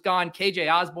Dobbs was gone.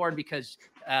 KJ Osborne because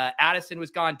Addison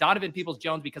was gone. Donovan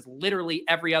Peoples-Jones because literally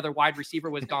every other wide receiver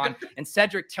was gone. And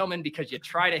Cedric Tillman because you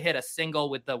try to hit a single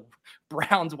with the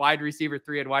Browns wide receiver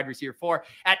 3 and wide receiver 4.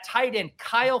 At tight end,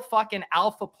 Kyle fucking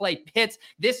alpha play Pitts.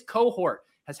 This cohort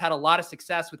has had a lot of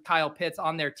success with Kyle Pitts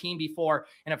on their team before.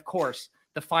 And of course,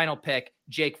 the final pick,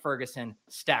 Jake Ferguson,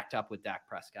 stacked up with Dak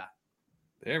Prescott.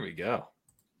 There we go.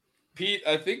 Pete,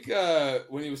 I think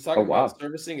when he was talking about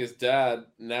servicing his dad,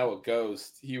 now a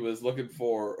ghost, he was looking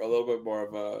for a little bit more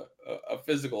of a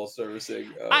physical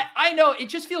servicing. I know. It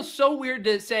just feels so weird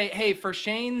to say, hey, for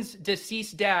Shane's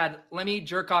deceased dad, let me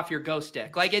jerk off your ghost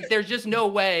stick. Like, there's just no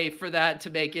way for that to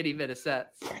make any bit of sense.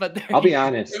 But I'll be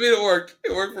honest. I mean, it worked.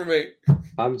 It worked for me.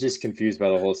 I'm just confused by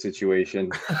the whole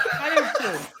situation. I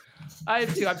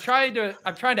am too. I'm trying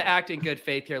to act in good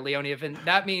faith here, Leone. If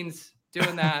that means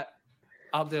doing that,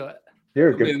 I'll do it.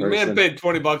 You're a good person. The man paid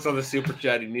 $20 on the super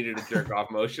chat. He needed a jerk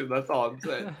off motion. That's all I'm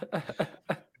saying.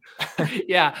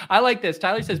 Yeah, I like this.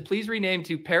 Tyler says, please rename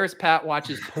to Paris Pat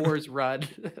watches Poors Run.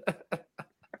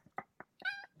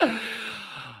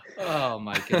 Oh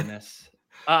my goodness.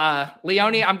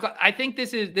 Leone, I think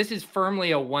this is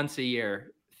firmly a once a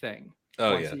year thing.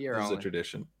 Oh once yeah, a year this only. is a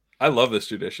tradition. I love this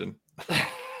tradition.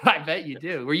 I bet you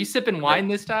do. Were you sipping wine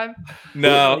this time?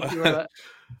 No.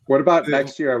 What about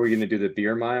next year? Are we going to do the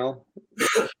beer mile?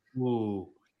 Ooh,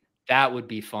 that would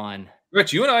be fun.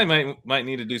 Rich, you and I might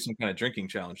need to do some kind of drinking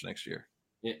challenge next year.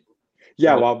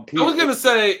 Yeah, well, Pete, I was gonna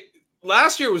say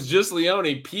last year was just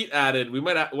Leone. Pete added.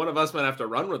 One of us might have to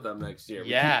run with them next year. We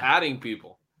keep adding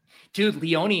people. Dude,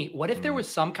 Leone, what if there was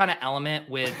some kind of element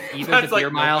with either That's the beer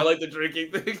mile I like the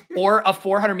drinking thing. or a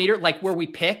 400 meter, like where we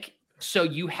pick, so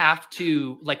you have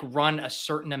to like run a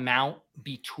certain amount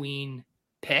between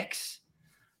picks.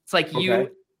 It's like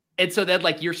and so then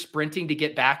like you're sprinting to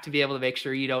get back to be able to make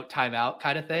sure you don't time out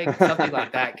kind of thing. Something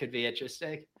like that could be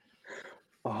interesting.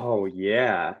 Oh,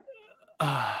 yeah.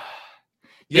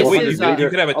 Yeah, wait, you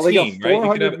could have a team,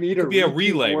 right? It could be a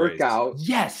relay workout. race.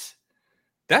 Yes.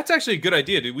 That's actually a good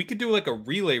idea, dude. We could do like a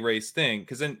relay race thing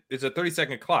because then it's a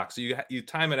 30-second clock. So you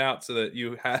time it out so that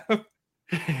you have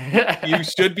you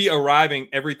should be arriving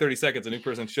every 30 seconds. A new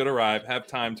person should arrive, have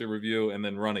time to review, and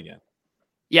then run again.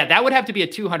 Yeah, that would have to be a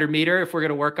 200 meter if we're going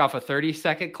to work off a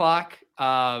 30-second clock.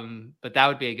 But that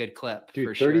would be a good clip. Dude,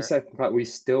 for sure. 30-second clock, we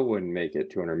still wouldn't make it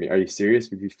 200 meters. Are you serious?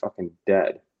 We'd be fucking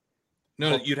dead.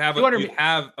 No, you'd have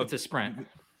it's a sprint.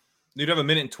 You'd have a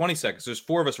minute and 20 seconds. There's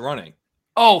 4 of us running.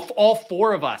 Oh, all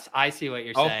 4 of us. I see what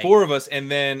you're saying. All 4 of us, and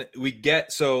then we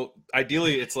get so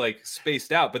ideally it's like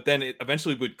spaced out, but then it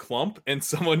eventually would clump, and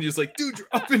someone just like, dude, you're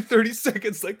up in 30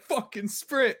 seconds, like fucking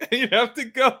sprint, and you have to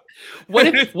go. What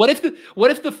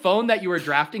if the phone that you were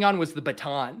drafting on was the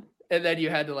baton, and then you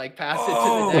had to like pass it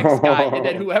to the next guy, and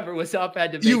then whoever was up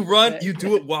had to make you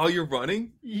do it while you're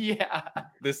running? Yeah.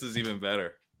 This is even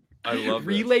better. I love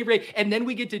relay race, and then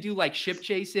we get to do like ship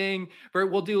chasing.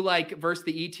 We'll do like versus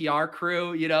the ETR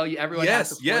crew. You know, everyone.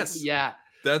 Yeah.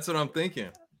 That's what I'm thinking.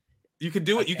 You could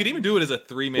do it. You could even do it as a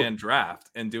 3-man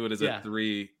draft and do it as a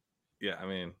 3. Yeah, I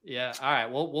mean. Yeah. All right.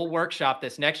 We'll workshop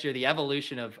this next year. The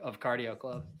evolution of Cardio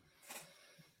Club.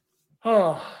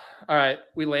 Oh, all right.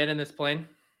 We land in this plane.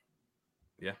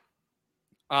 Yeah.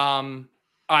 All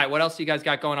right. What else you guys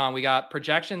got going on? We got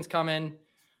projections coming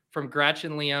from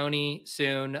Gretchen Leone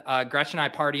soon. Gretchen and I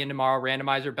partying tomorrow,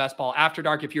 randomizer, best ball after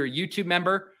dark. If you're a YouTube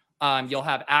member, you'll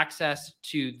have access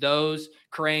to those.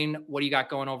 Crane, what do you got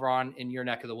going over on in your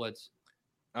neck of the woods?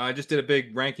 I just did a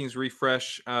big rankings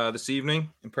refresh this evening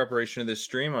in preparation of this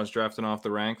stream. I was drafting off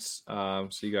the ranks, so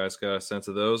you guys got a sense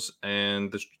of those.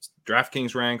 And the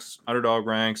DraftKings ranks, Underdog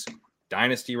ranks,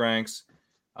 Dynasty ranks,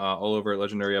 all over at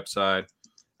Legendary Upside.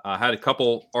 Had a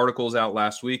couple articles out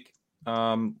last week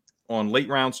on late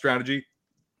round strategy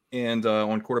and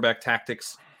on quarterback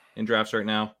tactics in drafts right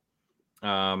now.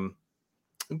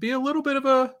 It'd be a little bit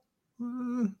of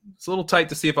it's a little tight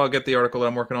to see if I'll get the article that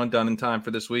I'm working on done in time for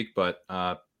this week, but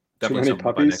definitely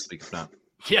something by next week. If not.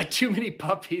 Yeah, too many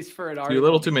puppies for an article. A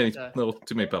little too many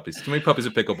puppies. Too many puppies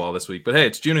at pickleball this week. But hey,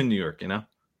 it's June in New York, you know.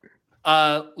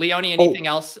 Leone, anything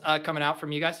else coming out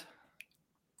from you guys?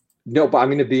 No, but I'm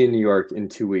going to be in New York in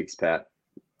 2 weeks, Pat.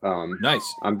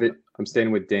 Nice. I'm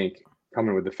staying with Dink,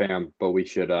 coming with the fam, but we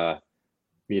should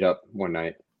meet up one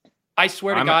night. I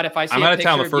swear to God, if I see I'm a out of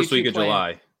town the picture first of you week of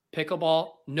July.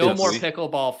 Pickleball, no more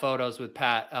pickleball photos with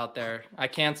Pat out there. I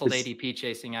canceled ADP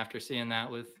chasing after seeing that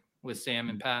with Sam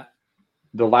and Pat.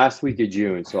 The last week of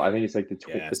June, so I think it's like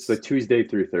it's the Tuesday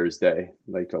through Thursday,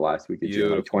 like the last week of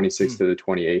June, like 26th to the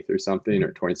 28th or something,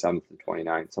 or 27th to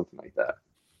 29th, something like that.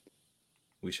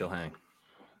 We shall hang.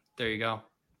 There you go.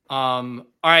 All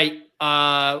right.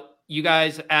 You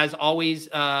guys, as always,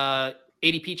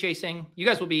 ADP chasing. Are you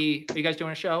guys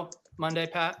doing a show Monday,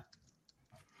 Pat?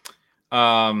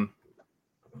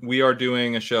 We are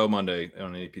doing a show Monday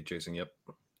on ADP chasing.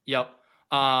 Yep.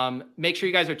 Make sure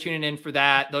you guys are tuning in for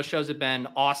that. Those shows have been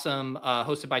awesome.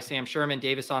 Hosted by Sam Sherman,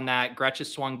 Davis on that. Gretchen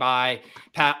swung by,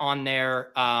 Pat on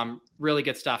there. Really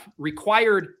good stuff.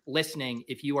 Required listening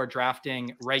if you are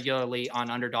drafting regularly on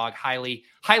Underdog. Highly,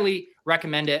 highly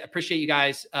recommend it. Appreciate you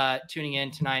guys tuning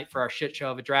in tonight for our shit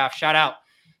show of a draft. Shout out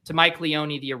to Mike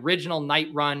Leone, the original night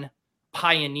run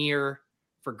pioneer.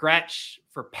 For Gretch,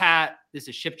 for Pat, this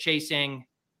is Ship Chasing.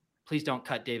 Please don't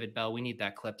cut David Bell. We need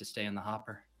that clip to stay in the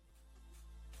hopper.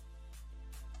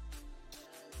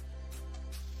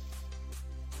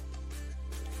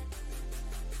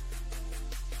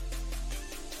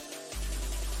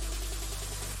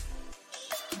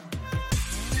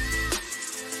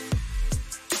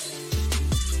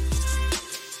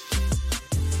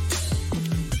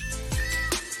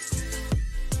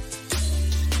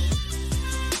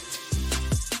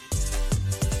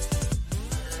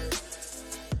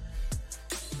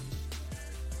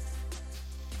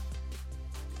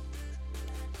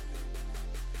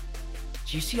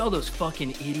 Do you see all those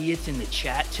fucking idiots in the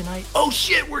chat tonight? Oh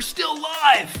shit, we're still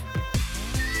live!